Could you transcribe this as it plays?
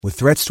With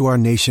threats to our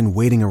nation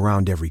waiting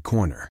around every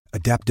corner,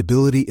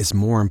 adaptability is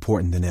more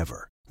important than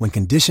ever. When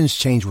conditions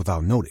change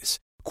without notice,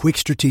 quick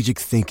strategic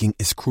thinking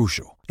is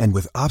crucial. And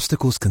with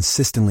obstacles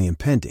consistently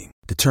impending,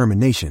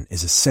 determination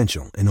is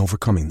essential in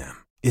overcoming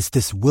them. It's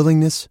this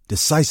willingness,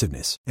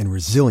 decisiveness, and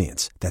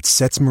resilience that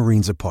sets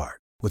Marines apart.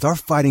 With our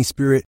fighting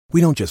spirit, we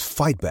don't just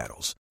fight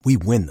battles, we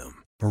win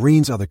them.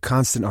 Marines are the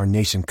constant our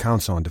nation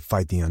counts on to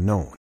fight the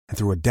unknown. And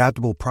through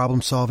adaptable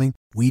problem solving,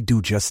 we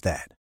do just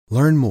that.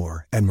 Learn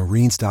more at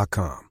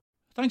marines.com.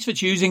 Thanks for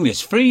choosing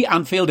this free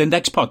Anfield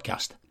Index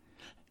podcast.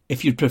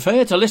 If you'd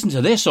prefer to listen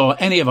to this or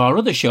any of our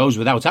other shows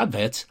without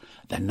adverts,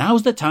 then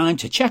now's the time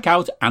to check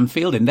out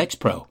Anfield Index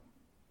Pro.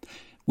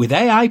 With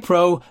AI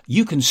Pro,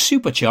 you can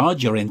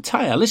supercharge your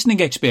entire listening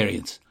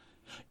experience.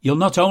 You'll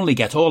not only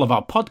get all of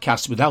our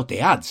podcasts without the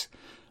ads,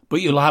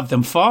 but you'll have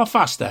them far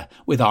faster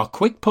with our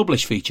Quick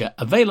Publish feature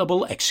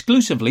available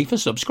exclusively for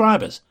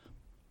subscribers.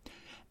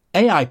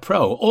 AI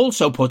Pro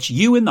also puts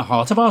you in the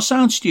heart of our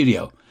sound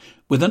studio,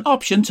 with an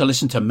option to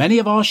listen to many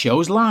of our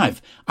shows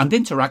live and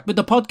interact with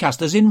the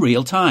podcasters in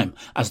real time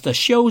as the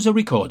shows are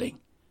recording.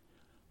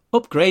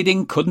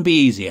 Upgrading couldn't be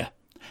easier.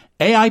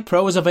 AI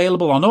Pro is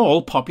available on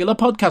all popular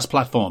podcast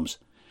platforms,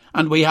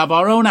 and we have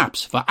our own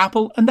apps for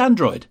Apple and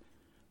Android.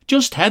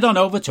 Just head on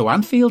over to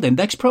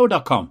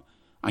AnfieldIndexPro.com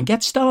and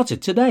get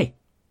started today.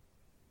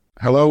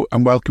 Hello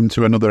and welcome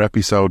to another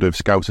episode of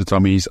Scouser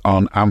Tommies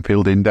on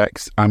Anfield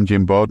Index. I'm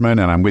Jim Boardman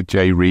and I'm with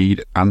Jay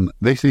Reid, and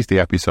this is the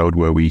episode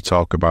where we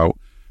talk about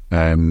a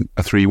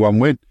 3-1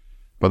 win.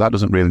 But that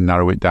doesn't really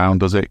narrow it down,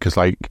 does it? Because,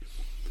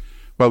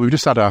 we've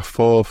just had our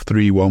fourth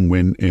 3-1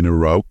 win in a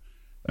row,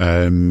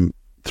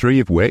 three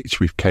of which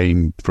we've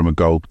came from a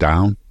goal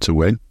down to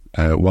win,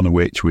 one of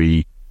which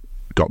we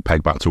got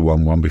pegged back to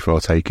 1-1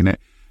 before taking it.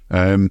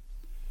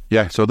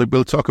 So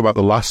we'll talk about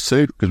the last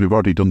two because we've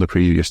already done the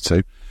previous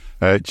two.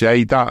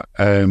 Jay, that,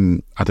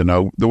 I don't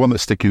know, the one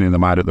that's sticking in the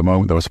mind at the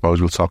moment, though, I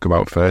suppose we'll talk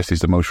about first, is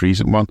the most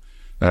recent one.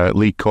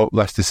 League Cup,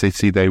 Leicester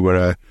City, they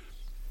were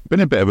been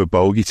a bit of a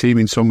bogey team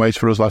in some ways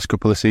for us last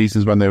couple of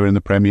seasons when they were in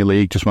the Premier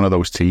League, just one of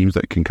those teams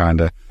that can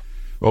kind of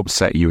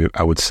upset you,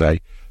 I would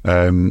say.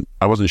 I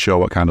wasn't sure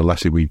what kind of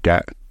Leicester we'd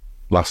get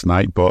last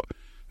night, but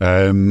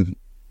they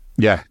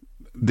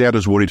had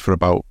us worried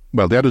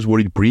they had us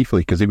worried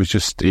briefly because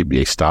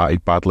it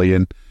started badly,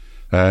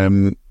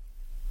 and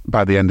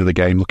by the end of the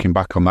game, looking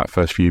back on that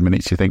first few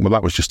minutes, you think, well,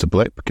 that was just a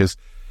blip because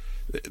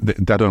they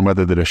don't know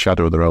whether they're a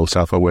shadow of their old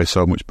self or we're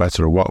so much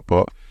better or what,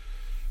 but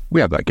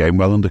we had that game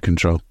well under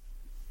control.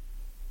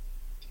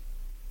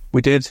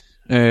 We did,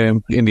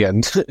 in the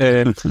end.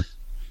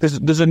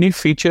 There's a new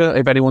feature,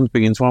 if anyone's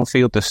been to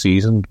Anfield this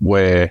season,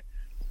 where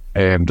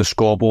the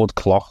scoreboard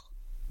clock,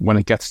 when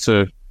it gets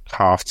to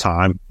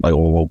half-time,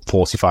 or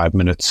 45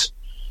 minutes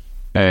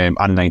and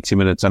 90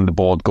 minutes, and the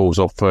board goes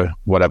up for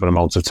whatever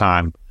amount of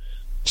time,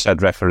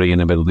 said referee in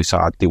the middle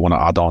decide they want to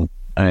add on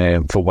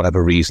for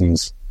whatever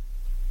reasons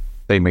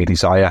they may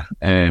desire.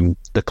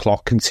 The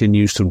clock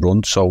continues to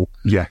run, so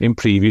in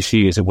previous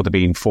years it would have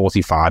been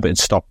 45, it'd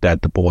stop dead,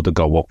 the board would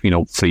go up,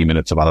 3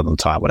 minutes of added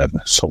time, whatever,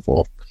 so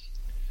forth.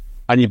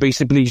 And you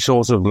basically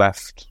sort of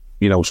left,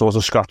 sort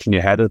of scratching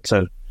your head at,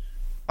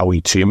 are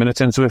we 2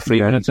 minutes into it,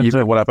 3 minutes into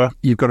it, whatever?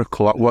 You've got to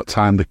clock what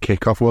time the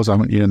kickoff was,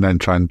 haven't you? And then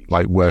try and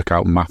work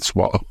out maths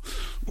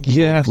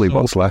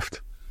what's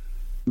left.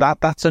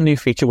 That's a new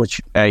feature which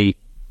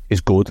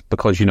is good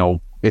because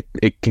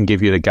it can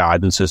give you the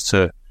guidance as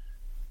to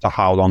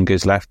how long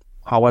is left.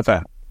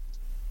 However,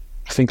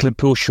 I think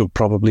Liverpool should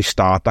probably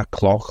start that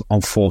clock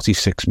on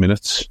 46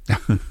 minutes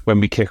when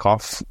we kick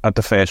off at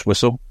the first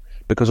whistle,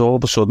 because all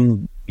of a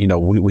sudden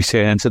we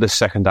turn into the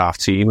second half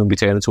team and we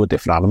turn into a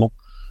different animal.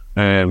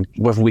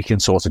 Whether we can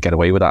sort of get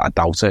away with that, I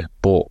doubt it,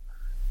 but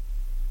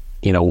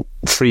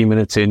 3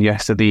 minutes in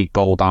yesterday,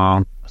 goal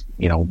down,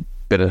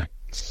 bit of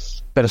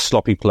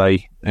sloppy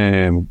play,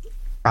 and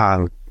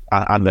they're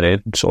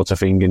in, sort of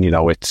thing. And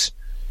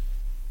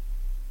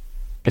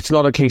it's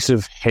not a case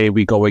of here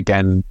we go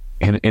again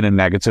in a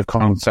negative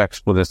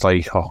context, but it's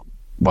like,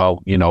 we're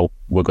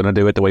going to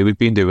do it the way we've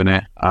been doing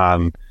it.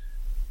 And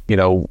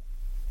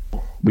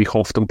we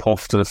huffed and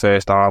puffed to the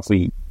first half.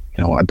 I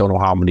don't know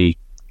how many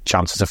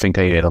chances I think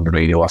I heard on the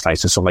radio last night.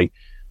 So something like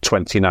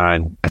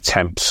 29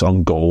 attempts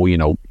on goal.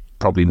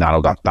 Probably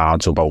narrowed that down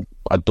to about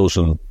a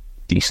dozen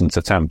decent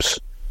attempts.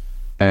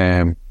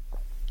 And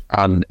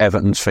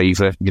Everton's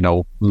favourite,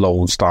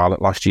 lone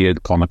starlet last year,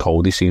 Connor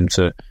Cody, seemed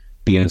to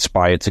be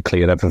inspired to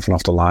clear everything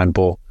off the line.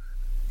 But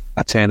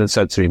I turned and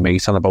said to my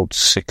mate on about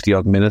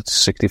 60-odd minutes,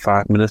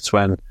 65 minutes,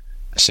 when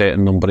a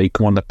certain number 8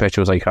 come on the pitch,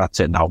 I was like, that's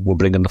it now, we're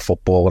bringing the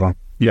football on.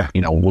 Yeah.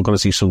 We're going to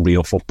see some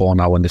real football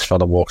now when this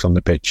fella walks on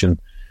the pitch. And,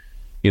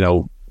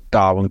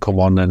 Darwin come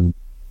on, and,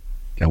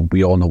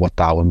 we all know what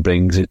Darwin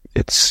brings.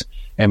 It's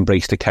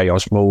embrace the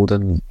chaos mode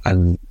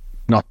and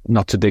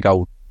not to dig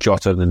out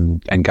Jota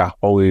and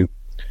Gakpo, who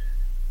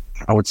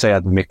I would say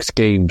had mixed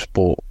games,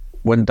 but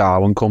when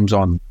Darwin comes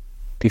on,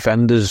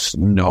 defenders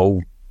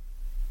know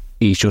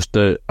he's just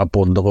a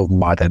bundle of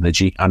mad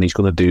energy and he's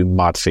going to do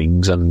mad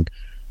things, and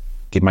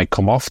they might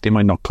come off, they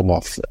might not come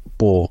off,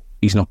 but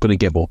he's not going to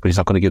give up. He's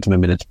not going to give them a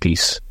minute's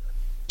peace.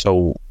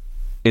 So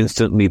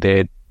instantly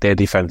their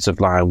defensive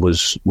line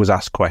was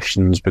asked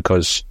questions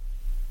because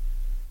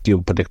the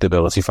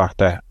unpredictability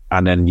factor,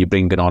 and then you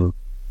bring it on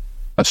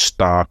a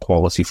star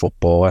quality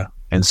footballer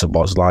in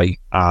Szoboszlai,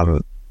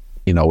 and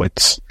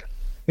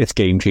it's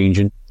game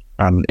changing.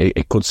 And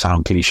it could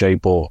sound cliche,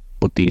 but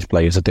these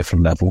players are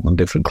different level and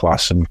different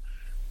class, and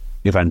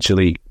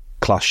eventually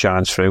class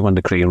shines through when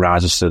the cream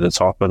rises to the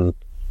top. And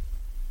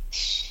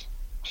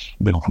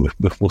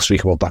we'll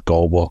speak about that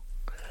goal, but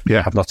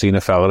yeah, I've not seen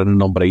a fella in a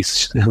number 8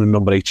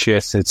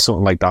 shirt. It's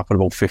something like that for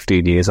about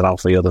 15 years at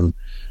Anfield, and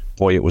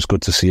boy, it was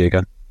good to see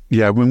again.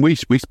 Yeah, when we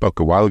spoke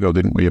a while ago,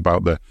 didn't we,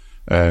 about the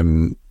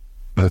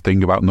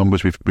thing about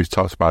numbers? We've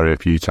talked about it a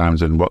few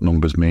times and what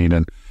numbers mean,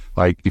 and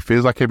like it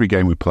feels like every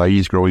game we play,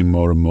 he's growing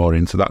more and more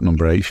into that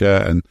number 8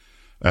 shirt,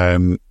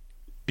 and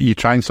you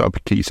try and sort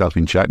of keep yourself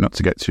in check, not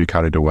to get too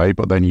carried away.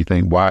 But then you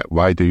think,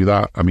 why do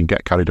that? I mean,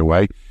 get carried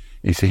away.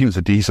 He seems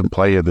a decent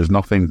player. There's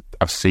nothing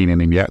I've seen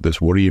in him yet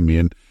that's worrying me,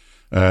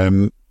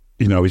 and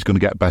he's going to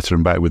get better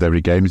and better with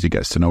every game as he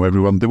gets to know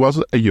everyone. There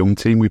was a young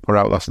team we put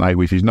out last night,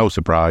 which is no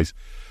surprise.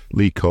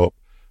 League Cup,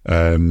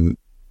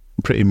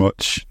 pretty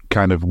much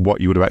kind of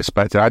what you would have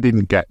expected. I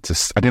didn't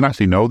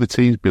actually know the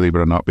teams, believe it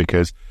or not,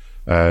 because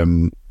I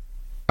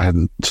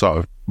hadn't sort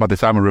of, by the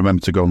time I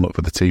remembered to go and look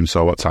for the team,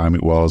 saw what time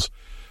it was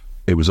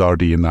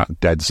already in that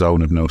dead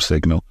zone of no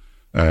signal.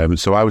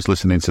 So I was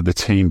listening to the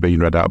team being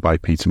read out by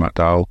Peter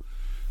McDowell,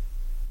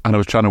 and I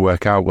was trying to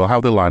work out, well,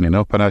 how they're lining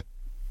up, and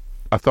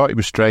I thought it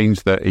was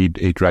strange that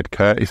he'd read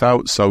Curtis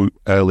out so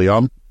early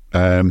on,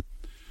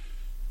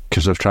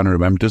 because I was trying to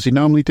remember, does he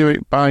normally do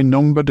it by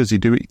number? Does he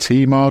do it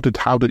team ordered?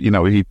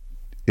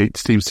 It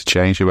seems to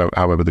change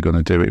however they're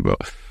going to do it,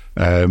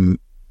 but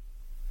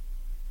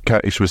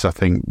Curtis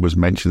was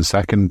mentioned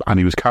second, and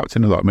he was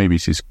captain a lot. Maybe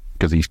it's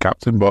because he's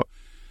captain, but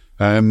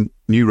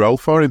new role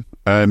for him.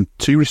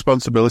 2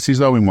 responsibilities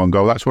though in one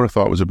go. That's what I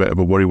thought was a bit of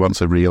a worry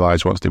once I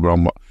realised once they were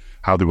on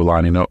how they were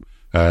lining up.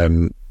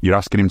 You're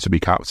asking him to be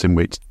captain,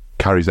 which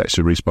carries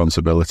extra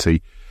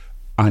responsibility,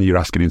 and you're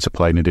asking him to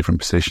play in a different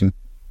position.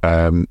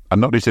 And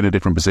not just in a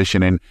different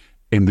position,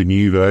 in the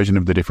new version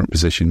of the different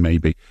position,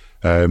 maybe.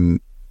 I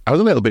was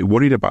a little bit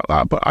worried about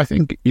that, but I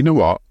think, you know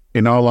what,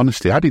 in all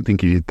honesty, I didn't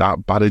think he did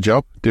that bad a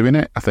job doing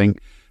it. I think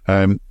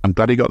I'm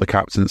glad he got the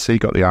captaincy,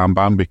 got the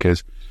armband,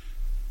 because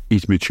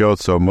he's matured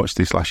so much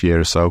this last year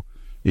or so.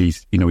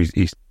 He's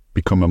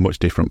become a much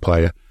different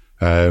player.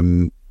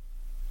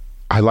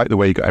 I like the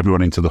way he got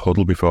everyone into the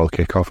huddle before the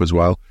kick-off as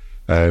well.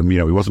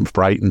 He wasn't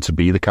frightened to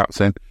be the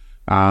captain,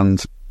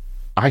 and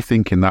I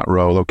think in that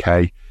role,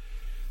 okay,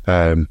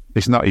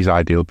 it's not his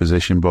ideal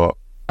position, but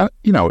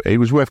it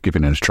was worth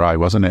giving it a try,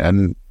 wasn't it?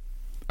 And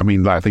I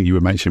mean, like I think you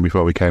were mentioning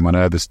before we came on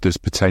air, there's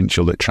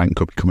potential that Trent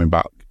could be coming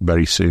back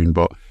very soon,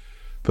 but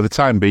for the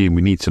time being,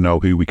 we need to know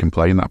who we can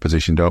play in that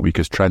position, don't we?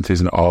 Because Trent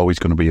isn't always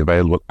going to be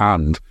available,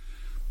 and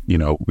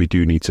we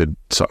do need to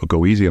sort of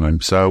go easy on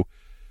him. So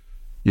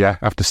yeah,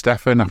 after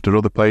Stefan, after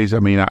other players, I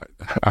mean,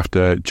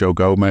 after Joe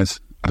Gomez,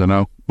 I don't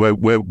know, where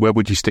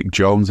would you stick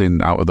Jones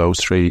in out of those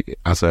 3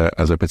 as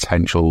a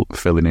potential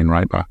filling in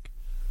right back?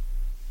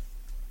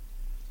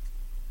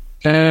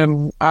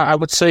 I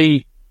would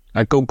say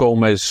I'd go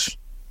Gomez,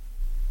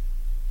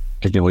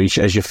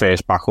 as your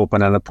first backup,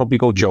 and then I'd probably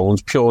go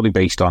Jones purely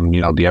based on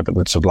the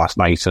evidence of last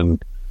night.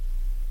 And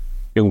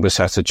young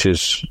Basetic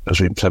is,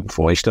 as we said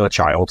before, he's still a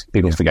child.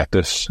 People forget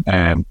this.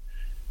 And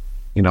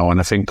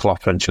I think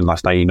Klopp mentioned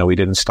last night, he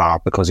didn't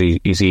start because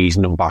he's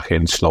easing him back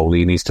in slowly.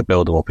 He needs to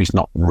build him up. He's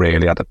not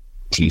really had a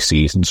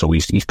pre-season, so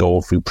he's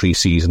going through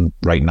pre-season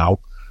right now,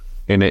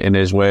 in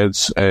his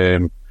words.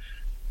 And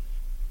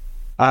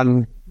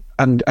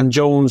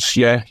Jones,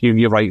 yeah,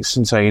 you're right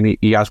in saying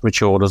he has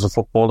matured as a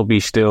footballer. We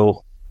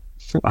still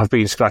have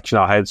been scratching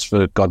our heads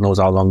for God knows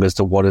how long as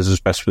to what is his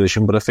best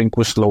position, but I think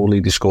we're slowly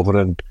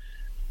discovering,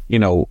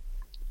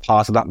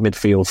 part of that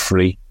midfield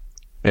 3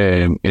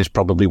 is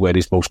probably where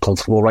he's most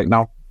comfortable right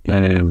now.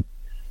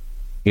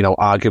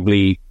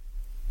 Arguably,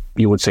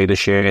 you would say the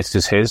shirt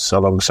is his,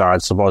 alongside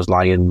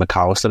Szoboszlai and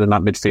McAllister in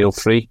that midfield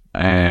 3.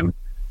 And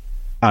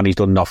he's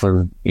done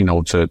nothing,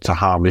 to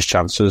harm his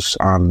chances.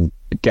 And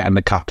getting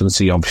the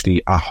captaincy,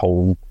 obviously, at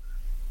home,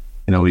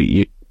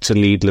 to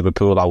lead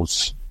Liverpool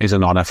out is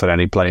an honour for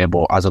any player,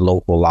 but as a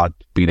local lad,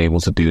 being able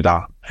to do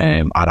that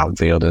at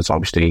Anfield is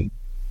obviously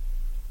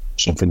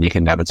something you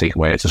can never take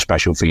away. It's a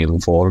special feeling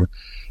for him.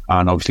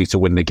 And obviously to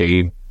win the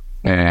game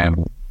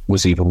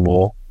was even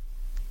more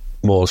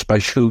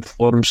special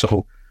for him.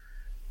 So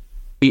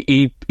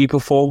he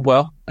performed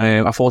well.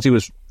 I thought he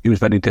was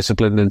very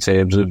disciplined in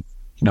terms of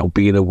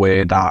being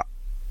aware that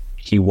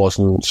he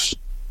wasn't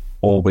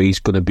always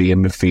going to be a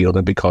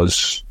midfielder,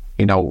 because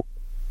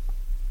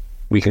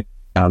we could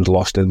and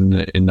lost in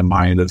the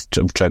mind of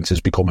Trent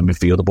as becoming a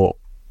midfielder, but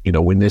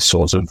in this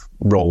sort of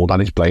role that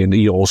he's playing,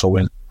 he also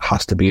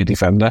has to be a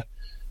defender.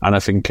 And I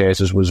think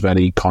Curtis was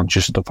very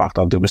conscious of the fact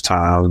that there was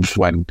times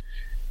when he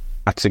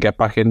had to get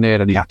back in there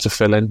and he had to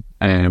fill in,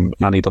 and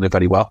he done it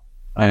very well.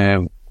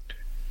 And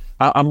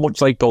I'm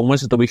much like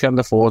Gomez at the weekend.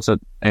 I thought that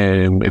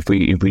if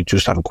we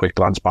just have a quick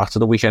glance back to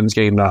the weekend's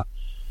game, that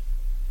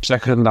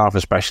second half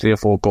especially, I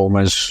thought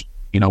Gomez,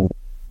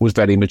 was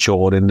very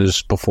mature in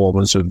his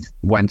performance of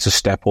when to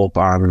step up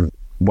and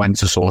when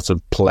to sort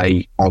of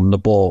play on the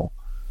ball.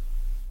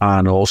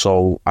 And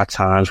also at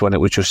times when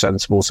it was just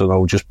sensible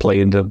to just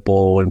playing the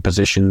ball in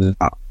positions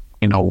that,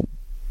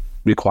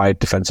 required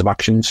defensive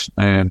actions.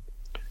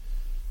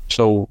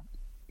 So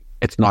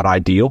it's not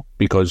ideal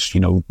because,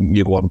 you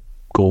want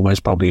Gomez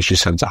probably as your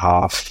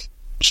centre-half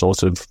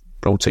sort of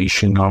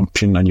rotation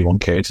option, and you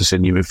want Curtis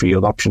in your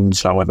midfield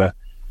options. However,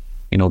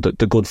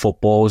 the good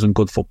footballers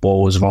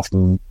have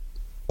often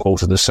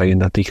quoted as saying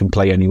that they can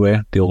play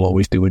anywhere, they'll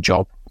always do a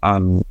job,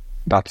 and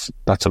that's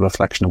a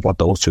reflection of what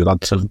those two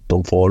lads have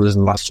done for us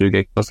in the last 2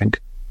 games, I think.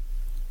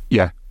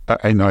 Yeah,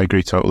 I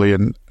agree totally,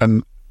 and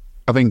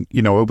I think,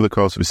 over the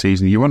course of a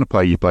season, you want to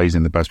play your players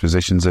in the best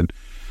positions, and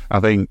I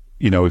think,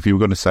 if you were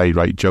going to say,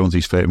 right,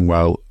 Jonesy's fitting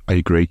well, I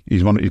agree.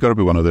 He's got to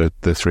be one of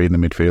the three in the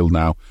midfield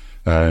now.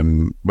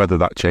 Whether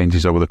that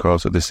changes over the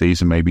course of the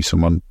season, maybe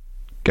someone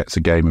gets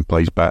a game and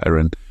plays better,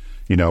 and,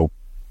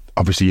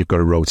 obviously you've got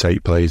to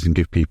rotate players and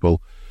give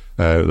people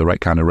the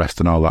right kind of rest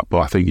and all that. But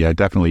I think, yeah,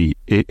 definitely,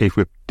 if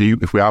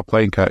we are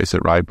playing Curtis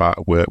at right back,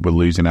 we're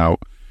losing out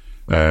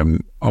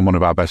on one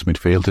of our best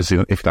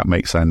midfielders, if that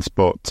makes sense.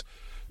 But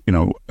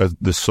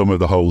the sum of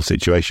the whole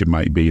situation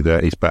might be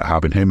that it's better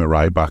having him at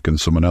right back and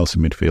someone else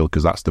in midfield,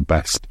 because that's the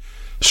best,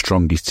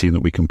 strongest team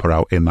that we can put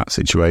out in that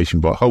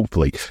situation. But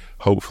hopefully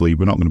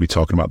we're not going to be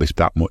talking about this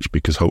that much,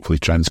 because hopefully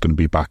Trent's going to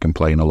be back and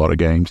playing a lot of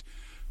games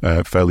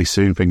fairly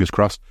soon, fingers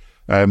crossed.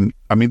 There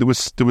were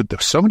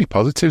so many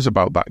positives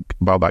about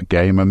that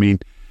game. I mean,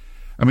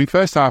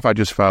 first half I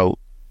just felt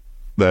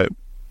that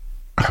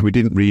we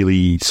didn't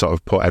really sort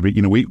of put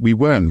we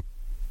weren't.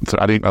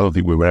 I don't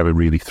think we were ever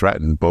really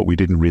threatened, but we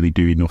didn't really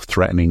do enough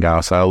threatening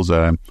ourselves.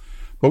 But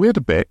we had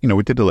a bit,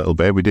 we did a little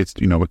bit. We did,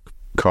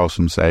 cause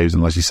some saves,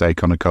 and as you say,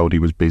 Conor Cody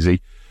was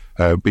busy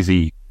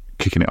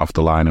kicking it off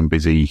the line, and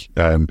busy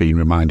being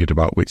reminded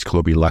about which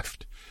club he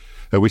last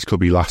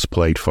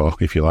played for,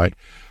 if you like.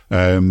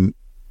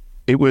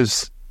 It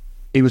was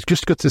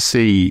just good to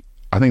see.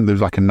 I think there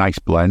was like a nice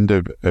blend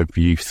of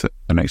youth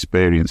and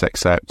experience,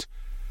 except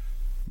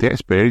the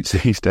experience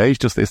these days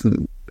just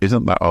isn't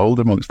that old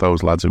amongst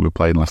those lads who were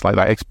playing last night.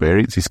 That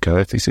experience is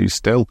Curtis, who's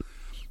still,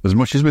 as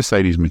much as we're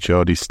saying he's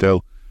matured, he's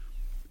still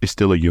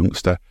a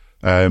youngster.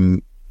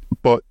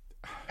 But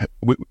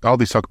all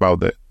this talk about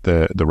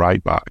the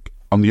right back.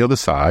 On the other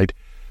side,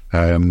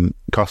 Kostas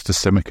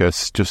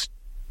Tsimikas just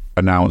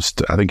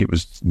announced, I think it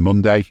was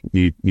Monday,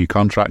 new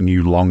contract,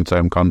 new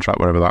long-term contract,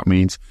 whatever that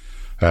means.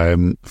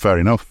 Fair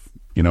enough.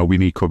 We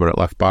need cover at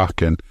left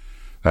back, and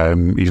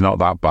he's not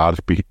that bad.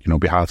 Be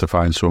hard to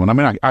find someone. I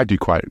mean, I do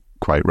quite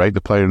rate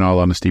the player, in all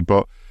honesty,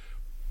 but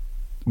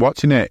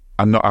watching it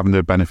and not having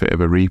the benefit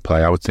of a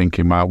replay, I was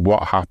thinking,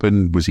 what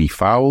happened? Was he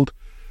fouled,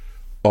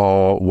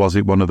 or was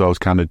it one of those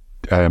kind of?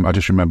 I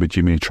just remember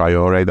Jimmy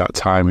Traore that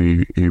time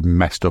who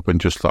messed up and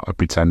just sort of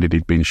pretended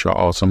he'd been shot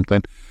or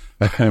something.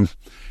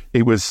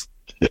 It was,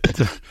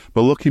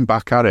 but looking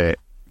back at it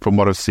from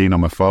what I've seen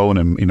on my phone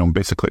and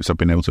bits of clips I've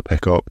been able to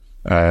pick up,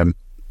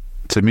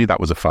 to me that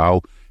was a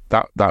foul.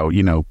 That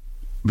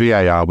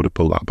VAR would have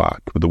pulled that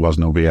back, but there was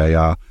no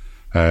VAR.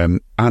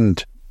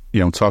 And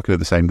talking of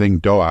the same thing,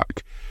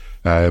 Doak,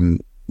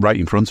 right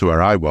in front of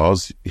where I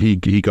was, he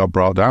got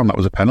brought down. That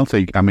was a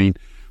penalty. I mean,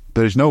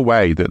 there's no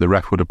way that the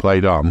ref would have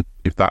played on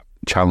if that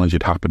challenge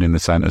had happened in the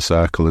centre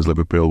circle as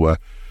Liverpool were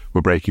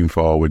breaking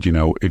forward.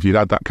 If you'd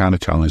had that kind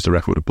of challenge, the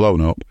ref would have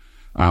blown up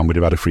and we'd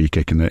have had a free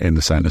kick in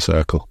the centre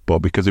circle. But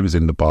because it was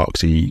in the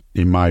box, he,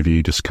 in my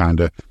view, just kind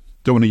of,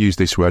 don't want to use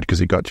this word because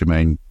he got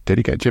Jermaine. Did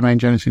he get Jermaine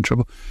Jennings in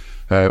trouble?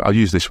 I'll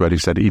use this word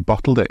instead. He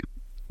bottled it.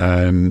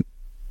 And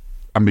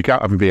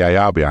without having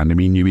VAR behind him,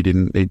 he knew it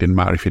didn't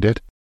matter if he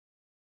did.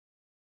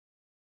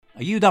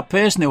 Are you that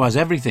person who has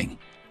everything?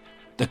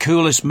 The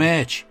coolest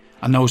merch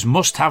and those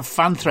must-have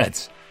fan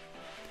threads?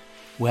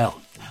 Well,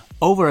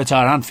 over at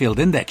our Anfield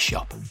Index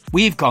shop,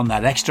 we've gone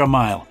that extra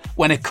mile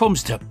when it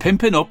comes to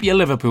pimping up your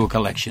Liverpool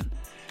collection.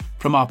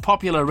 From our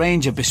popular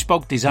range of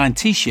bespoke design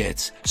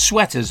t-shirts,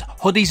 sweaters,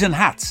 hoodies and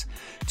hats,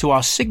 to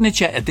our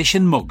signature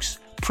edition mugs,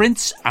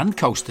 prints and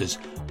coasters,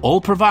 all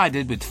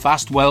provided with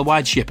fast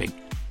worldwide shipping.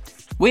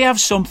 We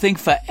have something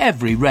for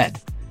every red.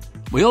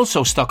 We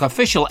also stock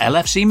official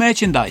LFC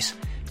merchandise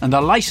and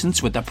are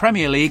licensed with the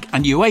Premier League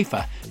and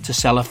UEFA to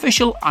sell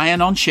official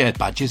iron-on shirt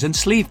badges and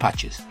sleeve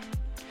patches.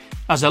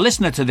 As a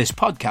listener to this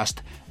podcast,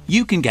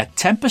 you can get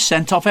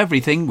 10% off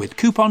everything with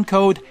coupon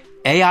code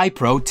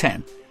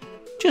AIPRO10.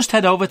 Just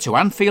head over to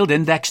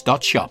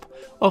AnfieldIndex.shop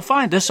or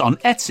find us on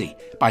Etsy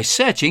by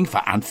searching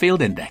for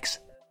Anfield Index.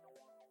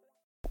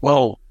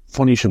 Well,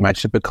 funny you should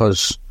mention it,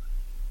 because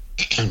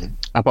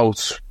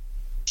about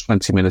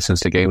 20 minutes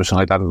into the game or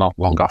something like that, not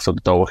long after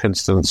the Doak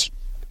instance,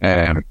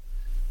 I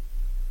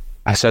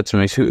said to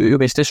me, who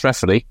is this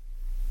referee?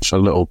 So a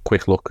little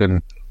quick look,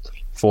 and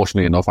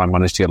fortunately enough, I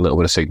managed to get a little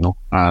bit of signal,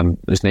 and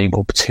his name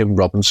called Tim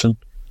Robinson.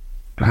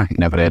 I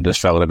never heard of this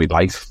fella in my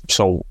life,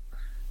 so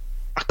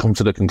come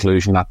to the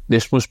conclusion that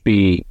this must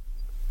be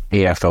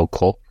EFL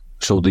Cup,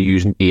 so they're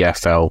using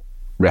EFL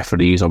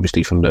referees,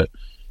 obviously from the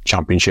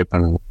Championship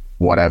and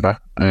whatever.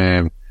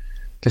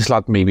 This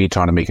lad maybe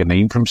trying to make a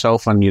name for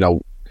himself, and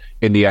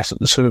in the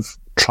essence of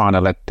trying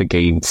to let the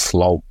game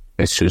flow,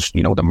 it's just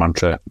the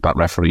mantra that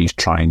referees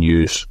try and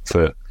use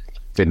for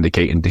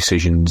vindicating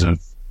decisions of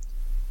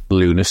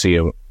lunacy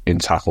in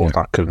tackles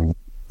that can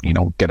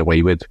get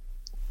away with.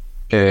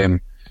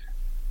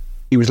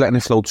 He was letting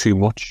it flow too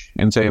much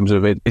in terms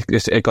of it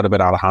got a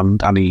bit out of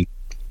hand, and he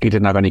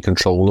didn't have any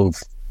control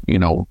of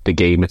the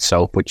game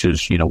itself, which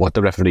is what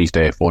the referee's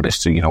there for, is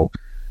to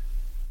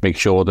make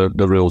sure that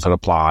the rules are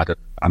applied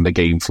and the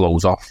game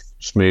flows off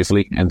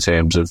smoothly in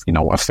terms of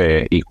a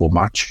fair, equal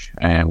match,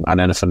 and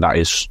anything that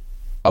is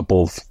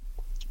above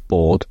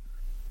board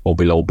or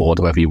below board,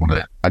 however you want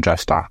to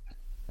address that,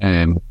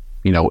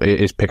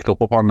 it is picked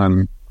up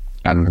upon,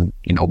 and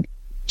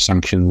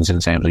sanctions in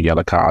terms of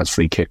yellow cards,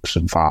 free kicks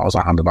and fouls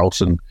are handed out.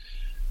 And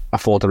I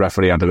thought the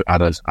referee had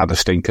a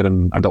stinker,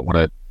 and I don't want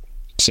to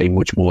say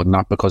much more than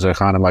that, because I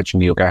can't imagine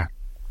he'll get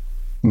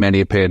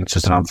many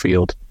appearances at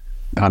Anfield,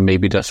 and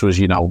maybe this was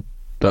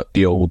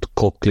the old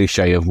cup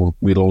cliche of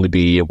we'll only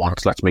be here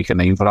once, let's make a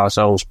name for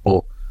ourselves.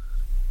 But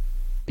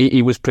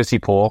he was pretty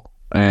poor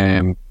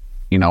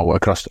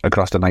across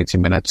the 90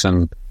 minutes.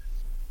 And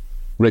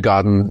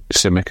regarding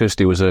Tsimikas,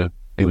 there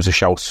was a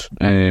shout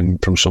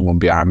from someone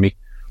behind me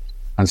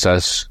and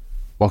says,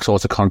 what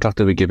sort of contract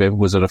did we give him?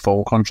 Was it a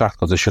full contract?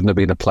 Because it shouldn't have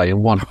been a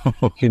playing one.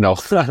 And I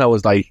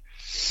was like,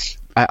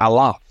 I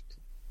laughed,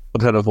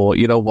 but then I thought,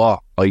 you know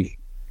what, like,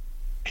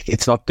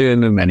 it's not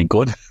doing him any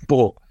good.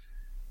 But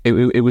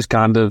it was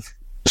kind of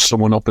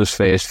summing up his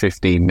first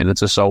 15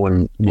 minutes or so,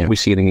 and what we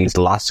seen against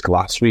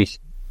last week.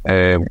 He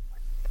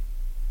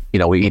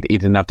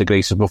didn't have the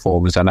greatest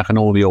performance, and I can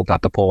only hope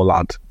that the poor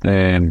lad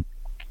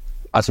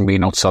hasn't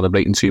been out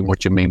celebrating too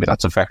much, and maybe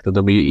that's affected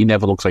him. He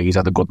never looks like he's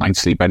had a good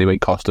night's sleep anyway,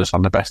 Costas,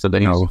 on the best of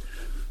days.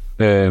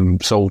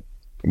 So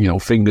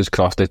fingers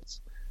crossed. It's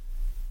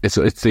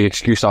the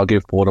excuse I'll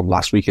give for him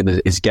last week, and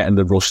is getting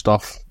the rust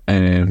off.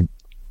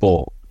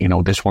 But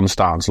this one's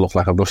starting to look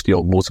like a rusty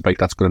old motorbike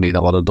that's going to need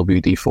a lot of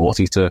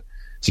WD-40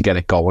 to get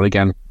it going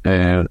again.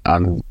 And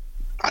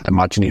I'd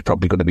imagine he's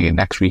probably going to be in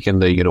next week in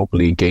the Europa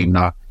League game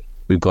that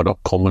we've got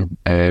upcoming.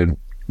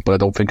 But I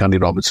don't think Andy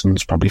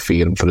Robertson's probably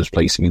fearing for his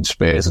place against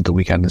Spurs at the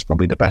weekend. Is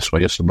probably the best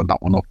way of summing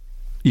that one up.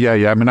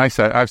 Yeah. I mean, I've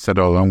said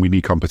all along, we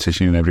need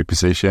competition in every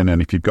position,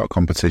 and if you've got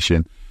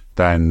competition,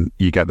 then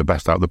you get the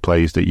best out of the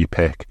players that you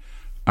pick.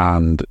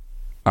 And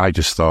I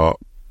just thought,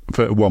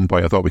 at one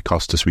point, I thought with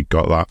Costas we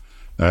got that.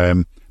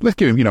 Let's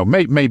give him,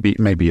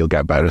 maybe he'll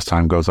get better as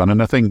time goes on.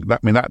 And I think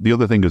that the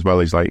other thing as well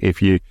is, like,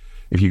 if you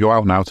go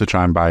out now to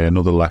try and buy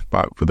another left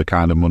back for the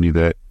kind of money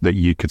that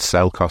you could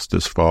sell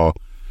Costas for,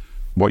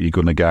 what you're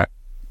going to get,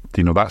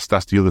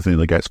 that's the other thing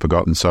that gets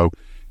forgotten. So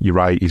you're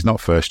right, he's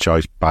not first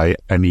choice by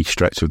any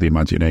stretch of the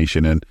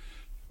imagination, and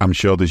I'm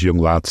sure there's young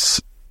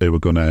lads who are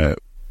going to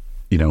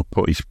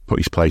put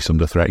his place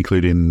under threat,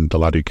 including the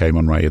lad who came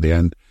on right at the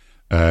end.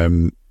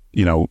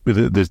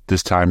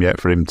 There's time yet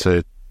for him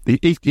to.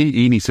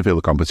 He needs to feel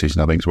the competition,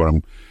 I think, is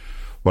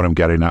what I'm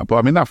getting at. But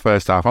I mean, that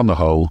first half on the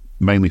whole,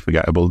 mainly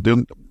forgettable.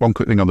 One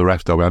quick thing on the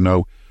ref, though, I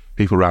know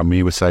people around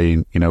me were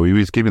saying, he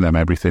was giving them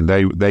everything.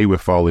 They were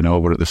falling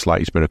over at the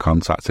slightest bit of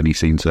contact, and he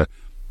seemed to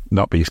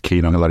not be as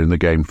keen on letting the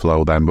game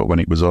flow then. But when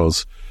it was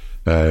us,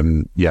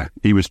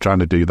 he was trying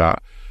to do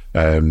that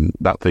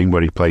thing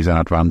where he plays an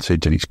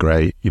advantage, and it's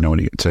great,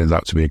 and it turns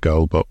out to be a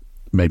goal. But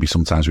maybe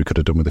sometimes we could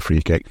have done with a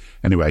free kick.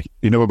 Anyway,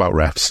 about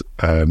refs.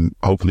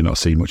 Hopefully not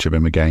see much of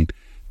him again.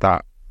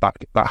 That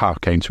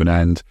half came to an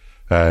end.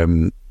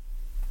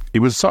 It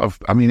was sort of,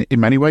 I mean,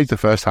 in many ways, the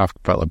first half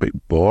felt a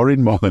bit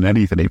boring more than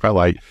anything. It felt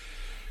like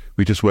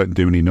we just weren't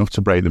doing enough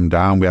to break them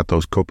down. We had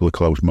those couple of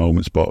close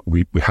moments, but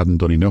we hadn't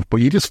done enough.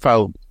 But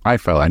I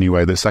felt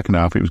anyway, the second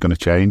half it was going to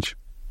change.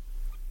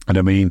 And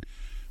I mean,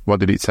 what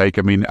did it take?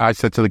 I mean, I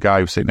said to the guy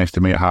who was sitting next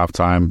to me at half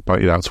time,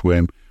 pointed out to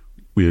him,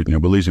 we're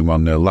losing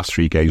 1-0. Last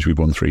 3 games we've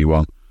won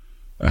 3-1.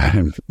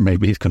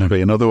 Maybe it's going to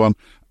be another one.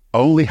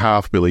 Only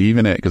half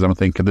believing it, because I'm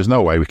thinking there's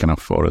no way we can have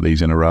 4 of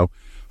these in a row.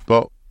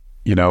 But,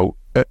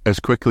 as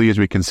quickly as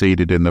we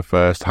conceded in the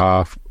first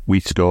half, we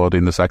scored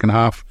in the second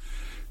half.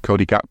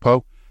 Cody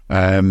Gakpo.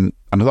 And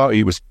I thought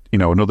he was,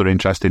 another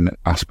interesting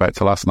aspect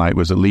to last night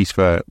was, at least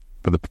for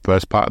the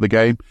first part of the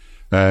game,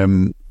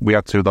 we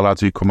had 2 of the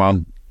lads who come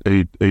on,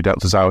 who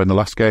dealt us out in the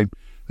last game,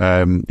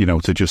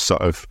 to just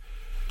sort of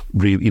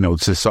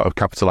to sort of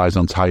capitalise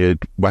on tired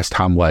West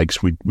Ham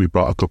legs. We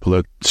brought a couple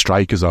of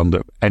strikers on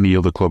that any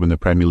other club in the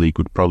Premier League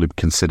would probably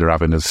consider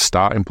having as a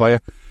starting player.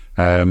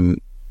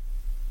 And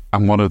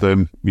one of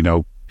them,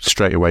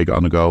 straight away got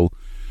on a goal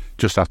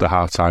just after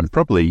half time.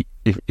 Probably,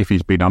 if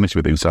he's been honest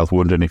with himself,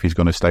 wondering if he's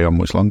going to stay on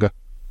much longer.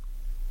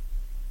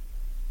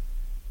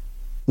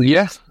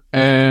 Yeah.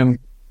 I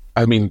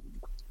mean,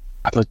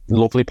 a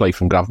lovely play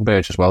from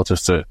Gravenberch as well,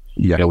 just to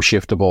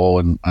shift the ball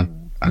and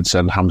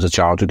send Hamza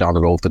Chowdhury down the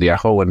road for the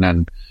Echo, and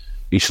then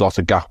he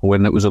slotted Gakpo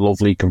in. It was a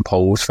lovely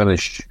composed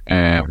finish.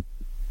 I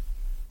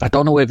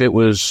don't know if it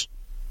was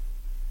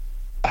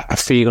a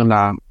feeling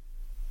that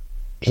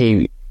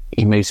he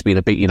may have been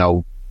a bit,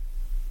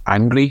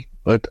 angry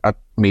at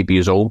maybe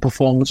his own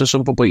performance or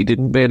something, but he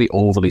didn't really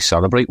overly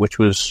celebrate, which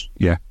was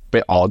a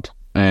bit odd.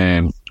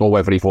 Or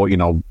whether he thought,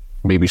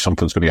 maybe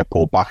something's going to get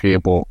pulled back here,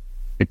 but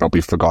he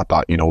probably forgot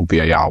that,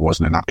 VAR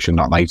wasn't in action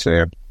that night.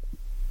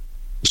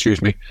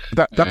 Excuse me.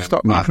 That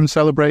stopped me from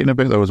celebrating a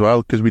bit though as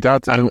well, because we'd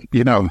had,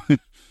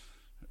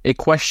 It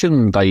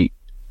questioned,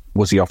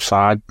 was he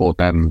offside? But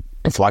then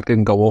the flag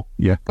didn't go up.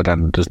 Yeah. But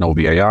then there's no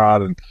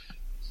VAR. And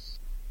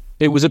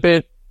it was a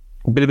bit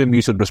of a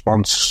muted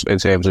response in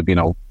terms of, we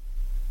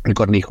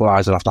got an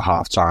equaliser after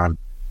half-time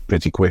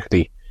pretty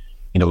quickly.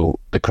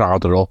 The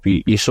crowd are up.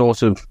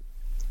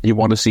 You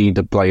want to see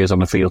the players on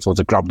the field sort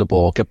of grab the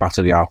ball, get back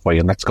to the halfway,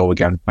 and let's go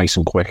again, nice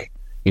and quick.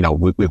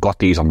 We've got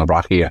these on the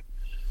rack here.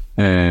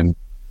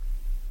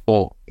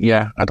 But,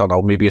 yeah, I don't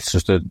know. Maybe it's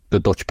just the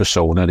Dutch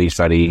persona. He's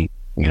very,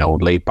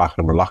 laid back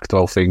and relaxed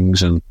about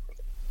things. And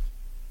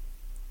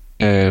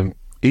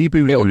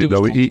Ebu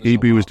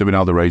was doing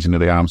all the raising of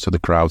the arms to the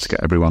crowd to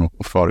get everyone up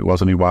for it,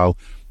 wasn't he? But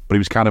he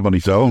was kind of on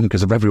his own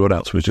because everyone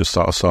else was just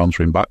sort of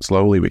sauntering back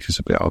slowly, which is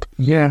a bit odd.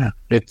 Yeah,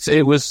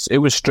 it was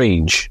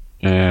strange.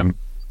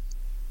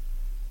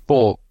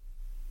 But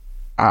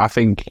I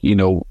think,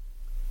 you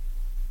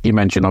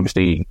mentioned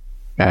obviously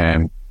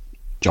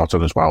Jota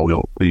as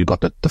well. You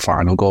got the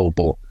final goal,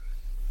 but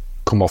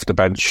come off the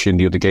bench in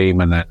the other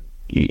game, and then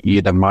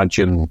you'd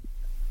imagine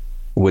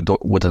with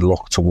a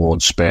look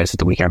towards Spurs at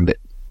the weekend,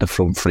 the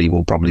front three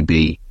will probably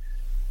be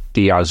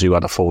Diaz, who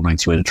had a full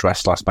 90 minutes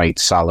rest last night,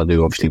 Salah,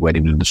 who obviously went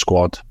in the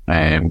squad,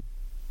 and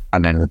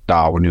then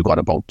Darwin, who got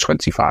about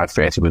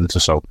 25-30 minutes or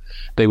so.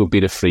 They would be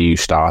the three who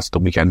start the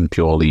weekend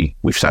purely.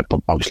 We've said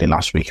obviously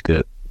last week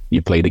that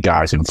you play the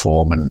guys in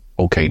form, and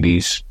okay,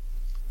 the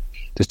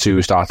two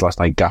who started last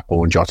night,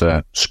 Gakpo and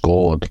Jota,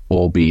 scored,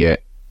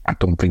 albeit I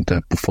don't think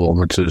the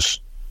performance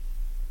is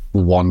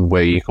one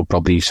where you could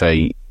probably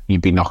say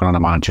you'd be knocking on a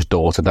manager's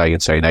door today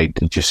and saying, hey,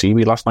 did you see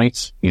me last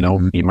night? You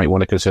might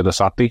want to consider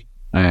Saturday.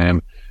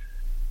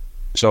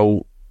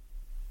 So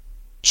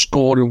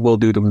scoring will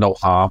do them no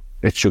harm.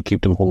 It should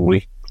keep them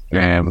hungry.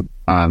 And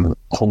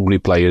hungry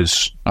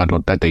players,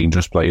 they're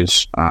dangerous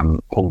players, and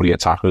hungry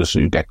attackers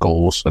who get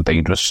goals are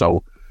dangerous.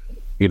 So,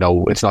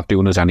 it's not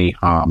doing us any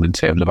harm in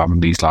terms of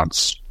having these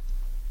lads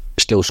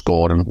still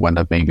scoring when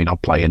they're maybe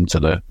not playing to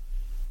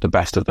the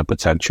best of their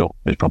potential,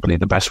 is probably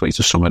the best way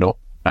to sum it up.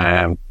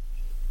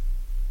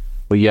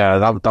 But yeah,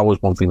 that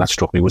was one thing that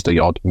struck me, was the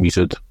odd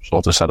muted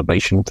sort of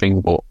celebration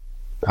thing. But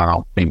I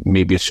don't know,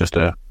 maybe it's just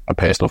a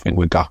personal thing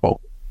with Gakpo.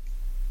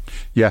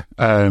 Yeah,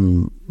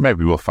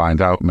 maybe we'll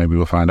find out.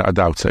 I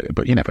doubt it,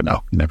 but you never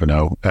know.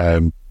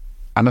 And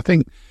I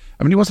think,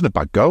 it wasn't a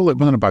bad goal. It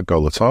wasn't a bad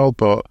goal at all,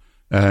 but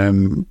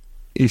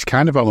he's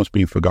kind of almost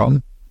been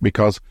forgotten,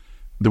 because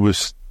there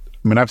was,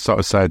 I've sort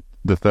of said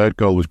the third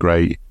goal was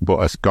great, but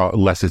it's got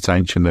less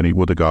attention than he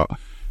would have got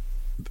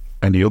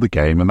any other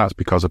game, and that's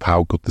because of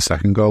how good the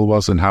second goal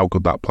was and how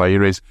good that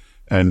player is.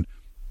 And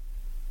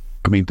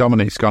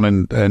Dominic's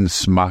gone and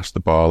smashed the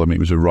ball. It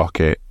was a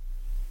rocket.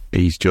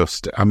 He's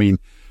just,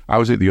 I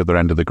was at the other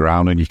end of the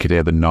ground and you could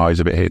hear the noise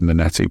of it hitting the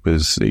net.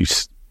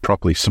 He's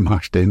properly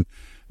smashed in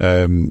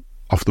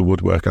off the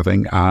woodwork, I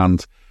think.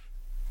 And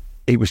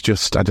it was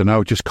just, I don't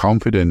know, just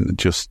confident,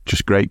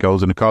 just great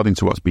goals. And according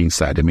to what's been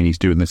said, he's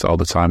doing this all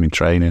the time in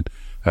training.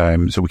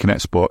 So we can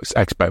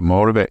expect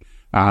more of it.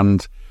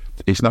 And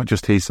it's not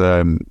just his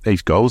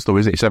goals, though,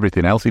 is it? It's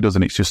everything else he does.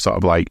 And it's just sort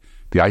of like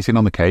the icing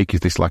on the cake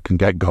is this lad can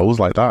get goals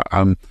like that.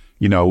 And,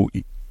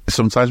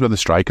 sometimes when the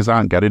strikers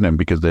aren't getting them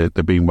because they're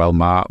being well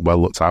marked, well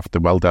looked after,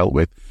 well dealt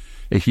with,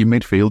 if you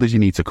midfielders, you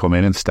need to come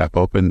in and step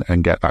up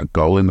and get that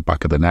goal in the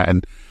back of the net.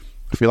 And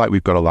I feel like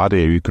we've got a lad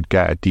here who could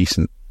get a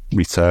decent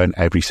return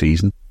every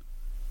season.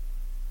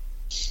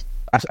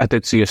 I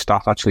did see a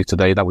stat actually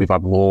today that we've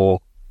had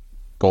more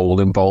goal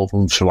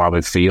involvement through our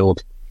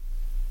midfield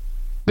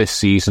this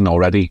season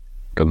already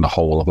than the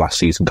whole of last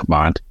season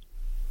combined,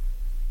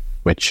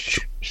 which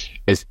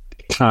is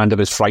kind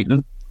of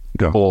frightening.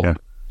 But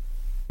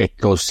it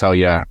does tell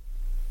you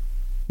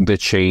the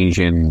change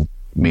in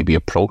maybe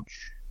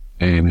approach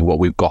in what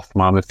we've got from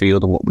our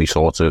midfield and what we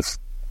sort of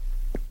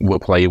were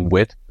playing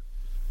with.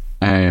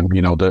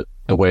 The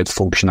word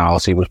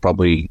functionality was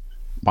probably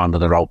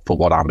banded around for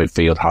what our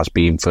midfield has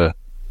been for,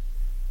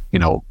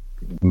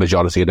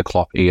 majority of the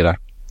Klopp era.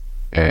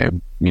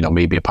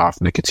 Maybe apart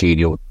from the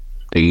Coutinho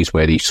days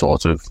where he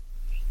sort of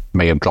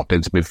may have dropped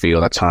into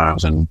midfield at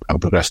times and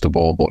progressed the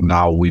ball, but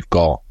now we've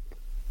got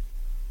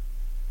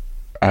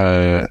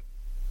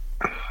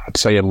I'd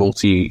say a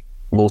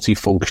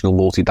multi-functional,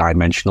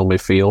 multi-dimensional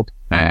midfield,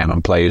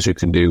 and players who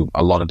can do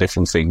a lot of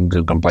different things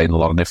and can play in a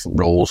lot of different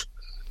roles,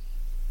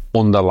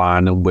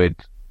 underlining with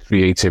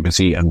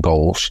creativity and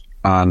goals.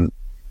 And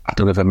I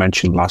don't know if I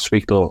mentioned last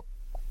week, though,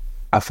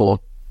 I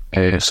thought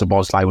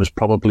Szoboszlai was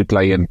probably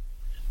playing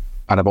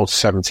at about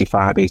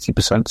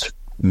 75-80%,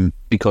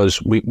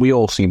 because we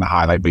all seen the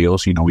highlight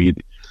reels.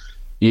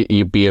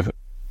 You'd be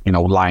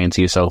lying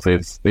to yourself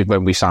if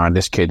when we signed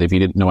this kid, if you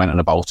didn't know anything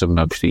about him.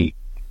 Obviously,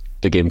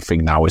 the game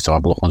thing now is to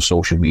have a look on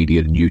social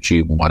media and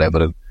YouTube and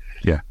whatever, and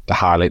the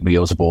highlight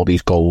reels of all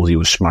these goals he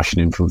was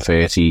smashing in from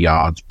 30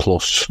 yards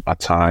plus at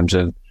times.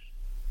 And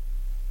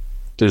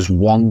there's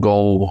one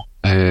goal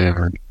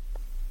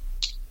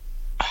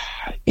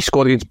he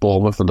scored against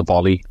Bournemouth for the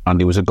volley, and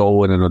there was a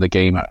goal in another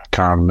game I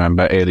can't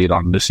remember earlier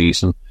on in the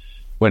season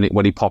when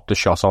he popped the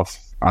shot off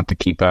at the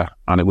keeper,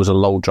 and it was a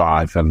low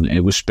drive and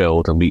it was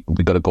spilled, and we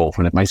got a goal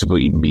from it. It might have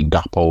even been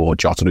Gappo or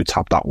Jota who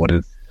tapped that one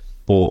in,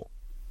 but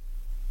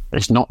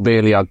it's not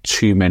really had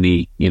too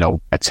many,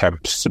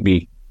 attempts to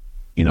be,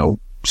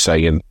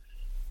 saying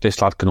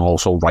this lad can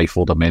also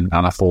rifle them in.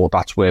 And I thought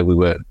that's where we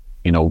were,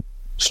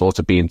 sort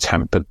of being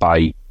tempered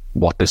by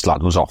what this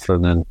lad was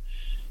offering, and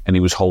he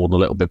was holding a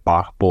little bit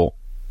back. But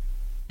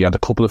he had a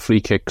couple of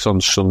free kicks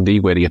on Sunday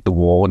where he hit the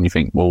wall, and you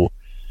think, well,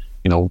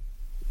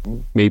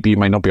 maybe he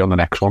might not be on the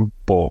next one,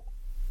 but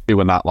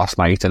doing that last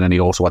night. And then he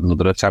also had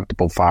another attempt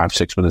about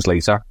 5-6 minutes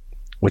later,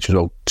 which was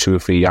about 2 or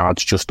 3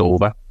 yards just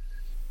over.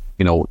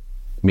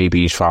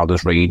 Maybe he's found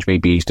his range.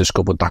 Maybe he's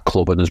discovered that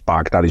club in his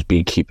bag that he's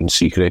been keeping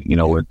secret. In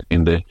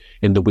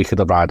the week of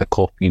the Ryder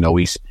Cup,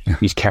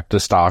 he's kept the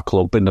Star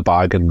Club in the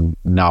bag, and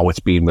now it's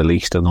being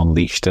released and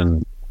unleashed,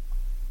 and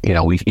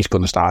he's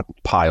going to start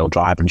pile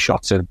driving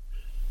shots in,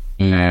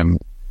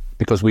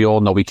 because we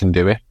all know he can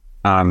do it.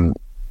 And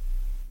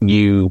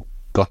you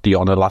got the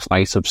honour last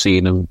night of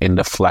seeing him in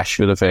the flesh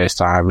for the first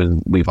time,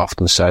 and we've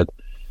often said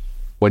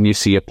when you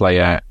see a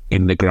player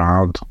in the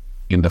ground,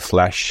 in the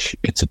flesh,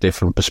 it's a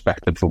different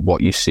perspective from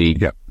what you see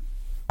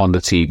on the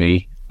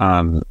TV.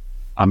 And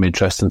I'm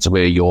interested to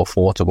hear your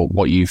thoughts about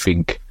what you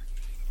think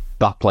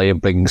that player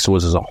brings to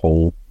us as a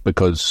whole,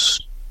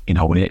 because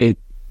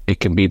it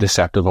can be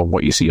deceptive on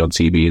what you see on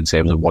TV in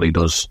terms of what he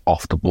does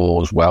off the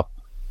ball as well.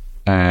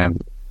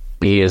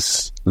 He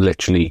is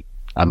literally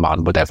a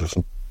man with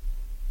everything.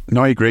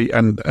 No, I agree,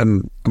 and I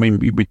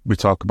mean we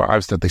talk about.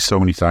 I've said this so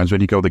many times.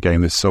 When you go to the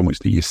game, there's so much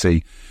that you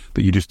see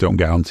that you just don't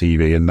get on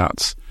TV, and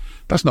that's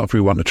not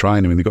through wanting to try.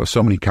 I mean, they've got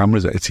so many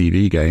cameras at a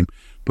TV game,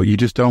 but you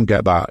just don't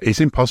get that. It's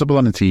impossible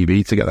on a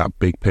TV to get that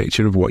big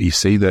picture of what you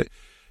see. That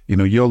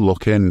you're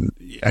looking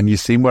and you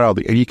see where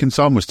and you can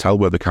almost tell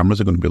where the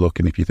cameras are going to be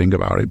looking if you think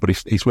about it. But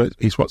it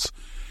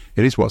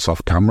is what's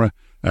off camera,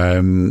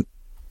 and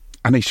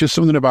it's just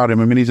something about him.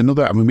 I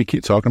mean, we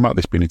keep talking about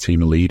this being a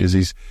team of leaders.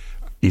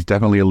 He's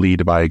definitely a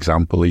leader by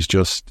example. He's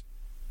got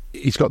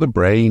the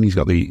brain. He's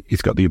got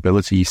the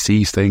ability. He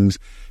sees things,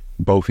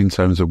 both in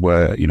terms of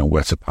where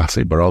to pass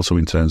it, but also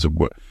in terms of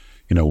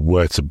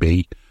where to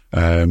be.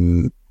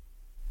 It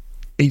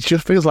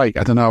just feels like,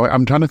 I don't know,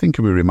 I'm trying to think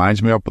of who it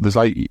reminds me of, but there's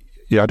I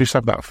just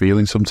have that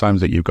feeling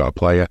sometimes that you've got a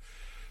player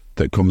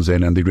that comes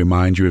in and they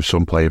remind you of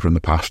some player from the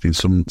past in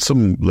some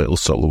little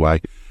subtle way.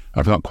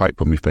 I've not quite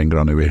put my finger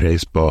on who it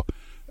is, but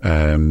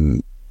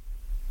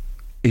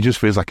he just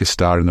feels like a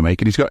star in the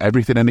making. He's got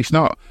everything, and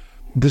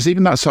there's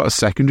even that sort of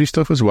secondary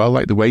stuff as well,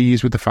 like the way he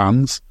is with the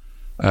fans.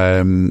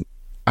 I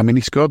mean,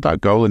 he scored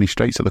that goal and he's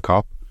straight to the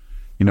cop.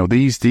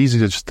 These are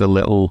just the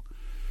little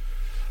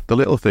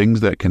things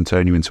that can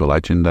turn you into a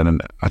legend.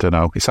 And I don't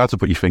know, it's hard to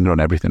put your finger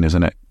on everything,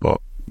 isn't it? But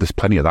there's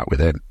plenty of that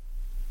with him.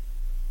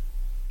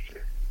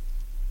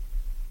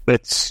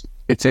 It's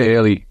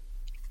early,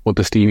 but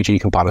the Stevie G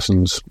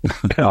comparisons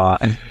are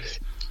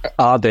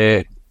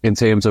there in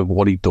terms of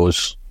what he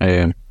does,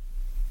 and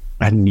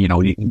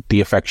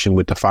the affection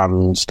with the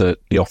fans, the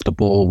off the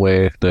ball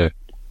work, the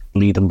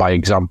leading by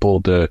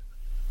example. The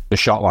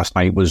shot last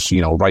night was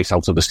right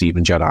out of the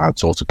Steven Gerrard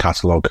sort of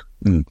catalogue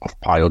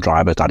of pile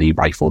driver that he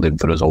rifled in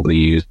for us over the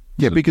years.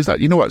 Yeah, because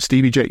what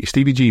Stevie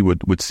G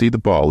would see the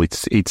ball,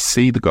 he'd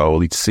see the goal,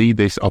 he'd see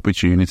this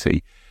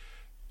opportunity,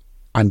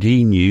 and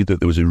he knew that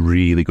there was a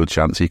really good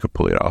chance he could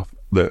pull it off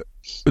that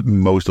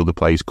most other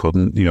players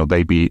couldn't.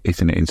 They'd be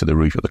hitting it into the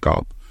roof of the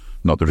goal,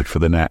 not the roof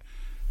of the net.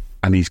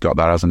 And he's got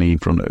that, hasn't he?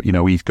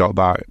 He's got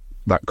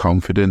that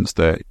confidence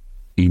that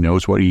he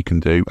knows what he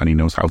can do and he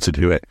knows how to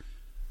do it.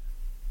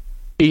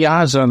 He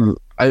has, and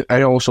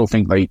I also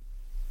think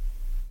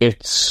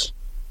it's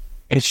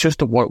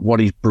just what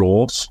he's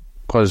brought,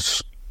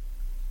 because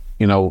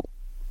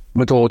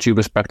with all due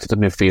respect to the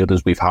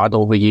midfielders we've had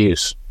over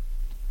years,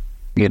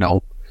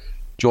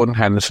 Jordan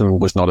Henderson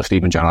was not a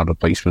Steven Gerrard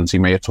replacement. He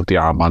may have took the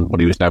armband, but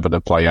he was never the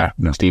player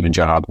Steven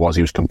Gerrard was.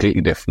 He was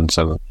completely different,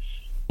 and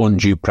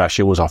undue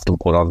pressure was often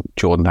put on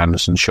Jordan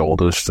Henderson's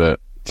shoulders for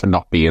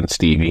not being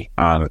Stevie,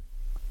 and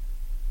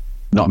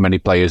not many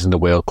players in the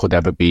world could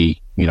ever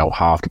be,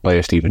 half the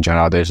player Steven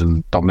Gerrard is.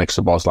 And Dominic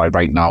Szoboszlai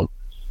right now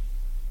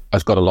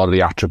has got a lot of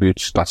the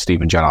attributes that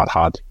Steven Gerrard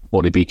had,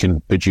 but if he can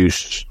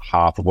produce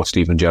half of what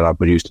Steven Gerrard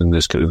produced in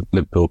his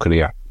Liverpool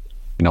career,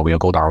 he'll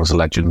go down as a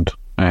legend.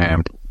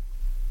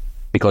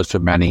 Because for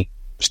many,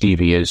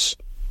 Stevie is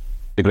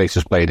the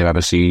greatest player they've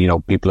ever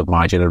seen. People of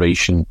my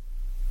generation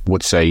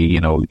would say,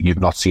 you've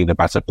not seen a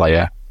better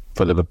player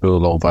for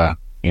Liverpool over,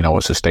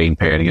 a sustained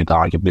period.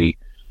 Arguably,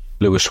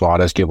 Luis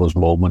Suarez gave us a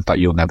moment that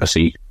you'll never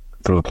see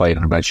from a player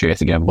in a red shirt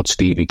again, but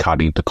Stevie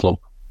carried the club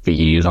for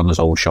years on his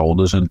own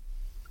shoulders. And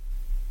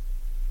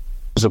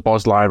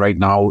Szoboszlai right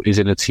now is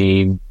in a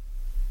team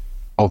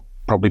of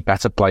probably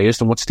better players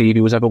than what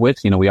Stevie was ever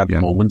with. You know, we had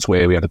moments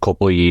where we had a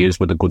couple of years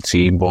with a good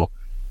team, but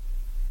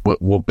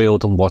we're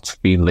building what's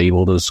been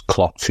labelled as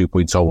Klopp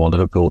 2.0 or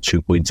Liverpool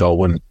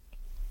 2.0, and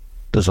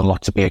there's a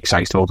lot to be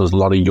excited about. There's a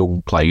lot of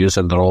young players,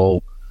 and they're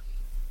all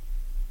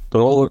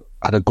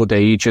at a good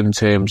age in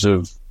terms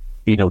of,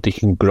 you know, they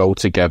can grow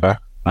together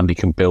and they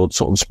can build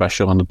something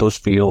special. And it does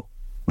feel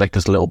like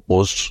there's a little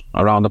buzz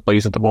around the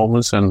place at the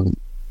moment. And,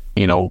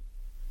 you know,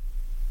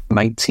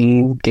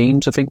 19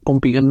 games, I think,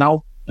 unbeaten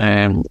now.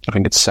 I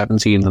think it's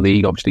 17 in the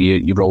league. Obviously,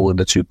 you roll in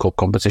the 2 cup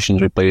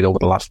competitions we played over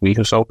the last week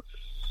or so.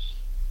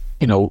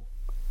 You know,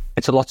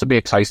 it's a lot to be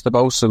excited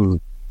about,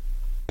 and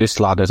this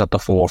lad is at the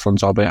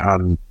forefront of it,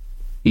 and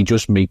he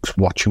just makes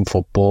watching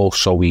football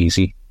so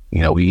easy.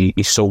 You know,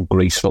 he's so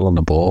graceful on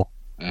the ball.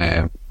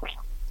 You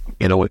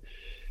know,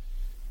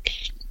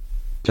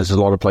 there's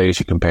a lot of players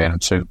you compare him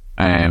to,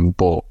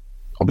 but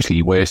obviously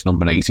he wears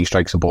number 8, he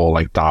strikes a ball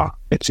like that.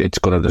 It's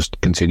going to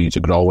just continue to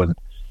grow, and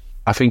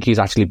I think he's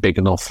actually big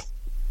enough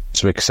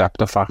to accept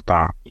the fact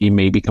that he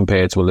may be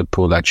compared to a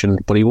Liverpool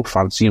legend, but he will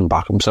fancy and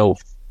back himself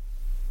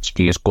to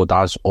be as good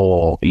as,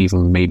 or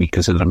even maybe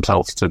consider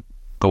himself to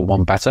go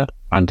one better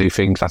and do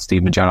things that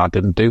Steven Gerrard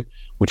didn't do,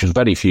 which was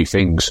very few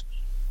things,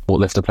 but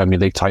lift the Premier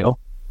League title.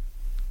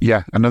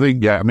 Yeah, and I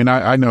think, I mean,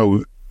 I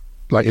know,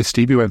 like, if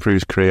Stevie went through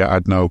his career,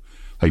 I'd know,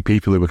 like,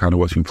 people who were kind of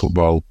watching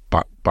football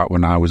back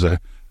when I was a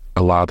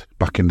lad,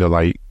 back in the,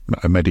 like,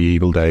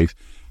 medieval days,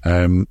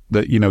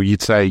 that, you know,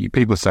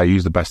 people say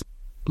he's the best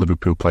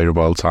Liverpool player of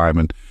all time,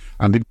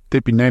 and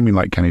they'd be naming,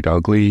 like, Kenny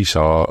Dalglish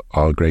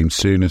or Graham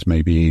Souness,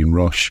 maybe Ian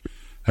Rush,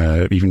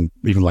 even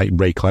like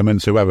Ray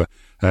Clements, whoever,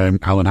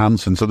 Alan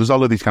Hansen. So there's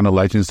all of these kind of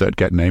legends that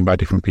get named by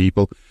different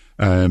people.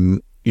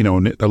 You know,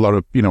 and a lot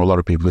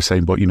of people are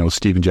saying, but, you know,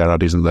 Steven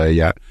Gerrard isn't there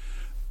yet.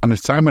 And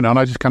as time went on,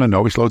 I just kind of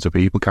noticed loads of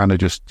people kind of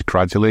just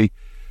gradually,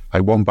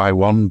 like one by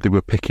one, they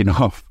were picking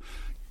off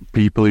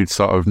people who'd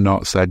sort of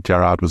not said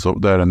Gerrard was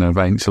up there, and then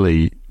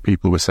eventually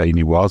people were saying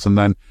he was. And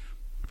then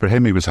for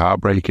him, it was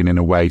heartbreaking in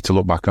a way to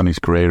look back on his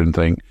career and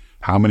think,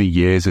 how many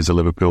years as a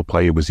Liverpool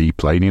player was he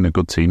playing in a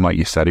good team? Like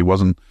you said, he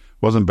wasn't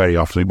very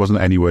often, it wasn't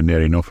anywhere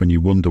near enough, and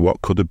you wonder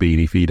what could have been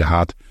if he'd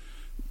had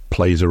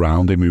players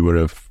around him who were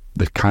of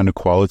the kind of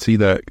quality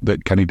that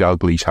Kenny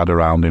Dalglish had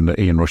around him, that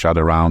Ian Rush had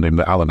around him,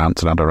 that Alan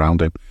Hansen had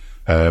around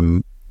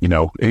him. You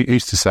know, it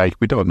used to say,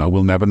 we don't know,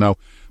 we'll never know.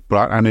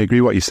 But I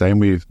agree what you're saying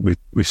with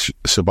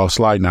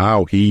Szoboszlai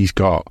now.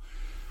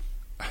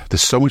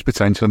 There's so much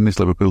potential in this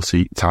Liverpool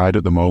side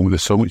at the moment.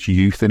 There's so much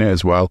youth in it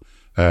as well.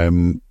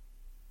 You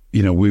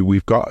know,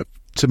 we've got,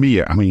 to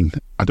me, I mean,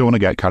 I don't want to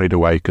get carried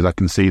away because I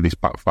can see this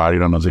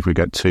backfiring on us if we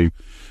get too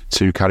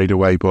carried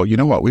away. But you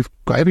know what? We've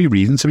got every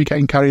reason to be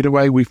getting carried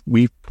away.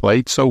 We've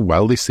played so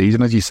well this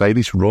season, as you say.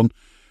 This run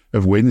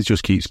of wins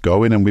just keeps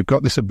going, and we've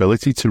got this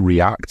ability to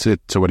react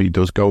to when it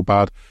does go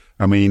bad.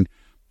 I mean,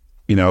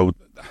 you know,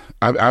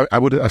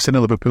 I've seen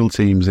Liverpool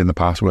teams in the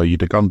past where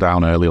you'd have gone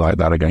down early like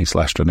that against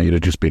Leicester, and it'd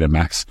have just been a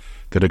mess.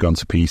 They'd have gone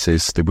to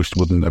pieces. They just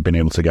wouldn't have been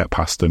able to get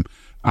past them,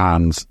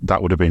 and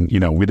that would have been,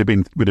 you know, we'd have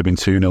been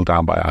 2-0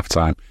 down by half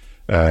time.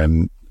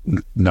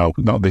 No,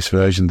 not this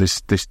version.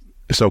 This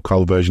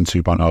so-called version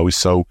 2.0 is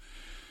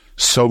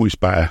so much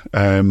better.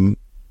 And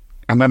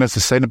then, as I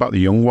was saying about the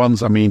young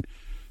ones, I mean,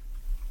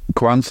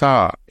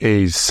 Quansah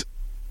is,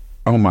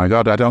 oh my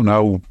God, I don't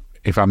know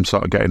if I'm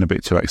sort of getting a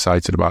bit too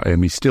excited about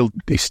him. He's still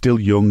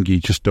young. You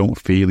just don't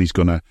feel he's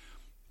gonna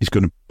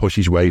push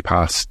his way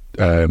past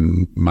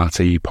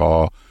Matip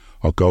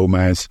or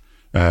Gomez.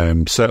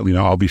 Certainly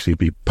not. Obviously,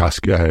 be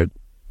past Canate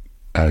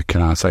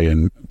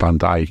and Van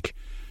Dijk.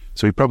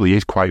 So he probably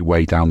is quite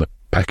way down the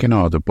pecking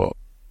order. But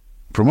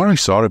from what I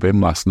saw of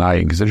him last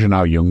night, and considering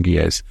how young he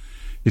is,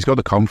 he's got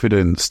the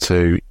confidence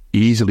to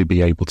easily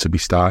be able to be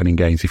starting in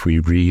games if we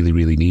really,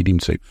 really need him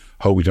to.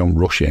 Hope we don't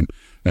rush him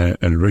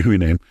and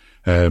ruin him.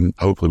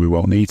 Hopefully we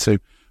won't need to.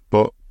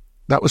 But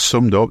that was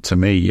summed up to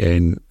me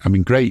in, I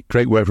mean, great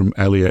work from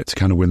Elliott to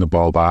kind of win the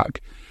ball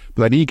back.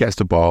 But then he gets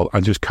the ball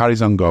and just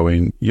carries on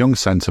going. Young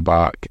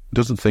centre-back,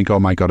 doesn't think, oh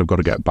my God, I've got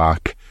to get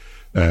back.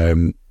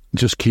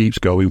 Just keeps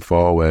going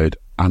forward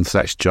and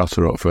sets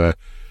Jota up for,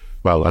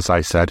 well, as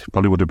I said,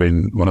 probably would have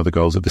been one of the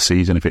goals of the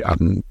season if it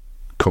hadn't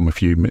come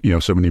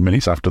so many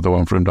minutes after the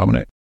one from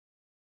Dominic.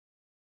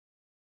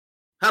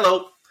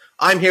 Hello,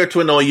 I'm here to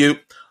annoy you.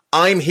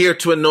 I'm here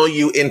to annoy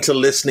you into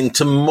listening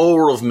to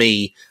more of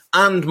me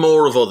and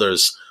more of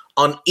others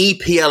on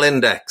EPL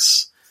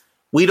Index.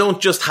 We don't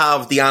just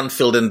have the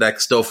Anfield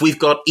Index stuff. We've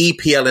got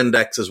EPL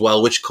Index as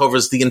well, which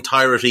covers the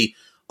entirety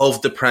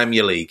of the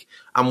Premier League.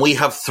 And we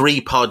have 3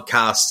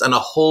 podcasts and a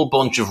whole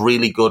bunch of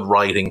really good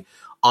writing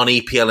on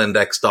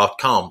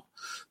EPLindex.com.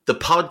 The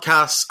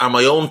podcasts are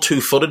my own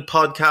two-footed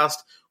podcast,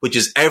 which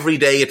is every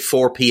day at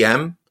 4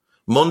 p.m,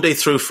 Monday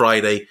through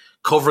Friday,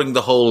 covering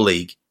the whole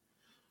league.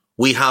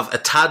 We have A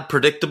Tad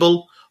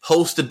Predictable,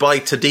 hosted by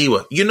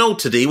Tadiwa. You know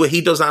Tadiwa,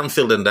 he does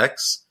Anfield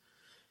Index.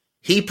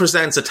 He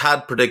presents A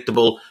Tad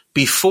Predictable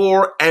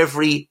before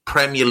every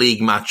Premier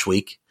League match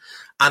week.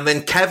 And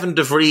then Kevin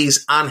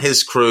DeVries and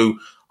his crew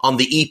on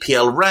the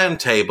EPL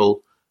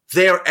Roundtable,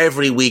 they're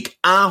every week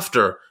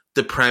after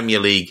the Premier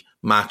League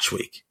match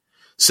week.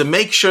 So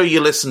make sure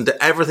you listen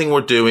to everything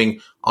we're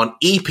doing on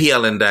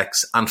EPL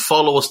Index and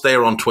follow us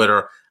there on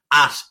Twitter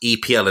at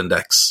EPL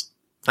Index.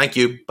 Thank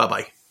you.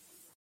 Bye-bye.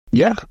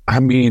 Yeah, I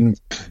mean,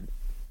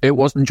 it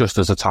wasn't just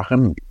as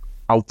attacking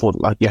output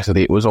like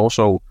yesterday. It was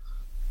also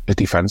a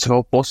defensive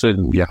output.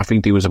 And yeah, I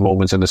think there was a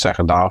moment in the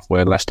second half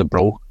where Leicester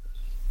broke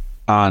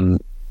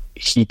and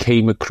he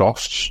came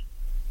across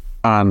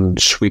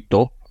and swept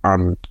up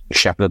and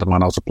shepherded the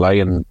man out of play.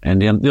 And I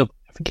think he ended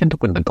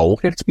up winning the goal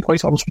here, to be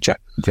quite honest with you.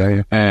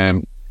 Yeah.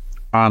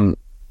 And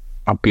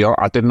I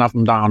didn't have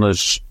him down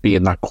as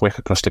being that quick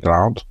across the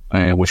ground,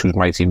 which was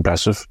mighty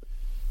impressive.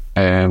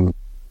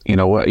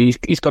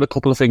 He's got a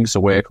couple of things to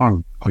work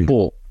on,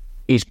 but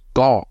he's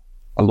got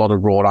a lot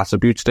of raw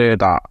attributes there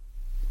that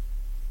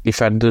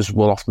defenders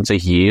will often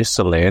take years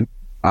to learn,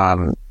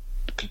 and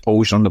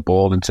composure on the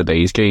ball in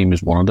today's game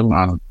is one of them,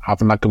 and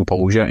having that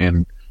composure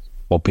in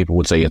what people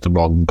would say is the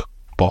wrong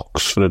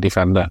box for a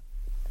defender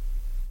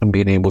and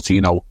being able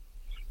to,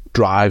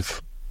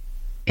 drive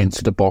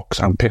into the box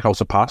and pick out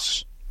a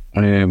pass.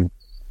 Again,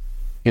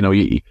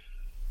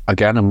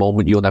 a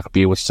moment you'll never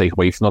be able to take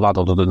away from the lad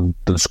other than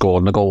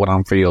scoring the goal at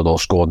Anfield or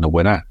scoring the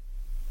winner.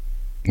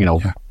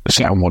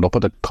 Setting one up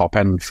at the top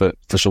end for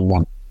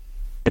someone.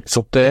 It's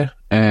up there.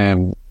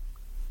 And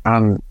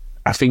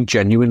I think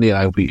genuinely,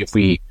 if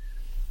we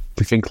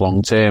think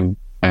long term,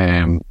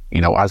 as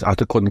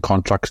the current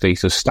contract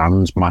status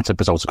stands,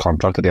 Matip is out of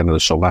contract at the end of the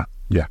summer.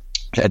 Yeah.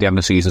 At the end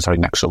of the season,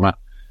 next summer.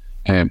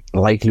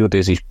 Likelihood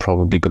is he's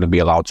probably going to be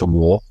allowed to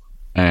walk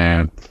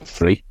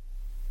free.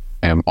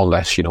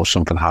 Unless,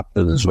 something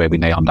happens where we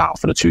nail him down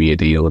for a 2-year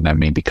deal and then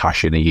maybe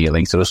cash in a year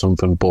later or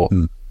something. But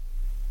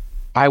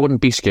I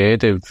wouldn't be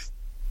scared if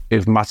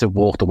Matip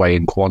walked away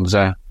and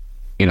Kwanzaa,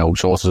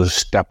 sort of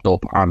stepped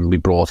up and we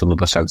brought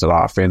another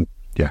centre-half in.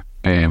 Yeah.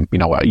 A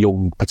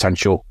young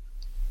potential.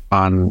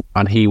 And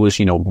he was,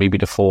 maybe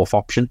the fourth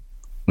option.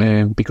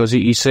 Because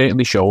he's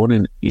certainly shown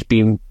and he's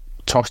been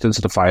tossed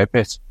into the fire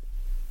pit.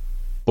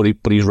 But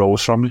he's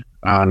rose from it.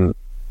 And,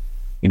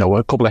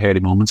 a couple of hairy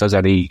moments as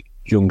any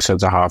young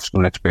centre-half's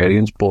going to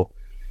experience, but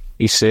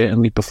he's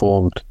certainly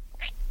performed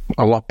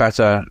a lot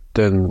better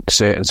than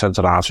certain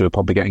centre-halves who are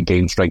probably getting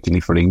games regularly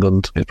for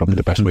England, is probably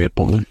the best way of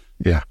putting it.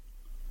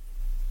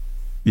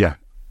 Yeah,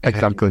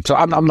 exactly. So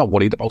I'm not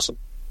worried about him.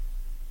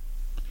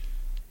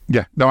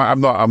 Yeah, no, I'm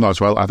not as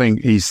well. I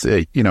think he's,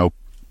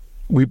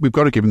 we've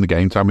got to give him the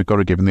game time, we've got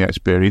to give him the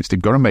experience.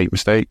 They've got to make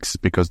mistakes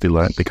because they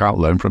can't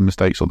learn from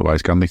mistakes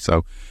otherwise, can they?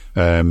 So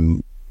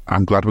I'm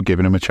glad we're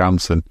giving him a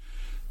chance, and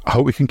I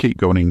hope we can keep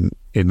going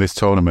in this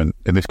tournament,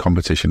 in this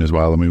competition as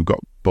well. I mean, we've got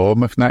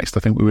Bournemouth next, I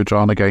think we were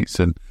drawn against,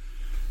 and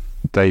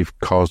they've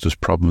caused us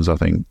problems, I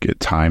think, at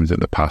times in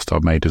the past, or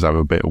made us have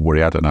a bit of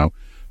worry, I don't know.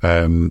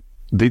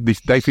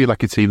 They feel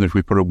like a team that if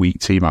we put a weak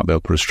team out,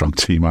 they'll put a strong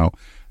team out.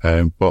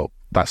 But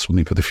that's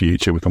something for the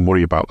future. We can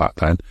worry about that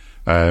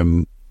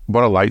then.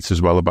 What I liked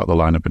as well about the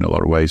lineup in a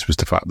lot of ways was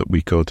the fact that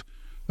we could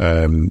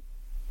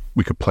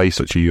play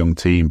such a young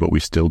team, but we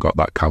still got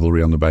that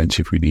cavalry on the bench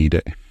if we need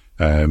it.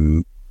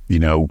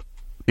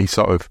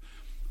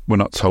 We're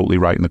not totally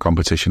writing the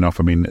competition off.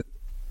 I mean,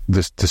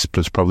 there's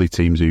probably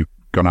teams who've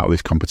gone out of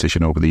this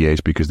competition over the years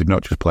because they've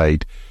not just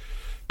played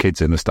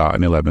kids in the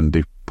starting 11,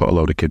 they've put a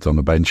load of kids on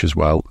the bench as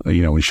well,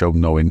 and showed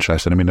no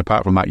interest. And I mean,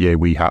 apart from that year,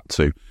 we had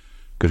to,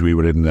 because we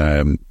were in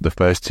the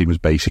first team was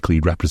basically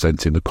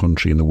representing the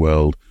country in the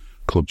World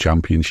Club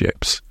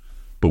Championships,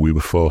 but we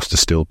were forced to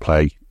still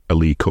play a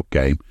League Cup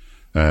game.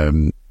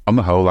 On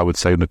the whole, I would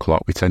say under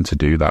Klopp, we tend to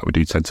do that. We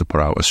do tend to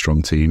put out a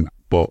strong team,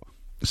 a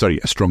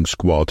strong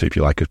squad, if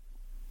you like,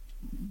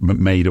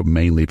 made up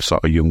mainly of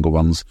sort of younger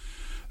ones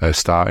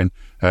starting.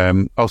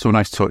 Also a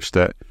nice touch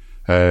that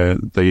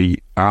the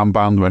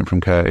armband went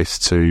from Curtis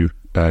to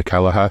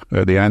Kelleher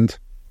at the end,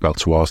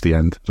 towards the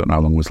end. I don't know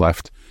how long was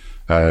left.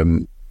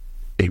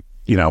 He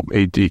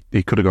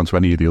could have gone to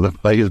any of the other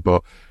players,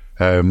 but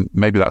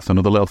maybe that's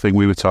another little thing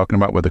we were talking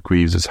about, whether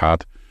Queeves has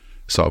had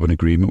sort of an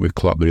agreement with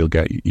Klopp that he'll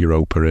get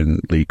Europa and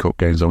League Cup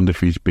games. I wonder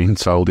if he's been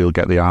told he'll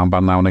get the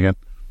armband now and again.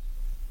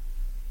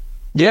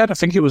 Yeah, I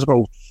think it was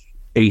about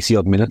 80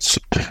 odd minutes.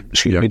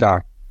 Excuse me,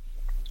 that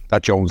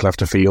Jones left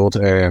the field.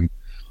 And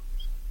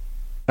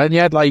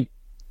yeah, I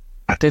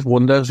did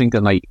wonder,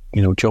 thinking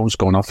Jones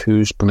going off,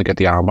 who's going to get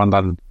the armband?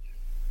 And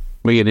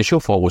my initial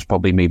thought was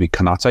probably maybe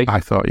Konate. I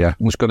thought, yeah,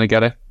 was going to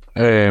get it.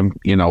 And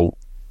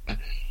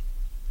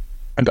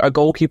a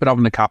goalkeeper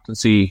having the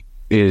captaincy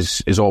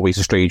is always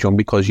a strange one,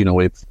 because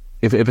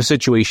if a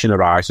situation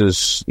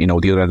arises, the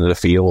other end of the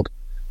field,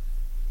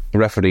 the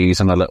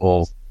referees and a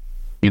little,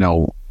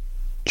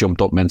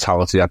 jumped up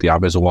mentality that they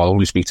have is, well, I'll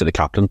only speak to the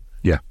captain.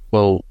 Yeah.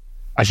 Well,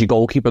 as your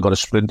goalkeeper, got to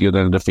sprint the other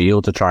end of the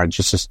field to try and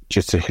just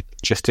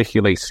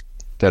gesticulate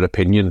their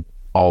opinion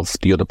of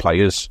the other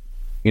players,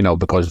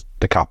 because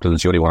the captain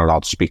is the only one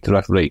allowed to speak to the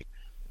referee.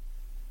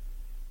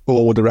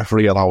 Or would the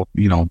referee allow,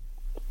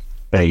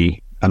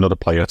 another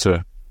player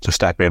to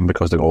step in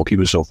because the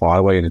goalkeeper is so far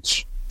away, and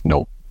it's,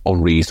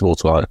 unreasonable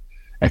to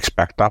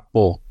expect that.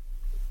 But,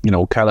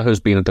 Kelleher's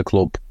been at the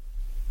club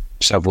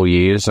several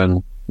years,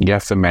 and, yeah,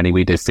 for many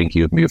we did think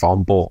he would move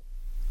on, but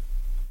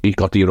he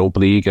got the Europa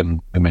League,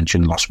 and we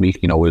mentioned last week,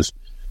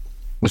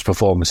 his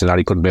performance in that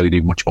he couldn't really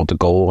do much about the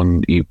goal,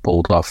 and he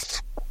pulled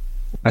off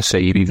a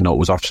save even though it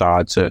was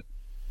offside to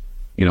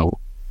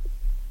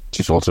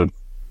sort of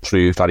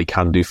prove that he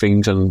can do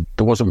things, and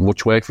there wasn't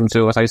much work for him to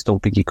do. I still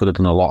think he could have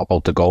done a lot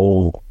about the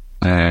goal,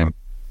 but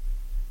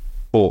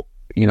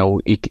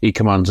he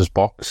commands his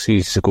box.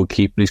 He's a good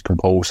keeper. He's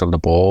composed on the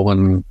ball,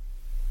 and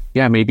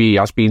yeah, maybe he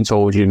has been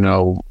told,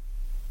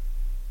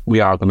 we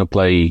are going to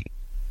play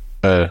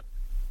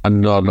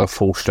another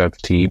full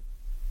strength team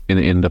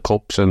in the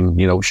cups, and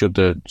should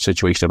the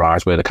situation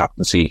arise where the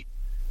captaincy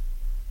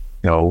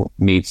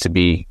needs to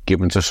be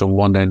given to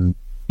someone, then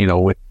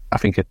I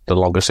think it's the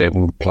longest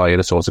serving player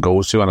that sort of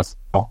goes to, and I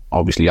thought,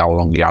 obviously how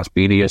long he has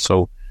been here,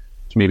 so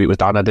maybe it was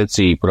that. I did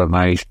see he put a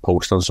nice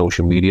post on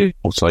social media.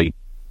 It's like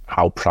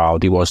how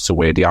proud he was to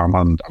wear the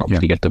armband and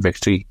obviously get the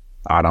victory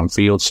at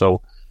Anfield.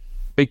 So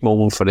big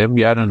moment for him,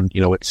 yeah. And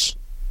it's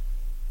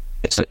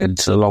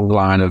a long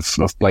line of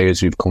players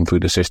who've come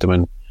through the system,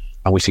 and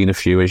we've seen a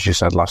few, as you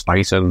said last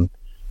night, and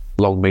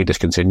long may this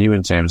continue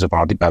in terms of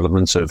our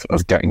developments of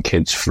getting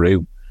kids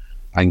through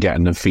and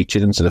getting them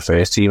featured into the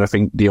first team. I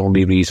think the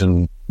only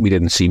reason we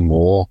didn't see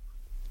more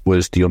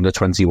was the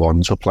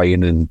under-21s were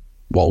playing in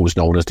what was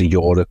known as the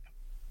Europe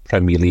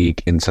Premier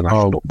League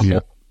International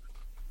Cup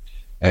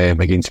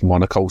against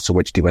Monaco, to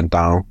which they went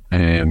down,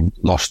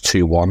 lost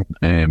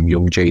 2-1.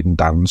 Young Jaden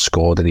Dan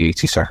scored in the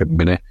 82nd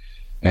minute,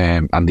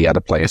 and they had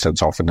a player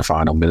sent off in the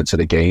final minutes of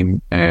the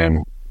game.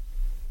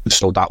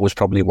 So that was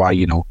probably why,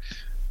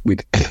 we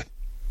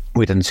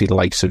didn't see the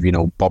likes of,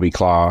 Bobby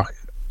Clark,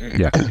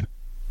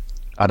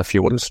 and a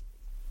few others.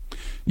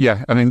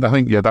 Yeah, I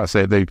think that's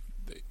it.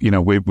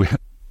 We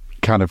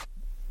kind of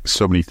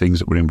so many things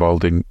that we're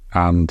involved in,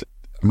 and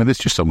I mean, there's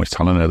just so much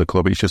talent at the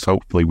club. It's just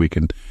hopefully we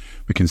can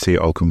see it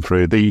all come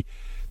through. The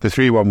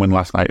 3-1 win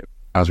last night,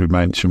 as we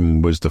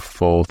mentioned, was the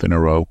 4th in a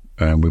row.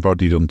 We've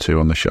already done 2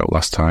 on the show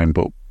last time,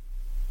 but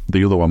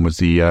the other one was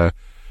the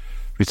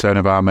return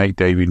of our mate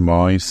David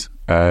Moyes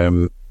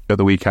at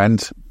the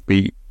weekend.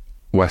 Beat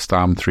West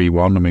Ham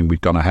 3-1. I mean,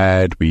 we'd gone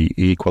ahead, we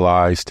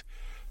equalised.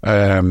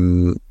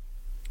 Salah's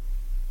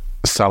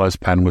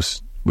pen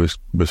was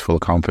full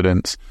of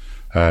confidence.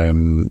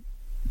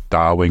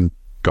 Darwin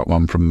got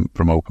one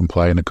from open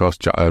play, and of course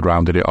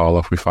rounded it all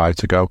off with 5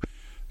 to go.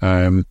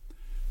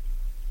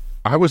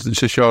 I wasn't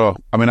so sure.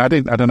 I mean, I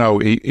don't know.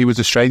 It was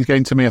a strange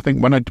game to me. I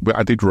think when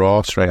I did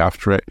Raw straight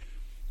after it,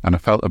 and I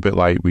felt a bit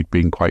like we'd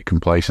been quite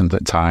complacent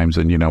at times,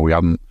 and we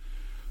hadn't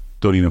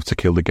done enough to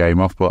kill the game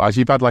off. But as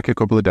you've had like a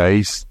couple of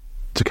days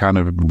to kind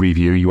of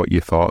review what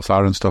your thoughts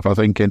are and stuff, I'm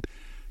thinking,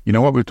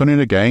 what we've done in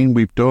a game,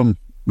 we've done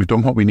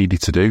what we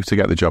needed to do to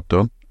get the job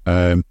done.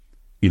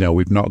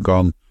 We've not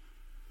gone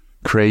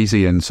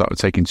crazy and sort of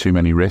taking too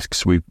many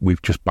risks.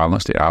 We've just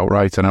balanced it out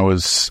right. And I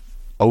was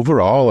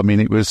overall, I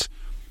mean, it was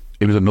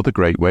another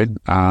great win.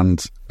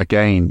 And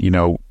again,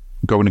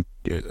 going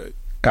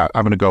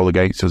having a goal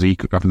against us,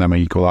 having them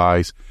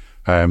equalise.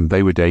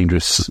 They were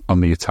dangerous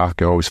on the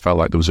attack. I always felt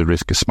like there was a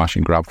risk of smash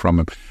and grab from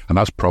them, and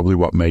that's probably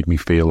what made me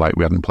feel like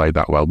we hadn't played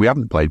that well. We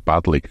hadn't played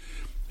badly.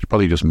 It's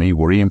probably just me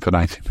worrying for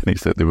 90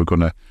 minutes that they were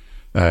going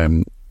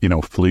to,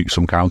 fluke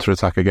some counter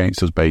attack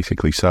against us,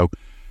 basically. So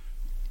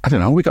I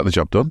don't know. We got the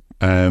job done.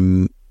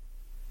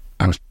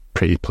 I was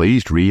pretty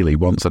pleased, really,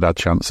 once I'd had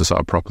a chance to sort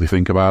of properly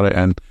think about it.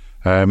 And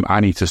I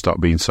need to stop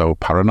being so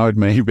paranoid,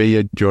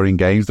 maybe, during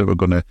games that we're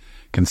going to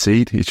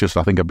concede. It's just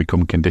I think I've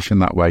become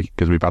conditioned that way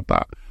because we've had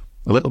that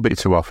a little bit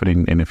too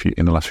often in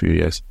the last few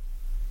years.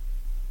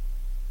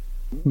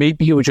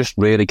 Maybe you were just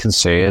really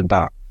concerned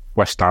that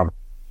West Ham,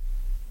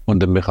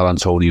 under Mikel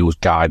Antonio's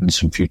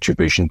guidance and future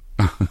vision,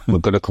 we're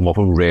going to come up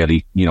and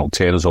really,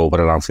 turn us over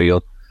at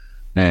Anfield,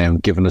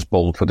 giving us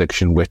bold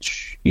prediction,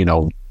 which,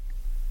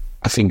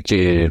 I think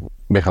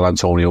Mikel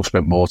Antonio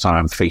spent more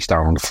time face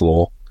down on the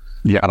floor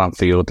at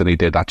Anfield than he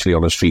did actually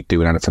on his feet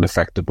doing anything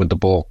effective with the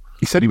ball.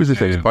 He said he was a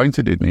 6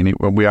 pointer, didn't he?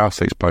 Well, we are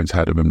 6 points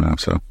ahead of him now,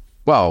 so.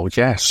 Well,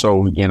 yeah,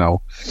 so,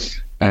 good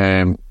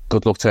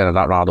luck turning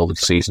that round over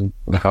the season,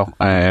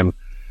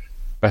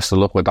 best of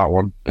luck with that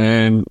one.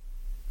 I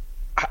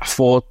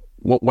thought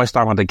West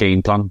Ham had a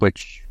game plan,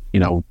 which,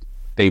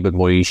 David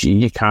Moyes,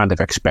 you kind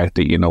of expect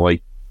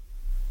it,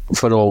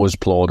 for all his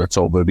plaudits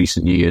over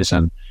recent years,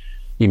 and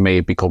he may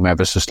have become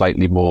ever so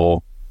slightly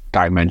more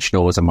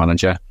dimensional as a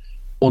manager.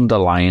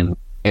 Underlying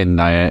in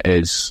there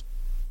is,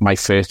 my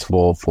first of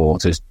all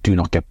thought is, do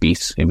not get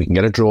beat. If we can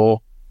get a draw,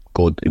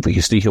 good. If we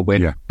can sneak a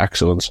win,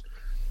 excellent.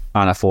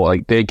 And I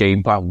thought their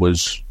game plan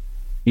was,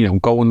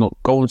 going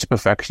to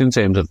perfection in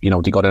terms of,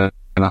 they got in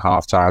a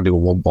half time, they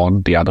were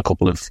 1-1. They had a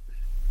couple of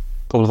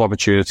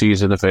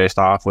opportunities in the first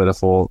half where I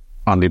thought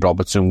Andy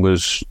Robertson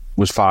was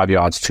 5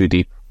 yards too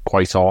deep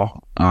quite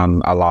far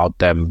and allowed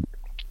them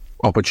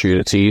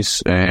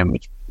opportunities. I can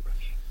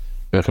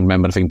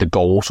remember, I think the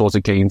goal sort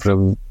of came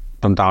from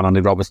down Andy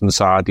Robertson's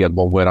side. He had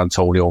one where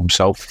Antonio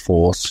himself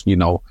thought,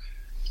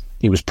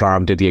 he was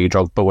prime Didier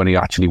Drogba when he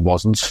actually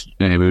wasn't.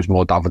 He was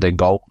more David in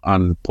goal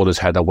and put his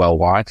header well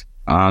wide.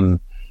 And,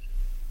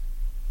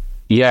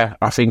 Yeah,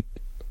 I think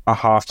a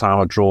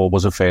half-time a draw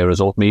was a fair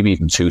result. Maybe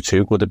even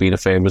 2-2 would have been a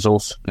fair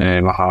result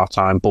a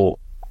half-time. But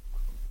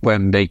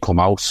when they come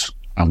out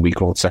and we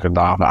go second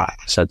half, I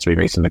said to me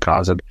right in the car,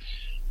 I said,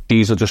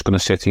 these are just going to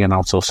sit here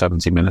now till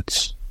 70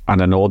 minutes.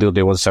 And then all they'll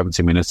do in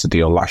 70 minutes to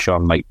deal lash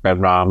on like Ben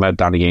Rama,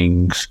 Danny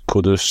Ings,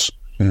 Kudus,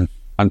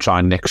 and try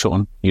and nick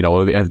something. You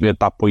know, if at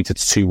that point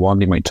it's 2-1,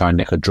 they might try and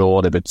nick a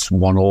draw. If it's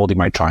 1-1, they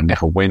might try and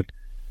nick a win.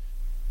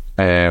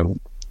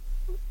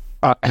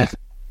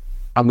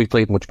 And we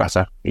played much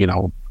better, you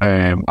know,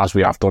 as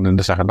we have done in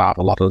the second half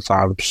a lot of the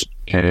times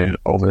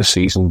over the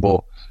season.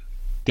 But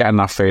getting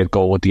that third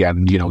goal at the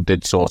end, you know,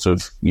 did sort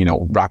of, you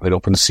know, wrap it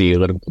up and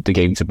seal it and put the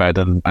game to bed.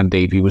 And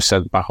Davey was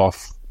sent back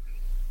off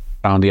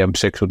down the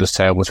M6 with his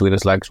tail between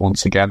his legs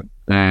once again.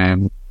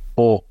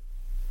 But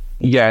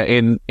yeah,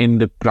 in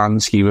the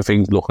grand scheme of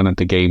things, looking at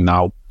the game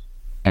now,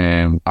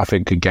 I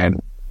think again,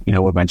 you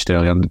know, we mentioned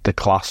earlier, the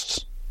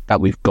class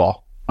that we've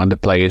got and the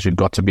players we've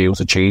got to be able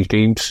to change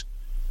games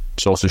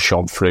sort of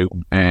shone through,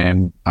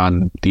 and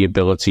the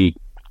ability,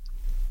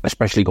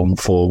 especially going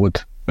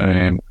forward,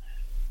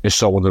 is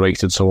so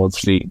underrated. So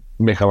obviously,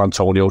 Mikel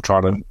Antonio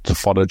trying to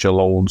forage a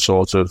lone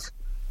sort of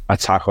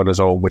attack on his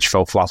own, which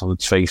fell flat on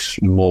its face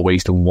in more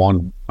ways than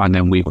one, and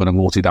then we've got a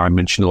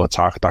multi-dimensional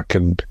attack that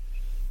can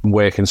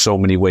work in so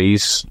many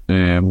ways.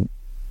 You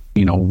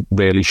know,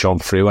 really shone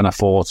through, and I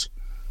thought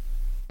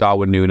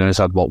Darwin Núñez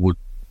had what would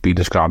be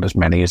described as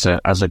many as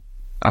a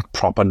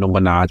proper number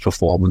 9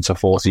 performance. I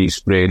thought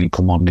he's really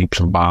come on leaps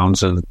and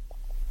bounds, and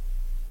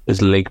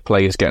his league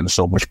play is getting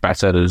so much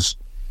better. His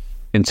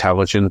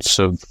intelligence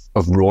of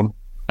run,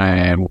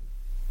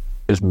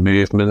 his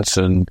movements,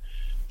 and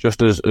just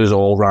his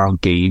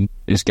all-round game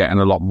is getting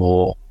a lot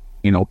more,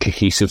 you know,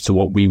 cohesive to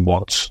what we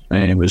want.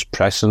 His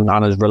pressing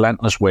and his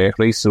relentless work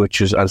rate,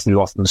 which is, as we've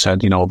often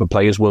said, you know, if a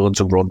player's willing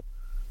to run,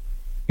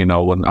 you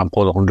know, and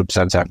put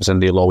 100% efforts in,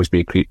 they'll always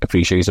be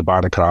appreciated by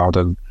the crowd.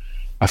 And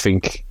I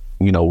think,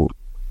 you know,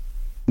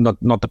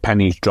 not the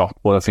pennies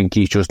dropped, but I think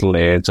he's just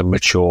learned and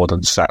matured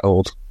and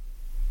settled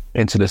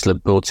into this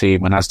Liverpool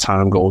team. And as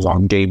time goes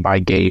on, game by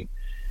game,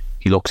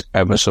 he looks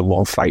ever so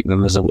more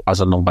frightening as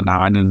a number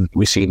 9. And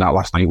we seen that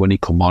last night when he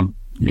come on.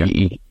 Yeah.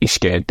 He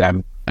scared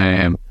them.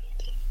 And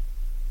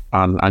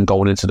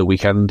going into the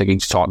weekend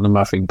against Tottenham,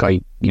 I think,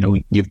 you know,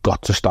 you've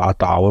got to start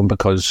Darwin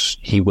because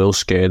he will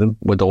scare them.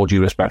 With all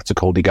due respect to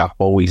Cody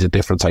Gakpo, he's a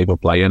different type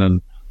of player,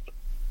 and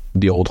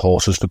the old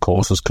horses for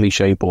courses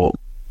cliche, but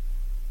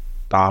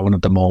Darwin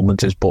at the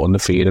moment is putting the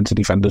fear into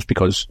defenders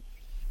because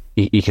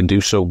he can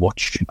do so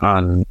much,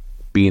 and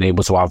being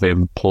able to have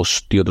him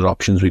plus the other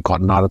options we've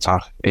got in our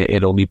attack,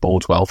 it only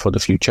bodes well for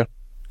the future.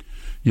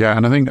 Yeah,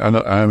 and I mean,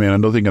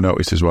 another thing I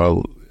noticed as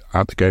well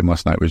at the game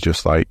last night was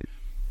just like,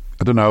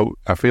 I don't know,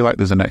 I feel like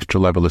there's an extra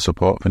level of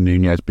support for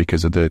Núñez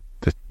because of the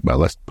well,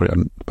 let's put it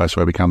on the best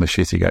way we can, the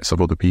shit he gets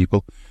of other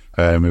people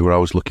who were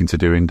always looking to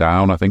do him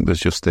down. I think there's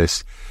just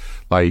this,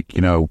 like,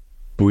 you know,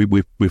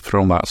 we've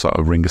thrown that sort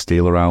of ring of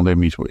steel around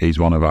him. He's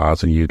one of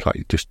ours, and you'd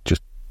like just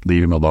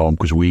leave him alone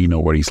because we know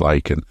what he's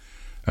like.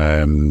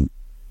 And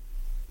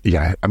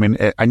yeah, I mean,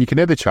 and you can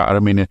hear the chatter. I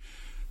mean,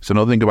 it's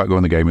another thing about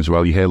going to the game as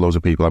well. You hear loads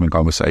of people having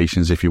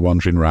conversations. If you're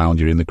wandering around,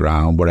 you're in the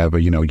ground, whatever,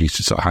 you know, you're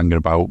just sort of hanging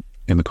about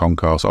in the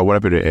concourse or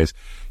whatever it is.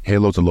 You hear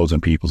loads and loads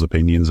of people's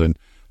opinions, and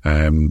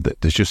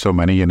there's just so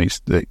many, and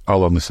it's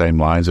all on the same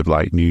lines of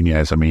like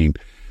Núñez. I mean,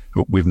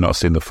 we've not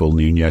seen the full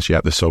Núñez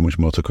yet. There's so much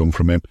more to come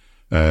from him.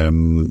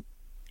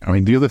 I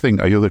mean, the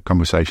other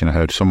conversation I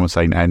heard, someone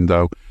saying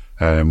Endo,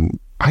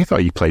 I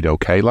thought he played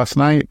okay last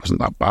night. It wasn't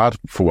that bad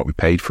for what we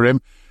paid for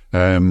him.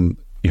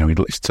 You know, he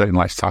certainly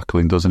likes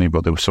tackling, doesn't he?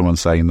 But there was someone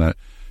saying that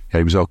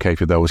he was okay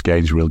for those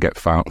games, we'll get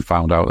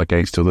found out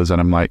against others.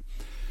 And I'm like,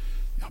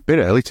 a bit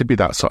early to be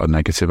that sort of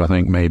negative, I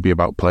think, maybe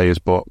about players.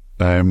 But,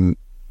 you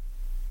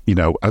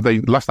know, I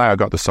think last night I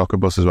got the soccer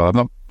bus as well.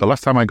 The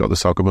last time I got the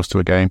soccer bus to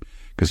a game,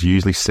 because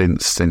usually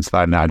since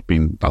then I'd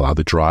been allowed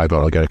to drive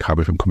or I'll get a cab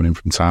if I'm coming in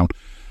from town.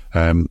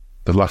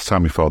 The last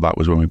time before that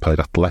was when we played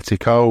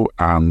Atletico,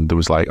 and there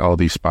was like all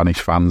these Spanish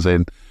fans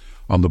in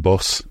on the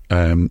bus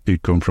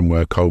who'd come from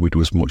where COVID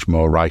was much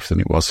more rife than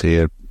it was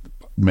here,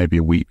 maybe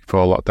a week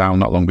before lockdown,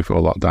 not long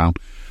before lockdown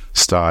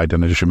started.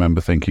 And I just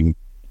remember thinking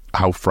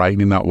how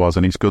frightening that was.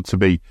 And it's good to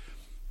be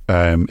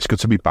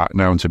back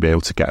now and to be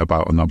able to get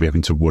about and not be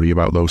having to worry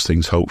about those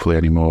things hopefully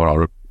anymore,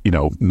 or, you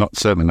know,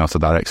 certainly not to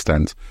that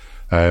extent.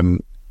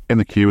 In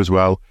the queue as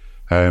well,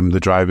 the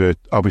driver,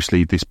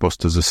 obviously this bus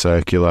does a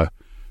circular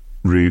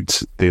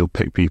route. They'll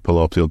pick people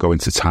up, they'll go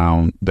into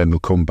town, then they'll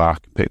come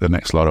back, pick the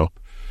next lot up,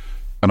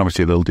 and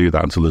obviously they'll do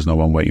that until there's no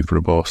one waiting for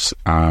a bus.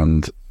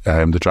 And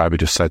the driver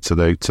just said to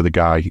the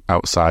guy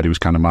outside who was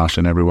kind of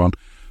marshalling everyone,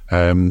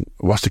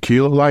 what's the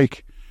queue look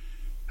like?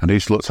 And he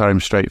just looked at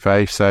him straight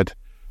face, said,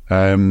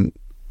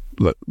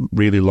 look,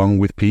 really long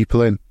with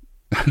people in.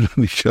 And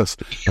he's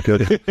just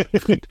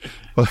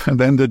and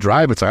then the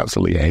driver took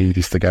absolutely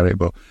ages to get it,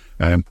 but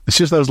it's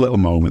just those little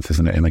moments,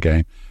 isn't it, in the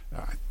game?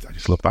 I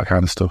just love that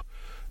kind of stuff.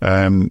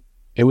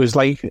 It was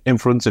like in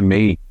front of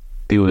me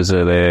there was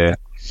an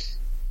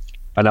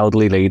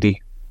elderly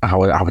lady. I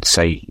would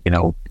say, you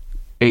know,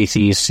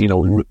 80s, you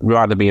know,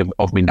 reminded me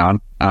of my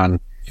nan. And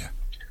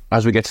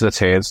as we get to the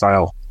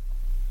turnstile,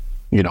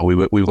 you know, we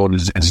were going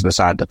into the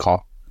side of the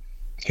car.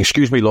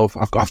 Excuse me, love,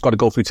 I've got to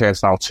go through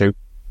turnstile 2. And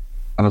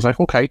I was like,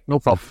 okay, no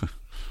problem.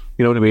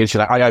 You know what I mean? She's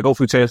like, I go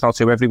through turnstile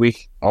 2 every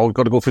week. Oh, we've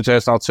got to go through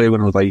turnstile 2.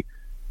 And I was like,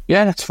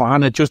 yeah, that's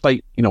fine. It's just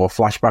like, you know, a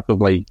flashback of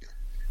like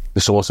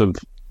the sort of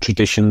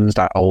traditions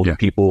that old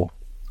people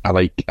are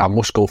like, I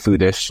must go through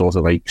this sort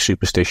of like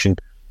superstition.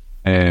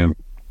 Lo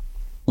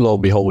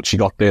and behold, she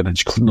got there and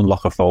she couldn't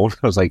unlock her phone.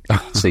 I was like,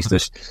 Stacey,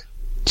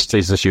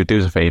 you do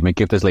us a favour,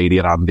 give this lady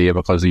a hand here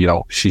because, you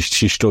know, she's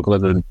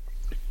struggling. And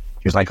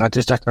she was like,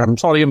 I'm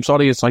sorry.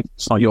 It's like,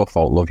 it's not your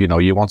fault, love. You know,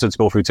 you wanted to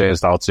go through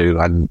turnstile 2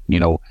 and, you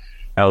know,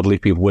 elderly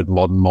people with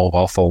modern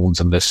mobile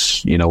phones and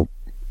this, you know,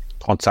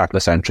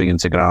 contactless entry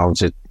into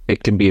grounds,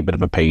 it can be a bit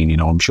of a pain, you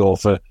know. I'm sure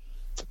for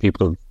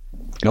people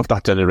of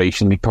that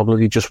generation, they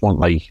probably just want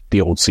like the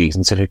old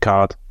season ticket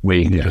card where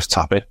you can just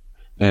tap it.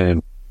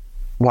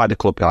 Why the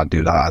club can't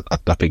do that,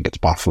 I think it's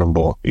baffling,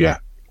 but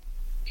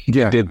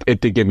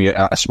it did give me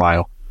a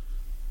smile.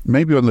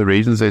 Maybe one of the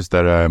reasons is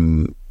that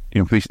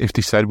you know, if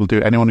they said we'll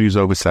do anyone who's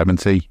over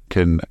 70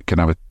 can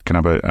have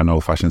an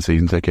old fashioned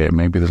season ticket.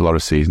 Maybe there's a lot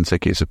of season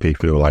tickets of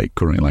people who are like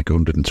currently like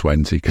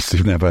 120 because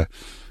they've never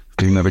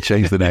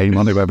changed the name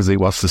on whoever it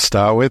was to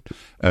start with.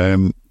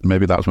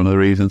 Maybe that's one of the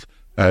reasons.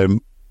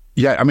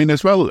 Yeah, I mean,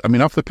 as well, I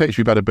mean, off the pitch,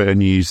 we've had a bit of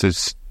news.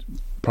 There's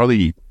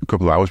probably a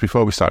couple of hours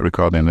before we start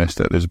recording this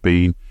that there's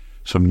been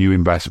some new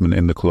investment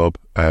in the club.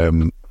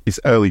 It's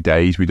early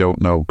days. We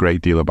don't know a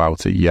great deal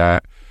about it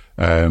yet.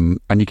 And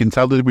you can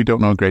tell that we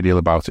don't know a great deal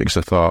about it because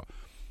I thought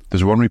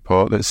there's one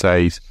report that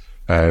says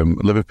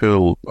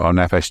Liverpool on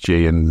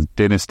FSG and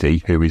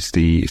Dynasty, who is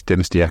the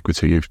Dynasty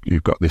Equity,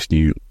 you've got this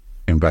new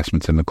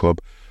investment in the club.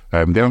 They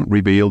haven't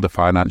revealed the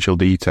financial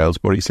details,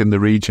 but it's in the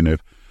region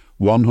of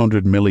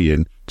 $100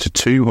 million to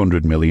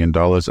 $200 million.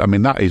 I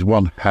mean, that is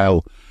one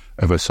hell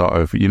of a sort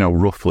of, you know,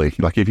 roughly,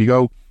 like if you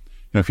go, you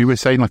know, if you were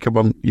saying like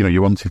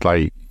you wanted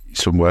like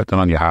some work done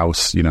on your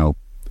house, you know,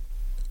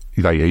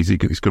 like it'd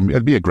be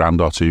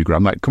 $1,000 or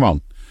 $2,000. Like, come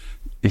on,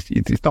 it's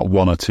not $1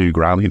 or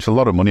 $2,000. It's a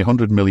lot of money.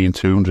 100 million,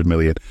 200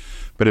 million.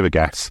 Bit of a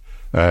guess.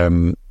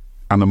 And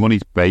the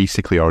money's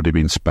basically already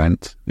been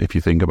spent, if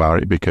you think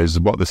about it, because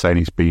what they're saying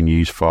it's being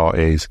used for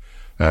is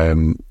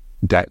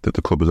debt that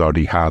the club has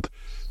already had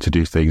to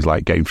do things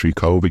like getting through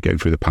COVID, getting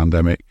through the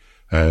pandemic,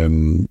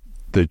 the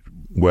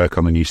work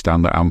on the new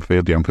stand at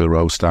Anfield, the Anfield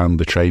Road stand,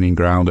 the training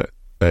ground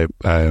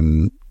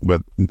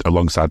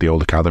alongside the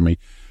old academy,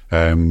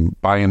 buying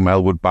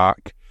Melwood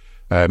back,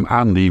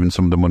 and even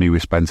some of the money we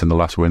spent in the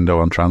last window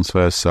on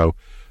transfers. So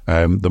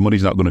the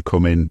money's not going to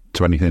come in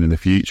to anything in the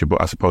future,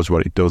 but I suppose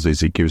what it does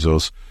is it gives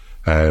us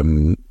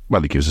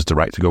it gives us the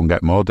right to go and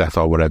get more debt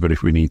or whatever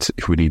if we need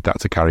that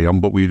to carry on.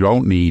 But we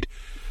don't need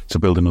to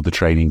build another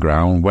training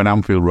ground. When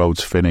Anfield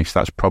Road's finished,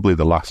 that's probably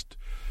the last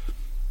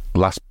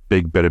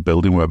big bit of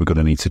building work we're going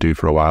to need to do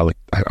for a while,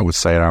 I would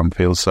say, at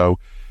Anfield. So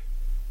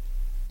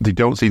they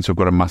don't seem to have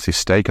got a massive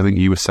stake. I think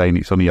you were saying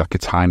it's only like a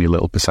tiny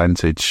little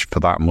percentage for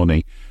that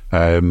money.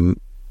 So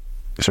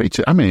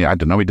I mean, I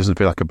don't know, it doesn't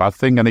feel like a bad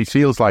thing. And it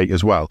feels like,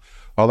 as well,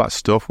 all that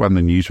stuff when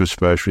the news was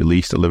first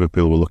released that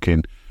Liverpool were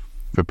looking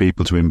for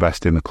people to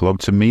invest in the club,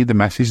 to me the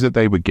message that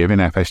they were giving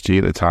FSG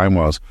at the time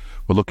was,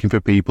 we're looking for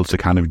people to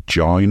kind of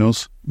join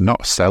us,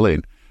 not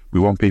selling.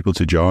 We want people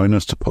to join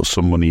us, to put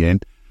some money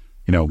in,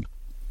 you know,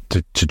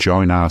 to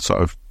join our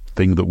sort of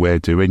thing that we're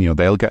doing. You know,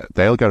 they'll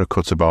get a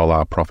cut of all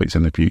our profits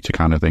in the future,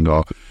 kind of thing,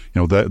 or,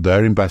 you know,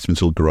 their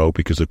investments will grow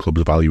because the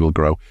club's value will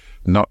grow.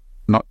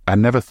 I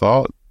never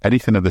thought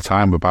anything at the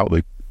time about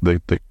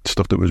the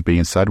stuff that was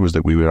being said was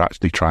that we were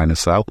actually trying to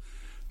sell.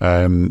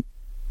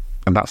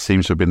 And that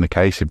seems to have been the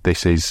case, if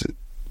this is,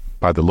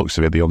 by the looks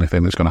of it, the only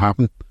thing that's going to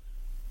happen.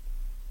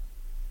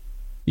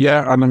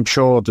 Yeah, and I'm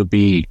sure there'll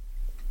be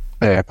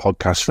a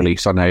podcast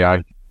released on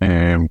AI.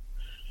 You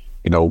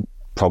know,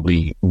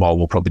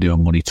 we'll probably do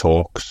money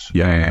talks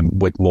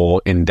with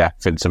more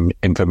in-depth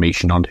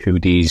information on who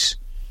these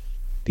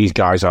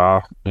guys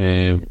are,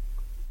 and,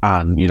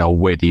 you know,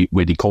 where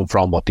they come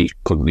from, what they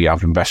currently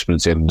have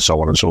investments in, and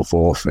so on and so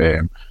forth.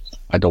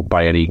 I don't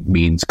by any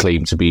means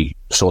claim to be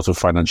sort of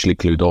financially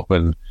clued up,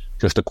 and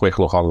just a quick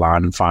look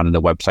online and finding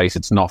the website,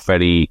 it's not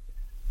very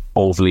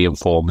overly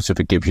informative.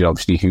 It gives you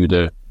obviously who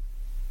the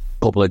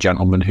couple of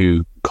gentlemen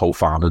who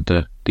co-founded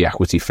the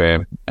equity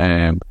firm,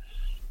 and,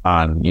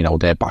 you know,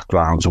 their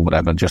backgrounds and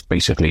whatever, just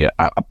basically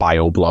a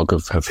bio blog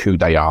of who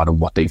they are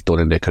and what they've done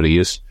in their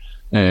careers.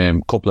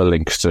 Couple of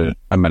links to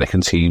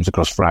American teams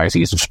across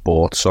varieties of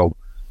sports. So,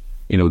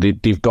 you know,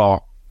 they've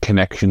got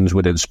connections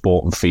within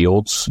sport and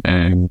fields.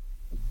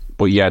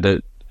 But yeah,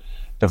 the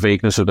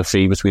vagueness of the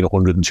fee between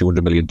 $100 and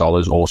 $200 million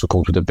also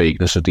comes with the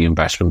vagueness of the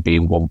investment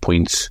being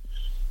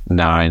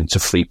 1.9 to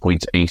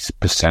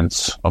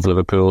 3.8% of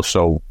Liverpool.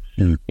 So,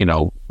 you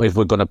know, if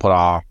we're going to put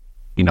our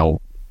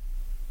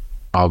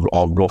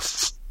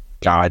rough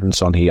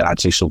guidance on here, I'd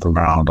say something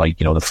around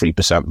like, you know, the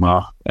 3%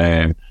 mark,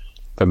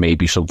 for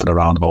maybe something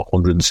around about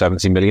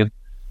 170 million.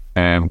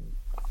 I'd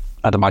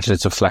imagine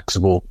it's a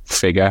flexible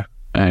figure,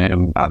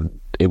 and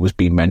it was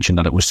being mentioned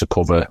that it was to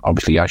cover,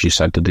 obviously, as you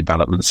said, the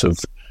developments of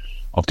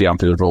the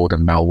Anfield Road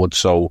and Melwood.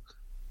 So,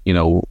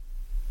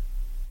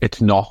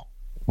 it's not,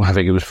 I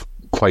think it was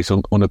quite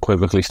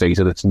unequivocally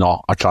stated, it's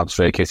not a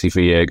transfer kitty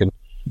for Jurgen.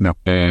 No.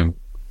 And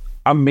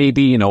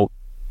maybe,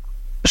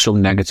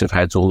 some negative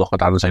heads will look at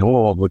that and say,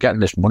 oh, we're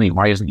getting this money,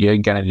 why isn't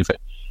Jurgen getting any of it?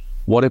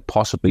 What it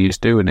possibly is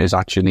doing is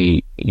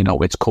actually,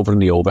 it's covering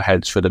the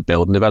overheads for the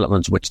building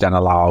developments, which then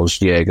allows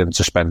Jurgen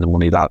to spend the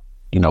money that,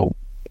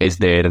 is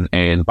there and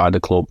earned by the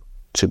club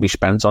to be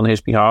spent on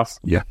his behalf.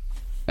 Yeah.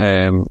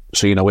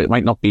 So, it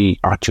might not be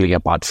actually a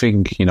bad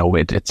thing.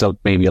 It's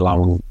maybe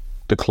allowing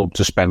the club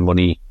to spend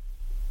money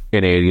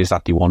in areas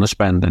that they want to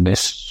spend. And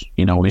this,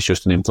 it's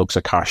just an influx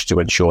of cash to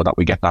ensure that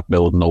we get that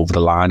building over the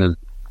line. And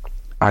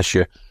as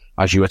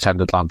you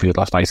attended Anfield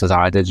last night, as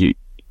I did,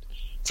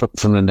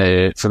 from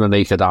the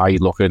naked eye,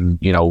 looking,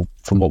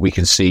 from what we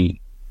can see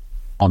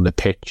on the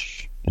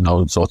pitch,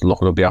 sort of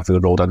looking up the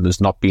Anfield Road, and there's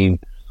not been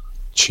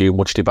too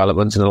much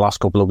development in the last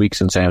couple of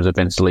weeks in terms of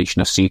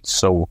installation of seats.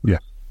 So yeah,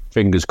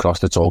 fingers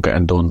crossed it's all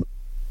getting done,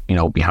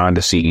 behind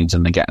the scenes,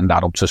 and they're getting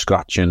that up to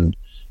scratch and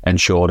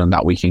ensuring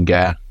that we can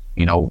get,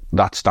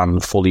 that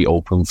stand fully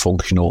open,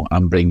 functional,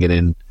 and bringing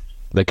in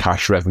the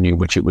cash revenue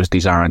which it was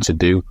designed to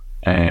do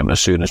as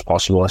soon as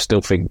possible. I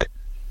still think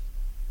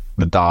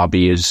the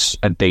derby is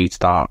a date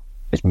that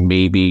is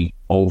maybe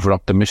over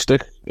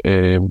optimistic.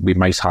 We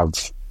might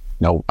have,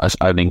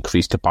 an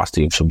increased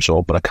capacity of some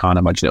sort, but I can't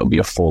imagine it'll be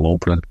a full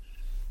opening.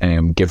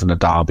 Given the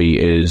derby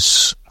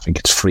is, I think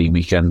it's 3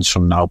 weekends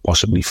from now,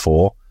 possibly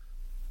 4.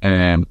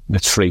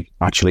 It's 3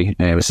 actually.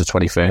 It's the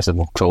 21st of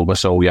October.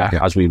 So yeah,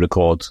 as we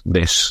record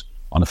this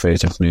on a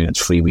Thursday afternoon,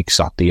 it's 3 weeks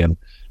Saturday, and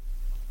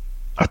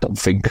I don't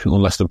think,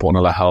 unless they're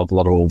putting a hell of a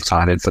lot of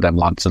overtime in for them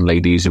lads and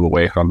ladies who are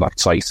working on that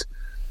site,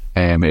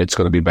 it's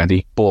going to be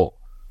ready. But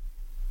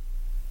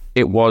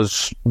it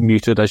was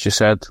muted, as you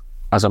said,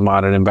 as a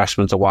minor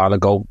investment a while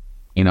ago.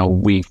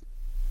 We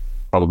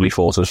probably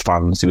thought as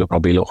fans they were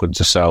probably looking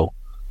to sell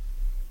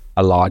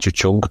a larger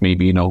chunk,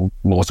 maybe,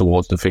 more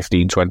towards the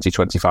 15, 20,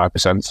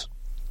 25%.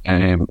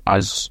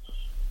 As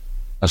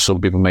some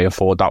people may have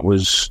thought, that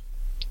was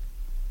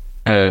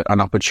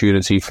an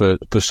opportunity for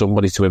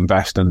somebody to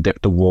invest and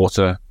dip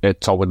the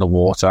toe in the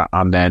water,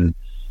 and then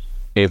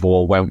if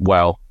all went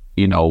well,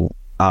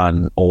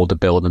 and all the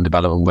building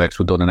development works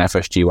were done and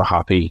FSG were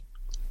happy,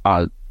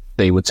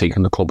 they were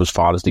taking the club as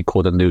far as they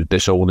could, and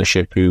this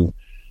ownership who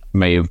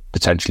may have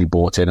potentially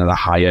bought in at a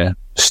higher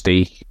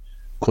stake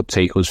could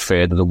take us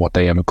further than what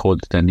they ever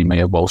could, then they may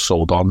have well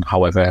sold on.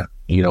 However,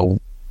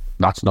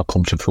 that's not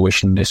come to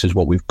fruition. This is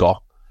what we've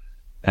got.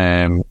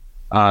 And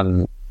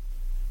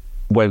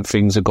when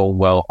things are going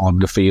well on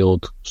the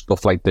field,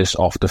 stuff like this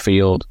off the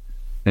field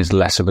is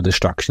less of a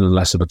distraction and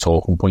less of a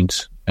talking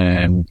point.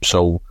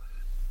 So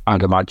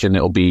I'd imagine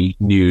it'll be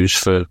news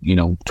for,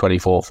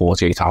 24,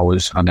 48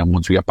 hours. And then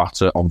once we get back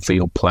to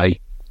on-field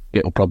play,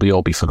 it'll probably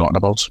all be forgotten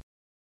about.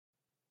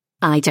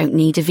 I don't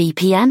need a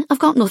VPN. I've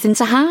got nothing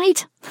to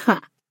hide.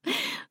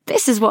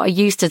 This is what I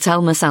used to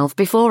tell myself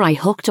before I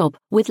hooked up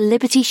with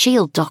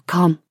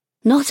LibertyShield.com.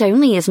 Not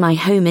only is my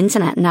home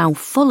internet now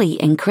fully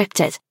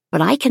encrypted,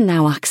 but I can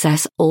now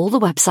access all the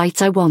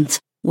websites I want,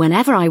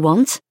 whenever I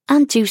want,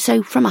 and do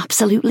so from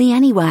absolutely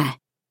anywhere.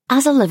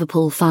 As a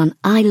Liverpool fan,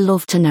 I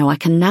love to know I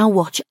can now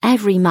watch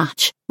every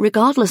match,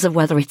 regardless of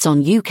whether it's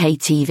on UK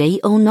TV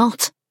or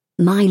not.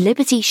 My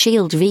Liberty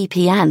Shield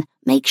VPN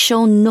makes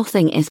sure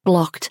nothing is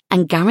blocked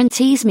and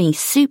guarantees me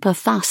super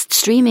fast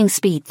streaming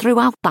speed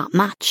throughout that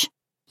match.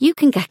 You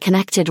can get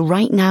connected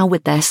right now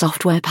with their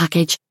software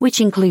package,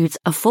 which includes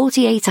a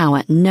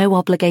 48-hour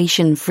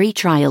no-obligation free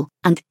trial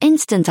and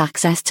instant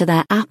access to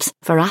their apps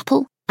for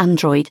Apple,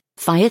 Android,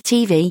 Fire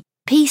TV,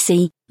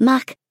 PC,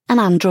 Mac and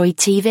Android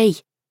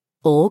TV.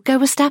 Or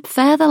go a step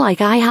further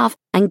like I have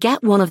and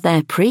get one of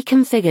their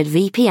pre-configured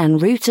VPN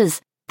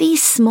routers.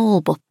 These small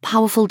but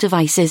powerful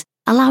devices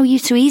allow you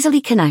to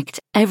easily connect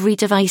every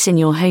device in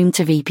your home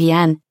to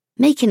VPN,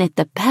 making it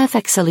the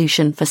perfect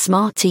solution for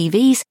smart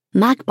TVs,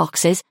 Mac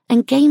boxes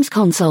and games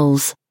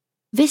consoles.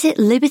 Visit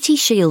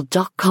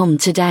LibertyShield.com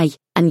today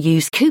and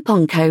use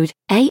coupon code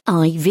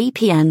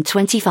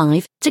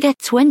AIVPN25 to get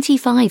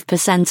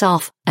 25%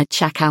 off at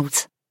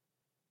checkout.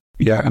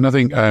 Yeah, and I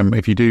think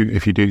if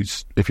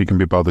you can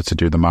be bothered to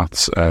do the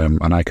maths,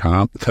 and I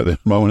can't at the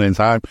moment in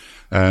time,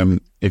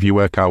 if you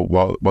work out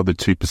what the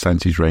 2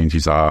 percentage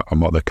ranges are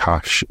and what the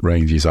cash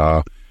ranges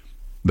are,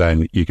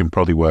 then you can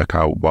probably work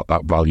out what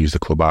that values the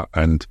club at,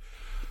 and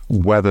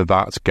whether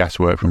that's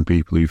guesswork from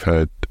people who've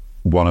heard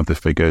one of the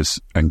figures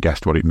and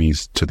guessed what it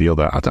means to the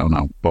other, I don't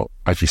know. But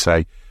as you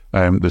say,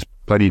 there's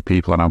plenty of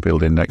people on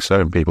Anfield Index,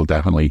 certain people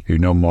definitely, who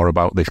know more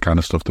about this kind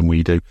of stuff than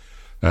we do.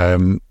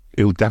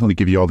 It'll definitely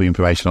give you all the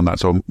information on that,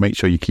 so make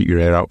sure you keep your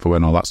ear out for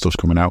when all that stuff's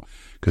coming out,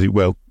 because it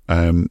will.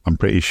 I'm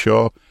pretty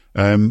sure.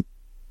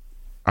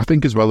 I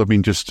think as well, I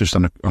mean, just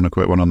on a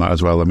quick one on that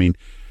as well, I mean,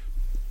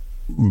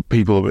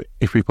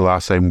 if people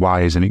are saying,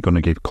 why isn't it going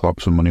to give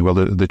Klopp some money? Well,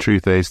 the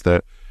truth is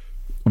that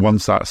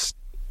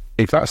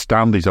if that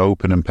stand is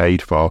open and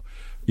paid for,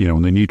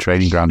 and the new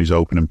training ground is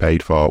open and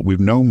paid for, with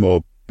no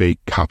more big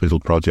capital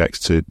projects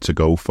to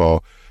go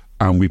for.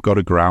 And we've got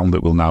a ground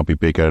that will now be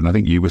bigger. And I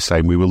think you were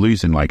saying we were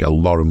losing like a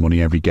lot of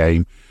money every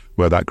game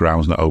where that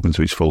ground's not open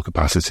to its full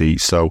capacity.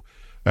 So,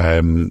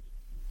 and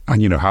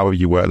however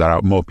you work that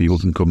out, more people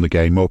can come the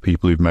game, more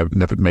people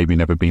who've maybe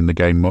never been the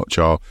game much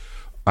or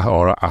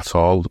at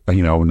all,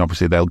 and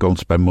obviously they'll go and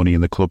spend money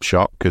in the club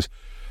shop because,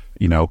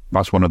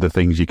 that's one of the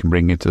things you can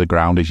bring into the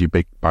ground is your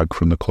big bag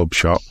from the club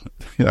shop.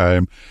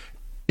 Can't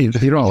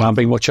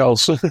be much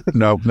else.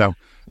 No.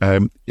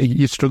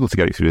 You struggle to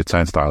get it through the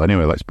turnstile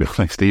anyway, let's be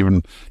honest,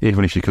 even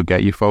if you could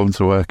get your phone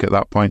to work at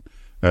that point.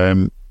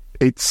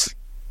 It's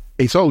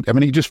all,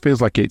 it just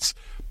feels like it's,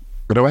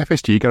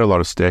 FSG get a lot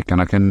of stick,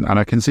 and I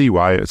can see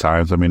why at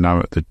times.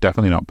 Now they're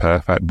definitely not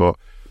perfect, but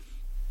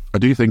I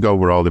do think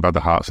overall they've had the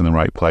hearts in the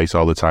right place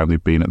all the time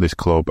they've been at this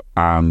club,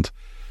 and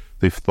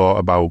they've thought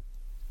about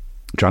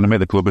trying to make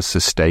the club as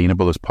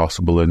sustainable as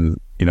possible. And,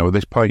 at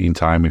this point in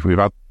time, if we've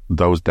had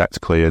those debts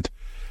cleared,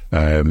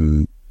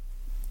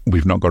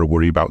 we've not got to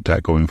worry about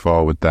debt going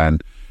forward, then,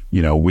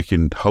 we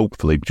can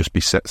hopefully just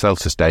be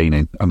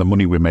self-sustaining, and the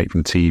money we make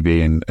from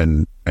TV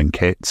and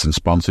kits and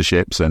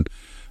sponsorships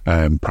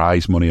and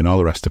prize money and all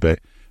the rest of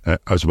it,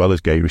 as well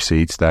as gate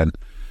receipts, then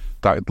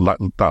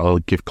that'll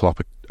give Klopp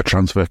a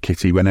transfer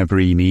kitty whenever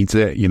he needs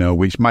it,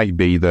 which might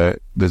be that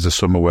there's a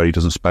summer where he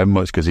doesn't spend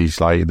much because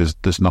he's like,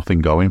 there's nothing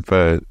going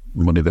for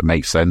money that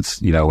makes sense,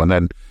 and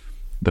then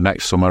the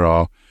next summer,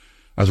 or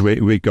as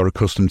we got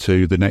accustomed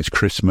to, the next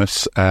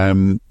Christmas,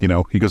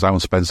 he goes out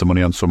and spends the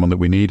money on someone that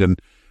we need,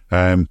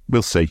 and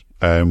we'll see.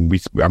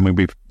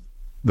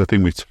 The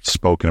thing we've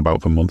spoken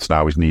about for months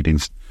now is needing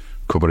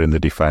cover in the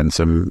defence,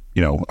 and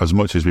as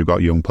much as we've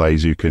got young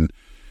players who can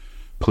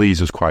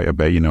please us quite a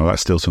bit,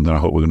 that's still something I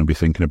hope we're going to be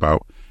thinking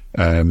about.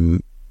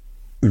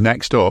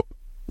 Next up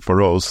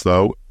for us,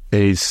 though,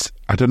 is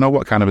I don't know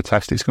what kind of a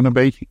test it's going to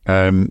be.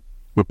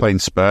 We're playing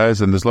Spurs,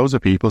 and there's loads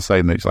of people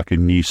saying that it's like a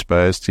new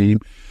Spurs team.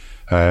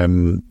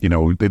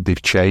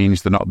 They've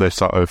changed. They're not the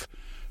sort of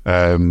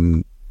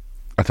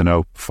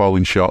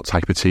falling short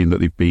type of team that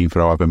they've been for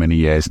however many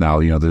years now.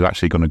 They're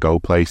actually going to go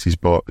places,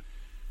 but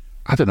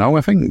I don't know.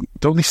 I think,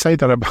 don't they say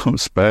that about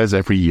Spurs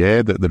every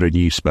year, that they're a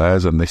new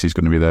Spurs and this is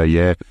going to be their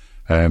year?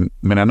 I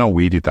know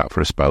we did that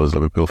for a spell as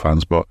Liverpool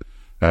fans, but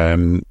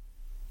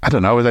I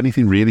don't know. Has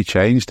anything really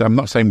changed? I'm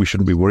not saying we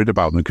shouldn't be worried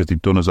about them because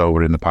they've done us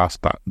over in the past.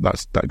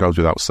 That goes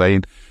without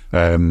saying.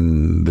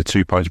 The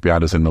 2 points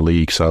behind us in the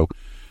league, so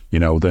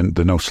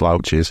they're no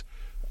slouches.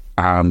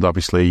 And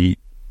obviously,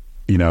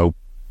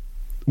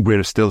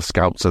 we're still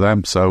scouts to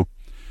them. So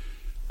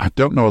I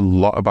don't know a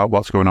lot about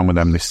what's going on with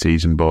them this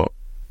season, but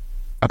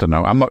I don't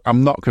know.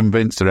 I'm not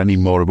convinced they're any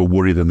more of a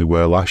worry than they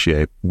were last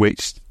year,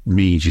 which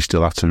means you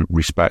still have to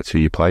respect who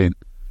you're playing.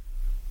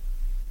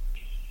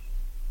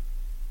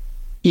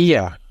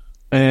 Yeah.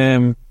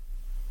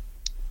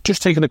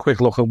 Just taking a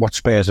quick look at what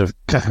Spurs have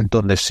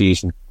done this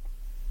season.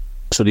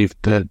 So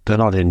they're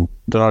not in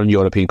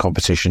European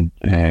competition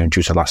due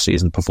to last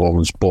season's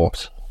performance,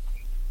 but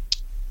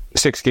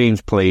 6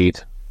 games played,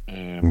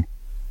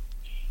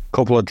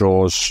 couple of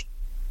draws,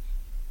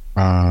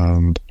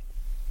 and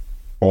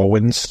 4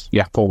 wins.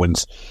 Yeah, 4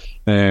 wins.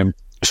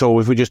 So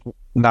if we just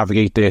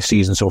navigate their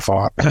season so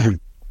far,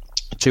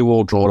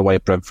 2-2 draw away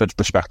at Brentford,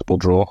 respectable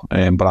draw.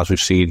 But as we've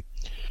seen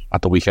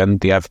at the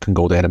weekend, the Ev can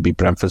go there and beat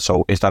Brentford.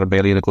 So is that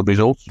really a good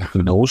result?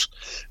 Who knows?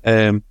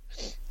 2-0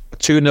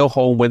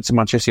 home win to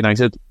Manchester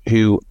United,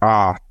 who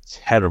are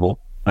terrible.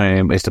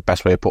 Is the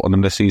best way of putting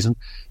them this season,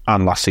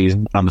 and last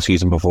season, and the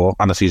season before,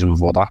 and the season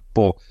before that.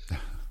 But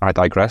I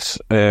digress.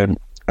 A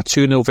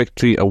 2-0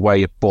 victory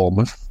away at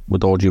Bournemouth.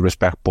 With all due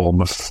respect,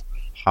 Bournemouth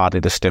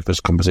hardly the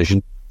stiffest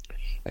composition.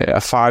 A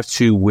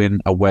 5-2 win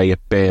away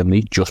at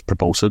Burnley, just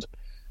promoted.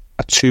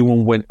 A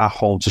 2-1 win at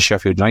home to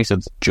Sheffield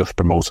United, just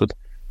promoted.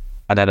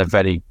 And then a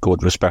very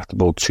good,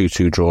 respectable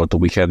 2-2 draw at the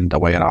weekend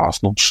away at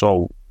Arsenal.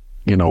 So,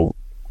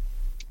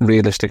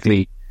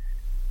 realistically,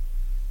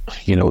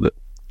 the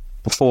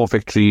 4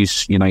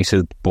 victories: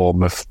 United,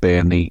 Bournemouth,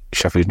 Burnley,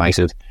 Sheffield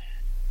United.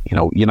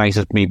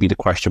 United may be the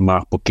question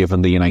mark, but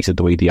given the United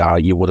the way they are,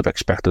 you would have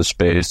expected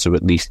Spurs to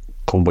at least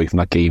come away from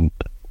that game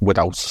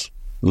without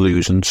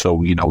losing.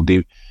 So,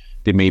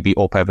 they may be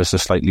up ever so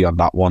slightly on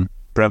that one.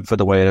 Brentford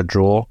away at a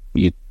draw,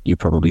 you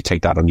probably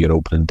take that on your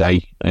opening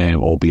day,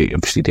 albeit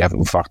obviously the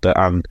Everton factor.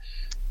 And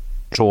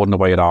drawing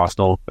away at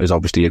Arsenal is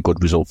obviously a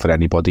good result for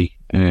anybody,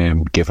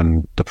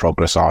 given the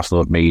progress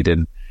Arsenal have made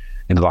in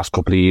the last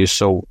couple of years.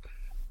 So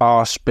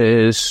are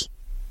Spurs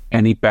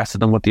any better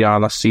than what they are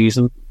last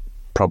season?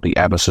 Probably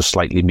ever so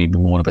slightly, maybe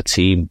more of a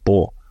team,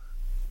 but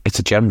it's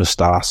a generous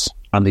start.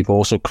 And they've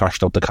also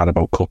crashed out the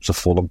Carabao Cup to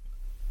Fulham.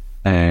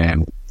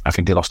 I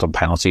think they lost on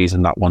penalties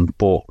in that one,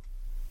 but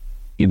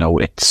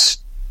it's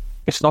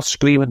not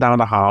screaming down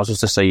the houses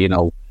to say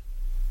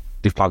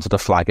they've planted a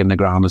flag in the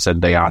ground and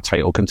said they are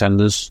title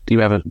contenders. They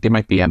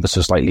might be ever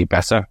so slightly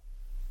better,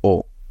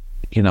 but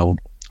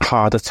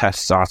harder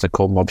tests are to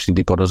come. Obviously,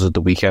 they got us at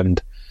the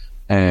weekend,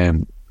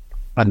 and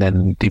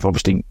then they've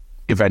obviously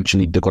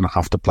eventually they're going to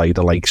have to play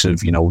the likes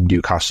of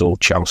Newcastle,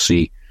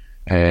 Chelsea,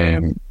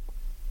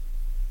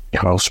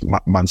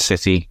 Man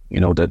City,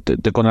 they're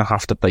going to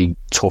have to play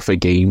tougher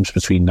games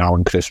between now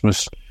and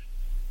Christmas.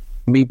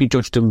 Maybe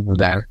judge them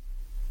then.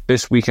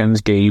 This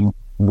weekend's game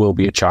will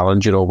be a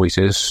challenge. It always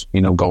is.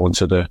 Going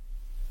to I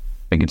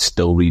think it's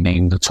still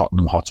renamed the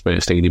Tottenham Hotspur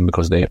Stadium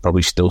because they're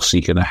probably still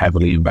seeking a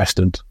heavily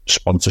invested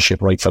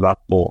sponsorship right for that.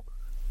 But,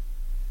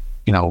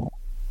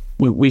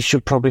 we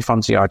should probably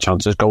fancy our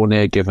chances going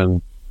there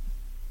given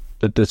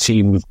the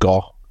team we've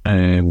got.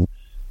 And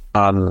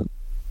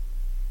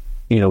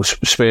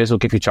Spurs will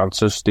give you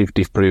chances.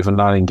 They've proven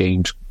that in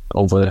games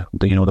over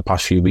the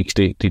past few weeks.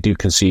 They do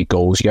concede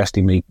goals. Yes,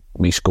 they may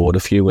score a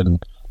few,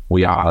 and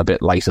we are a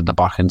bit light at the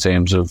back in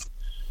terms of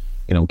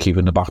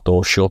keeping the back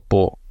door shut.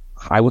 But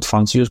I would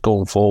fancy us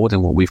going forward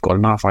in what we've got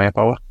in our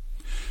firepower.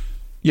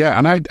 Yeah,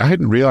 and I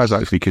hadn't realised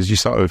actually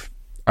because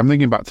I'm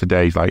thinking back to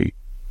days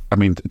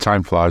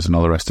time flies and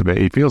all the rest of it.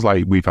 It feels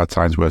like we've had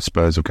times where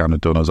Spurs have kind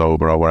of done us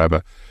over or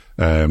whatever.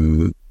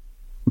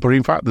 But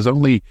in fact, there's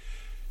only,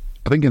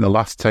 I think in the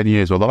last 10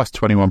 years, or the last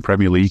 21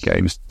 Premier League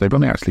games, they've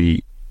only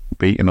actually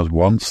beaten us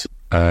once.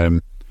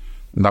 And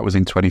that was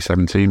in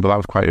 2017,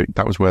 but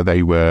that was where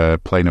they were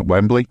playing at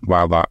Wembley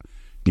while that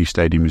new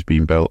stadium was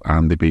being built,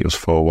 and they beat us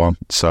 4-1.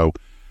 So,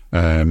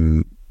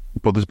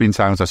 but there's been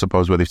times, I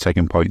suppose, where they've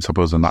taken points up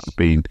us, and that's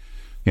been,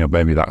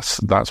 maybe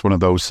that's one of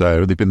those,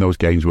 there've been those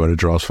games where a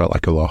draw's felt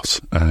like a loss.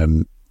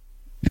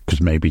 Because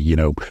maybe,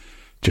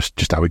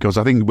 just how it goes.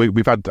 I think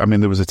we've had,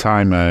 there was a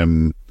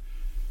time,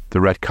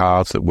 the red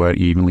cards that weren't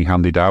evenly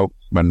handed out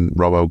when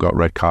Robbo got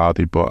red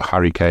carded, but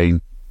Harry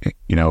Kane,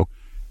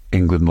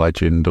 England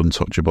legend,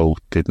 untouchable,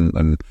 didn't,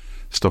 and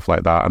stuff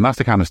like that. And that's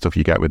the kind of stuff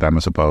you get with them, I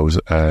suppose.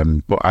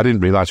 But I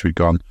didn't realise we'd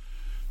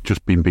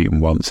just been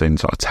beaten once in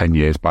sort of 10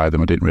 years by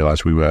them. I didn't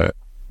realise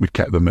we'd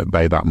kept them at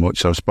bay that much.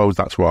 So I suppose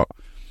that's what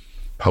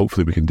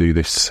hopefully we can do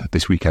this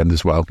weekend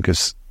as well,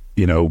 because,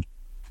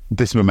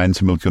 this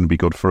momentum is going to be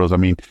good for us.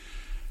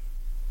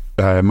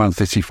 Man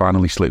City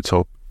finally slipped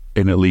up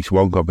in at least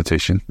one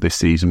competition this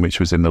season, which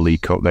was in the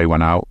League Cup. They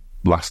went out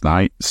last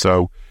night.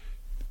 So,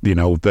 they've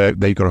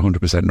got a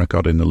 100%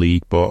 record in the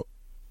league, but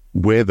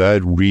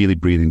they're really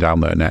breathing down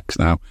their necks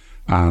now.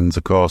 And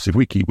of course, if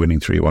we keep winning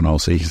 3-1 all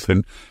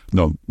season,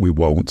 no, we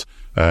won't.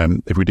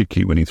 If we did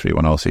keep winning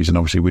 3-1 all season,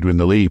 obviously we'd win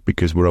the league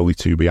because we're only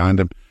 2 behind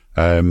them.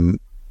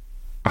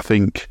 I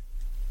think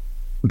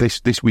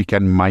this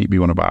weekend might be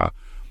one of our,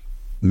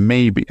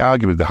 maybe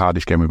arguably the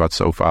hardest game we've had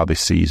so far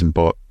this season,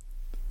 but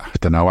I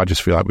don't know, I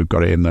just feel like we've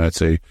got it in there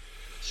to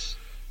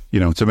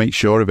make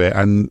sure of it.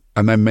 And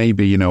then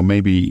maybe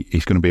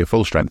it's going to be a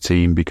full strength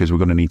team because we're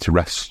going to need to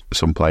rest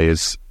some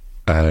players.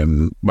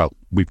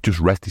 We've just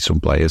rested some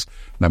players,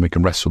 and then we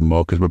can rest some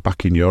more because we're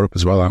back in Europe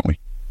as well, aren't we?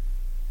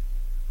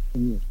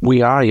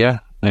 We are, yeah.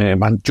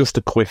 And just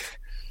a quick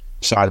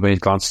sideways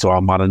glance to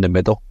our man in the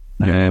middle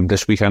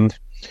this weekend.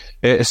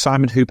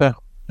 Simon Hooper.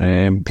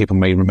 People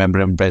may remember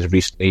him very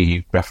recently.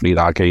 He refereed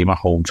our game at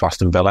home to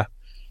Aston Villa.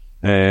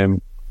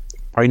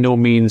 By no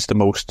means the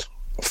most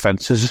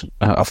offensive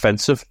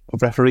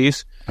of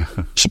referees.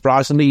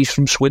 Surprisingly, he's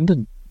from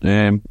Swindon.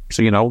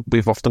 So,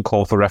 we've often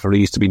called for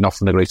referees to be not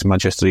from the Greater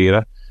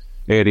Manchester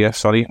area,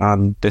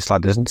 and this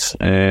lad isn't.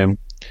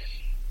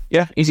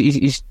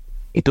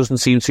 He doesn't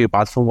seem too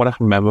bad from what I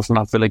can remember from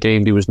that Villa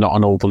game. He was not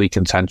an overly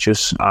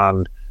contentious,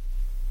 and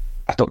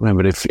I don't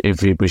remember if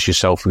it was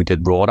yourself who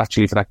did roar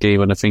actually for that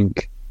game, and I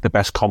think the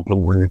best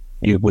compliment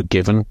you were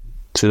given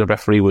to the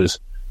referee was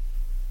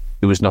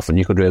there was nothing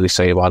you could really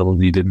say about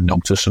him. You didn't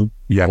notice him.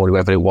 Yeah. Or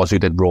whoever it was who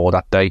did roar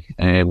that day.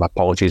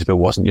 Apologies if it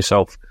wasn't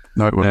yourself.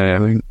 No, it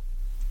wasn't.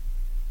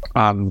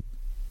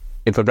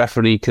 If a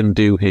referee can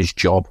do his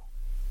job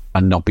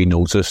and not be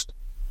noticed,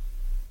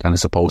 then I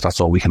suppose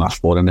that's all we can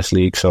ask for in this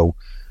league. So,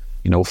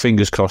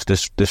 fingers crossed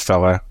this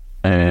fella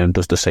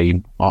does the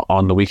same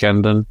on the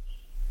weekend. And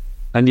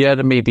yeah,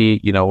 then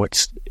maybe,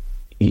 it's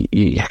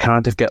you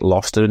kind of get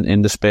lost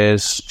in the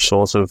Spurs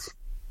sort of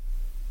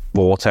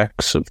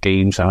vortex of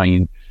games.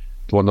 The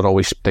one that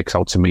always sticks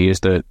out to me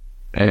is that,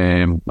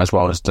 as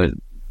well as the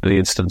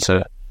instance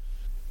of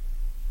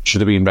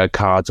should have been red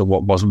cards or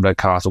what wasn't red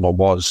cards or what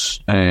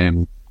was,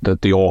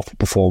 the awful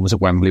performance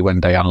at Wembley when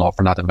Dejan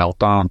Lovren had a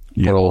meltdown,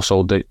 but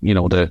also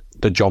the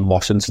John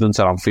Moss incident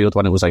at Anfield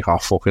when it was like,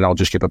 fuck it, I'll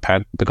just give a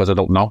pen because I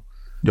don't know.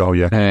 Oh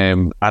yeah.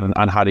 And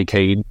Harry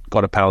Kane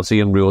got a penalty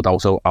and ruled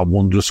out a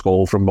wondrous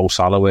goal from Mo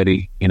Salah where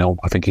he,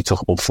 I think he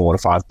took about 4 or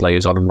 5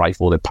 players on and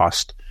rifled it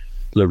past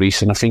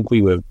Lloris, and I think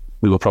we were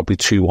probably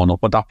 2-1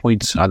 up at that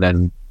point, and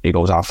then he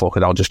goes, fuck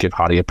it, I'll just give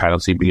Harry a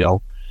penalty,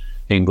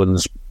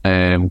 England's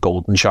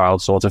golden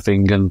child sort of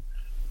thing. And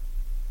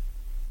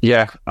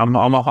yeah, I'm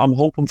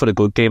hoping for a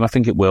good game. I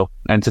think it will,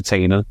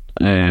 entertaining.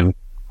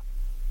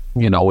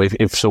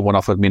 If someone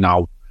offered me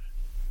now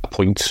a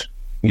point,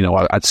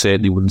 I'd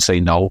certainly wouldn't say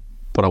no,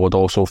 but I would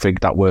also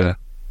think that we're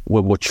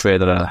much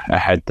further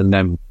ahead than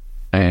them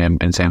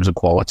in terms of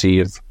quality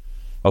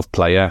of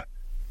player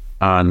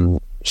and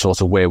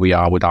sort of where we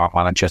are with our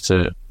manager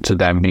to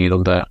them being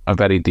under a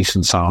very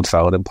decent sound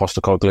fella in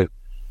Postecoglou.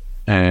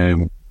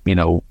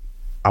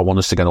 I want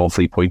us to get all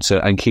 3 points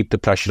and keep the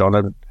pressure on,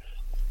 and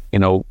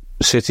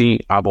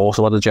City have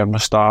also had a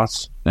generous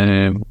start.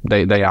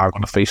 They are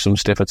going to face some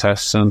stiffer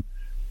tests, and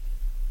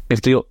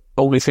if the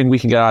only thing we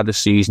can get out of this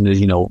season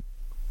is,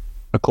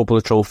 a couple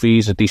of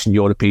trophies, a decent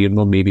European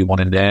run, maybe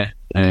one in there.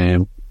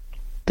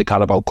 The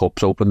Carabao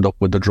Cup's opened up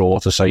with the draw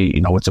to say,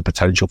 it's a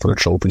potential for the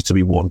trophies to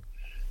be won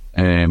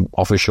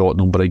off a short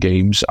number of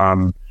games,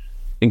 and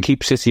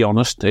keep City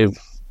honest. If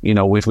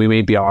we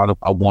maybe are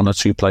a one or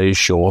two players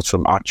short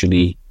from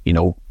actually,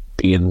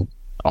 being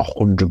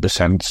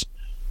 100%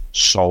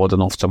 solid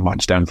enough to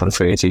match them for a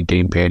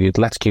 30-game period,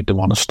 let's keep them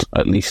honest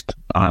at least.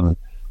 And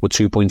we're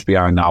 2 points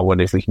behind now,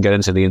 and if we can get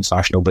into the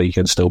international break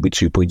and still be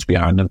 2 points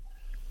behind them,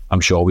 I'm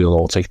sure we'll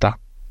all take that.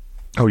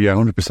 Oh yeah,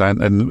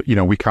 100%. And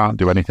we can't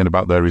do anything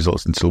about their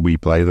results until we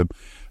play them.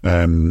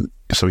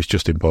 So it's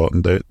just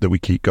important that we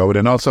keep going.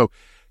 And also,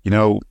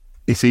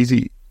 it's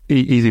easy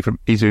for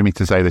me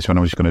to say this when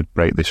I was going to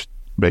break this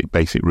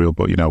basic rule,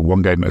 but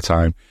one game at a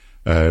time.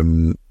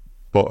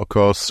 But of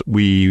course,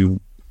 we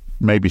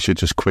maybe should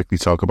just quickly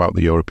talk about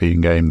the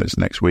European game that's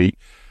next week.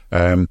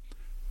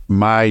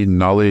 My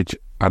knowledge,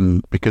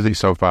 and because it's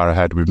so far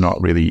ahead,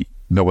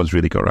 no one's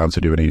really got around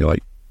to doing any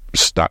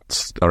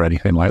stats or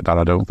anything like that,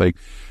 I don't think.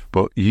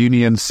 But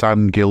Union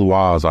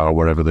Saint-Gilloise, or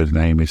whatever the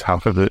name is,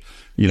 however,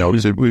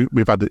 so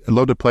we've had a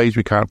load of players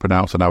we can't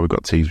pronounce, and now we've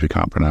got teams we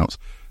can't pronounce.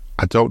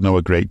 I don't know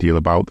a great deal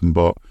about them,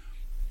 but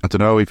I don't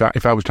know, if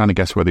I was trying to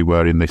guess where they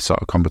were in this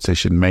sort of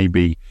competition,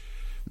 maybe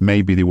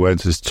they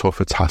weren't as tough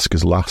a task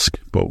as Lask,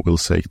 but we'll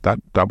see. That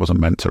wasn't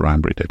meant to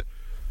rhyme, but it did.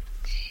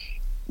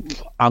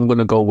 I'm going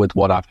to go with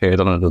what I've heard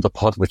on another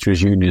pod, which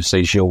was Union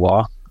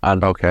Saint-Gilloise.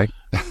 And okay.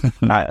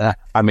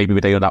 I maybe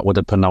that would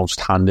have pronounced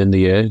hand in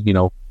the air,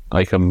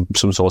 like some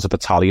sort of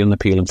Italian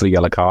appealing for a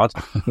yellow card.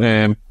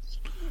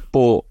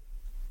 But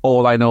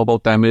all I know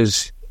about them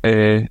is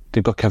they've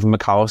got Kevin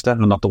McAllister,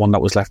 and not the one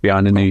that was left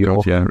behind in New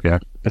York. Yeah.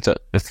 It's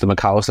the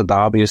McAllister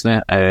derby,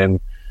 isn't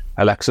it?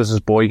 Alexis's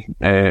boy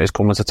is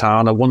coming to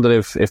town. I wonder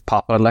if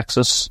Papa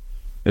Alexis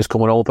is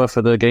coming over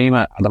for the game.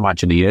 I'd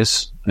imagine he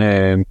is.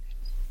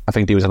 I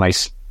think there was a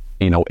nice,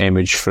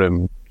 image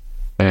from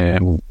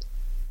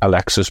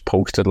Alexis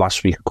posted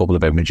last week, a couple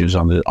of images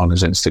on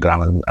his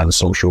Instagram and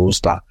socials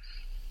that,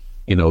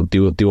 they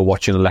were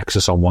watching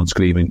Alexis on one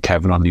screen and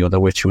Kevin on the other,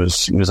 which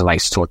was a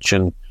nice touch.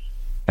 And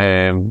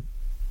they're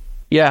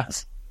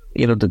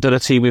a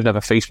team we've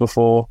never faced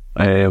before,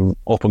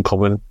 up and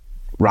coming,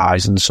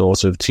 rising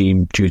sort of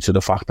team due to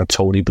the fact that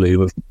Tony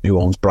Blue, who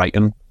owns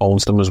Brighton,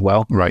 owns them as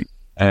well. Right.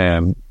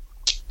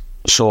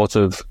 Sort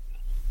of,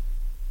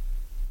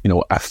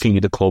 a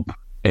feeder club,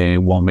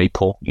 one may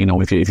put.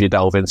 If you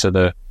delve into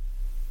the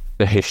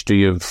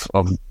history of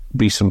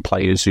recent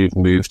players who've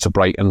moved to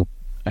Brighton,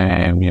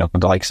 the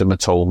likes of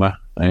Matoma,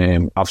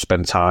 I've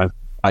spent time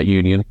at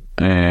Union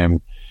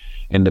in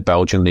the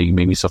Belgian league,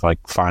 maybe stuff like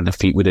find their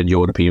feet within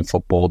European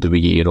football, do a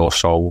year or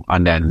so,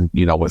 and then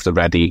if they're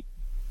ready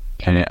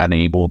and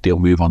able, they'll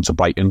move on to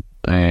Brighton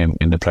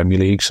in the Premier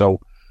League. So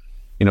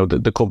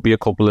there could be a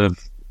couple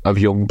of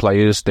young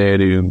players there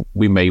who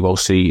we may well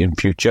see in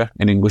future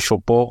in English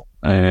football.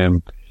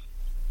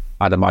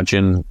 I'd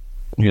imagine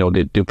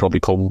they'll probably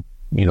come,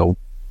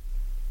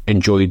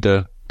 enjoy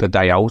the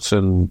day out,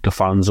 and the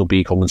fans will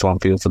be coming to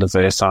Anfield for the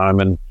first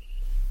time. And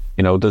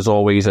there's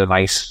always a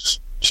nice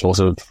sort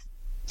of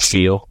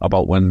feel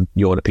about when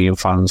European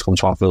fans come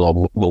to Anfield,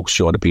 or most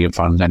European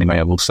fans anyway,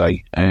 I will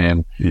say.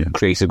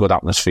 Creates a good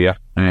atmosphere.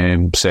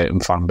 Certain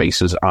fan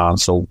bases aren't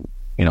so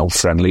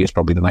friendly, is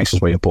probably the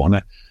nicest way of putting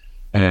it.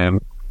 And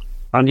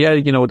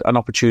an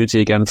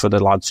opportunity again for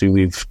the lads who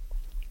we've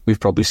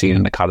probably seen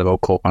in the Carabao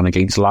Cup and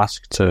against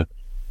Lask to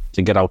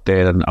get out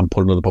there and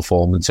put another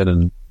performance in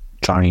and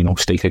try and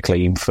stake a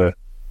claim for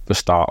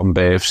starting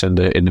berths in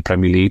the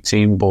Premier League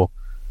team. But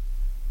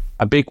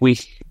a big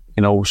week,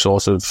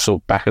 sort of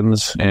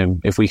beckons.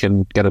 If we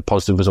can get a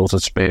positive result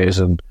at Spurs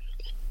and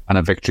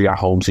a victory at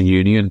home to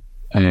Union,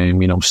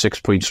 6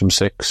 points from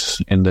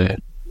 6 in the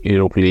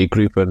Europa League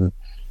group, and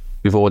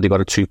we've already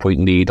got a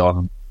 2-point lead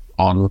on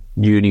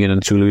Union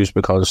and Toulouse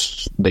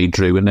because they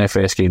drew in their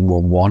first game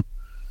 1-1.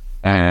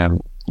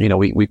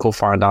 We could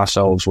find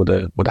ourselves with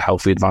a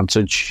healthy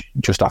advantage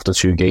just after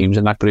 2 games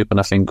in that group, and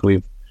I think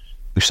we've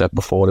said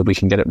before that we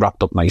can get it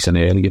wrapped up nice and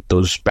early. It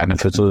does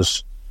benefit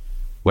us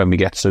when we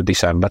get to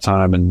December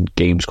time and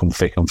games come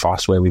thick and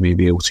fast, where we may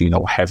be able to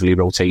heavily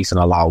rotate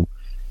and allow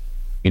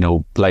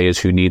players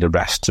who need a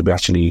rest to be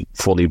actually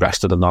fully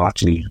rested and not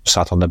actually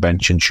sat on the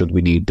bench, and should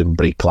we need them,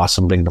 break glass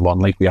and bring them on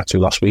like we had to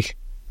last week.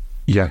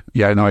 Yeah,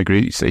 no, I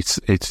agree.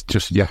 It's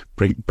just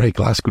break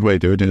glass. Good way of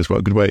doing it as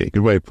well. Good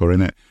way of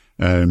putting it.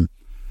 I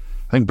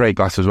think break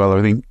glass as well.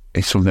 I think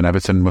it's something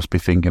Everton must be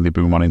thinking they've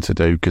been wanting to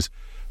do, because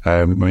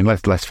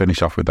let's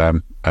finish off with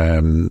them.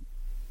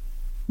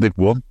 They've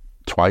won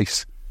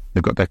twice.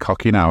 They've got their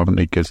cocky now, haven't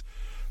they? Because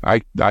I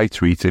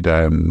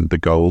tweeted the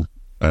goal,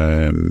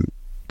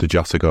 the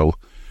Jota goal,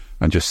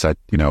 and just said,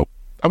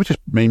 I was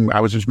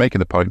just making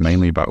the point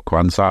mainly about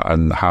Kwanzaa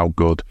and how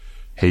good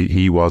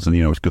he was, and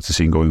it's good to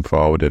see him going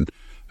forward, and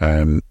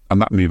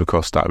that move of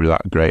course started with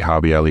that great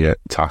Harvey Elliott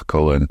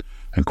tackle, and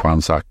and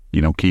Kwanzaa,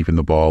 keeping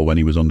the ball when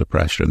he was under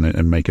pressure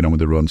and making on with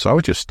the run. So I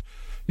was just,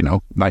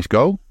 nice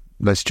goal.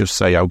 Let's just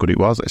say how good it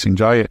was. Let's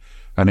enjoy it.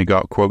 And he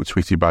got quote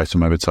tweeted by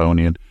some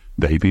Evertonian.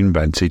 They've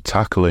invented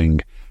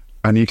tackling.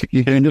 And you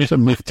can just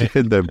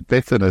imagine the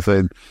bitterness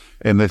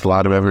in this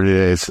lad, whoever it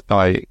is.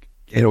 Like,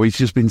 he's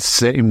just been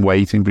sitting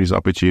waiting for his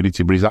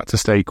opportunity, but he's had to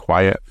stay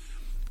quiet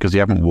because he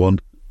haven't won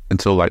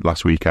until like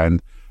last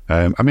weekend.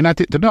 They're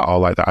not all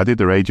like that. I did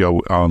the radio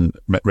on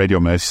Radio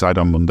Merseyside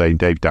on Monday, and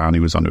Dave Downey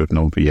was on it, we've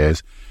known for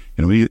years.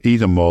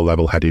 He's a more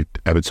level-headed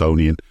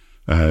Evertonian,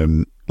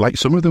 like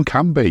some of them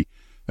can be.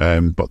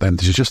 But then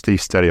there's just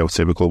these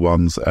stereotypical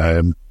ones.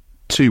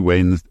 2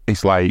 wins,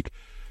 it's like,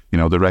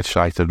 the red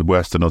shite are the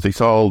worst than us.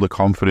 It's all the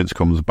confidence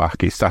comes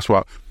back. It's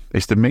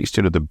the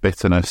mixture of the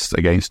bitterness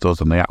against us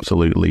and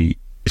the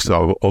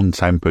sort of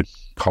untempered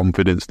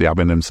confidence they have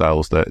in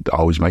themselves that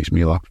always makes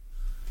me laugh.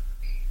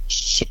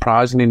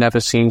 Surprisingly, never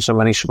seen so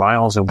many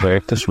smiles in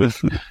work this week.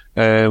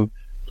 The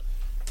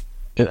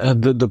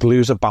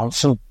Blues are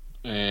bouncing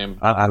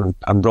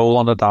and roll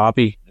on the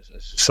derby.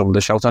 Some of the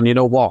shouts, and you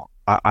know what?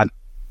 I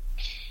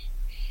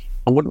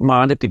wouldn't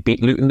mind if they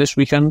beat Luton this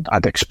weekend.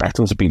 I'd expect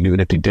them to beat Luton.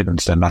 If they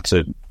didn't, then that's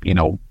a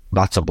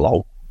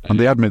blow. And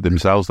they admit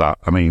themselves that.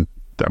 I mean,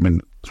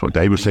 that's what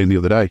Dave was saying the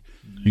other day.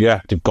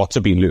 Yeah, they've got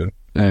to beat Luton.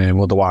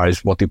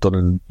 Otherwise, what they've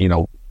done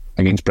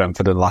against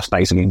Brentford and last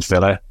night against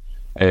Villa,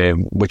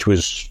 which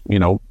was,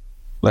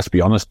 let's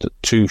be honest,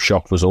 2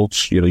 shock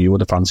results. You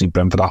would have fancied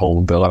Brentford at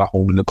home, Villa at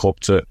home in the cup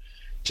to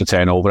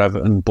turn over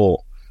Everton, but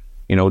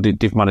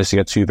they've managed to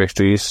get 2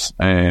 victories.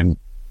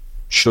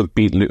 Should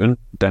beat Luton,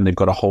 then they've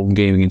got a home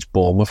game against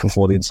Bournemouth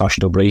before the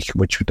international break,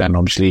 which then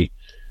obviously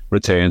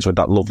returns with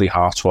that lovely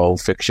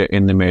half-12 fixture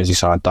in the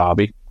Merseyside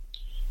derby.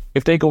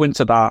 If they go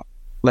into that,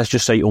 let's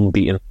just say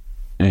unbeaten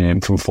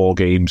from 4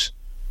 games,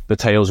 the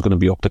tail's going to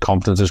be up, the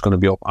confidence is going to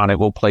be up, and it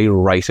will play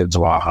right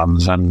into our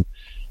hands. And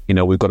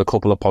we've got a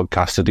couple of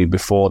podcasts to do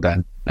before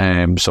then,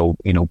 so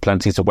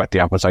plenty to whet the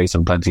appetite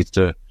and plenty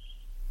to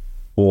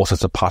water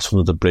to pass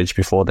under the bridge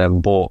before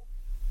then. But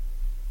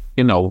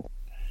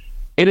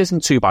it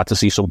isn't too bad to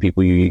see some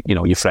people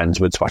you're friends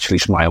with to actually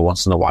smile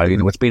once in a while.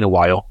 It's been a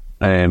while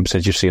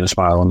since you've seen a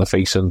smile on their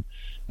face and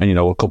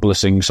a couple of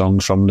sing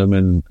songs from them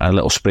and a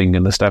little spring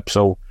in the step.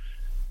 So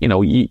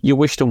you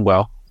wish them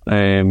well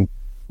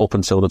up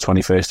until the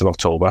 21st of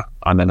October,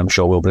 and then I'm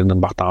sure we'll bring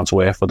them back down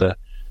to earth for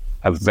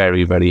a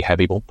very, very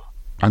heavy bump.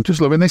 I'm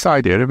just loving this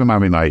idea of him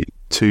having like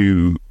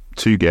two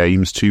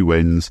games, 2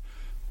 wins,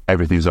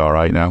 everything's all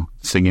right now.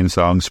 Singing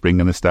songs,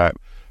 spring in the step,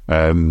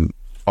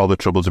 all the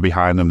troubles are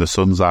behind them, the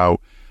sun's out,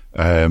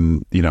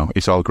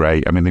 it's all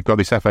great. I mean, they've got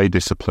this FA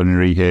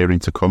disciplinary hearing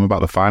to come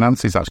about the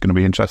finances. That's going to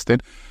be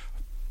interesting.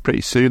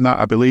 Pretty soon, that,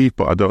 I believe,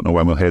 but I don't know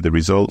when we'll hear the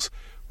results.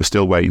 We're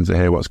still waiting to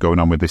hear what's going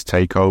on with this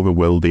takeover.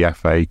 Will the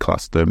FA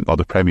class them, or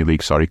the Premier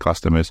League, class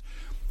them as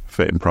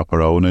fit and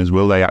proper owners?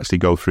 Will they actually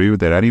go through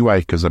with it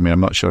anyway? Because, I'm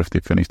not sure if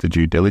they've finished the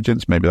due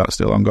diligence. Maybe that's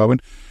still ongoing.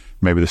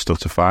 Maybe there's stuff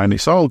to find.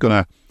 It's all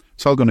gonna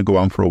go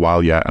on for a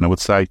while yet. And I would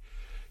say,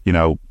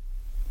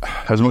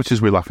 as much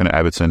as we're laughing at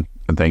Everton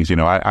and things,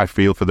 I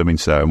feel for them in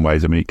certain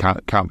ways. It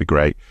can't be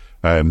great.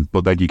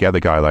 But then you get a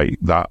guy like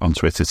that on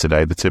Twitter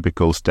today, the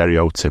typical,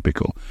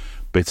 stereotypical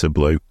bitter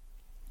blue,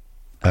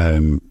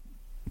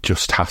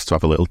 just has to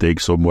have a little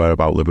dig somewhere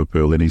about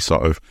Liverpool in his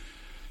sort of,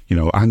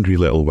 angry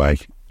little way.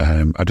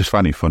 I just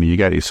find it funny. You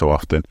get it so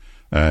often.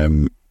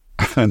 And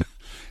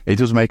it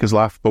does make us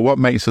laugh. But what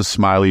makes us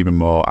smile even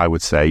more, I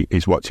would say,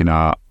 is watching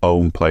our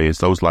own players,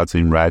 those lads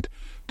in red,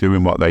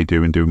 doing what they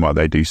do and doing what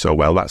they do so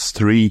well. That's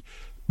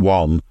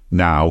 3-1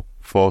 now,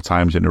 4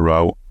 times in a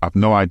row. I've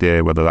no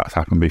idea whether that's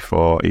happened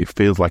before. It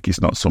feels like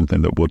it's not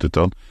something that would have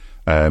done.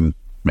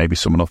 Maybe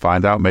someone will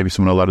find out. Maybe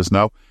someone will let us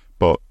know.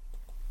 But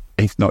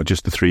it's not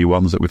just the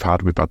 3-1s that we've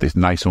had. We've had this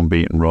nice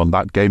unbeaten run.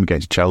 That game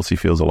against Chelsea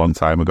feels a long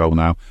time ago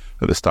now,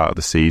 at the start of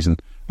the season.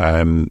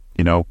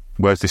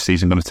 Where's this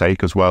season going to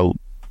take us? Well,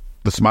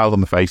 the smiles on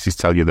the faces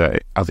tell you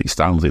that, as it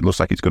stands, it looks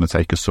like it's going to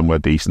take us somewhere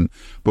decent.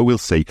 But we'll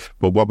see.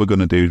 But what we're going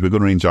to do is we're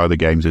going to enjoy the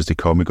games as they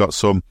come. We've got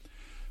some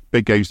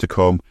big games to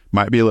come.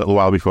 Might be a little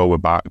while before we're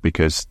back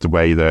because the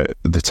way that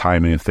the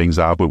timing of things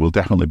are, but we'll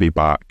definitely be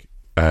back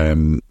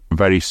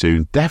very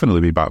soon. Definitely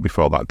be back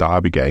before that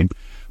derby game.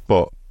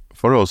 But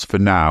for us, for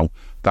now,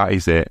 that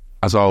is it.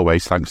 As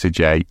always, thanks to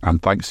Jay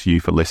and thanks to you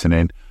for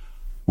listening.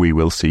 We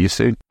will see you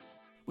soon.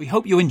 We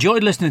hope you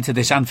enjoyed listening to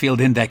this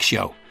Anfield Index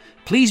show.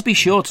 Please be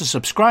sure to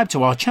subscribe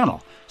to our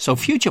channel so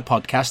future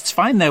podcasts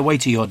find their way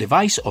to your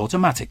device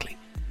automatically.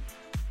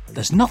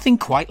 There's nothing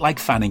quite like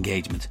fan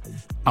engagement,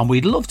 and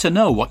we'd love to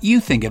know what you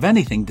think of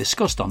anything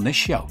discussed on this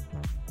show.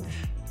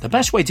 The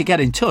best way to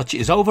get in touch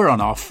is over on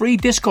our free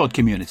Discord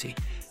community,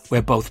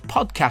 where both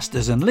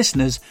podcasters and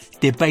listeners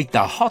debate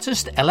the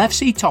hottest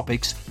LFC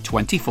topics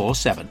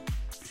 24/7.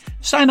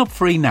 Sign up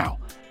free now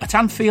at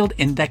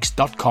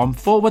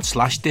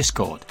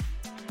AnfieldIndex.com/Discord.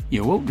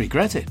 You won't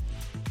regret it.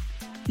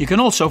 You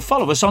can also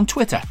follow us on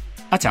Twitter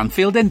at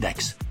Anfield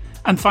Index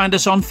and find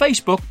us on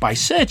Facebook by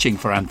searching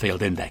for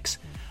Anfield Index.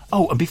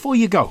 Oh, and before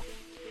you go,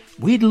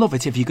 we'd love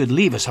it if you could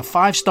leave us a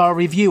 5-star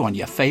review on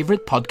your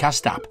favourite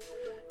podcast app.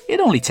 It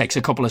only takes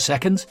a couple of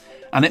seconds,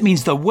 and it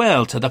means the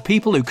world to the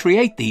people who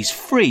create these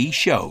free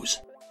shows.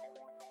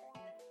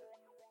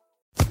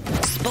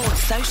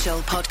 Sports Social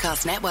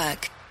Podcast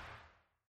Network.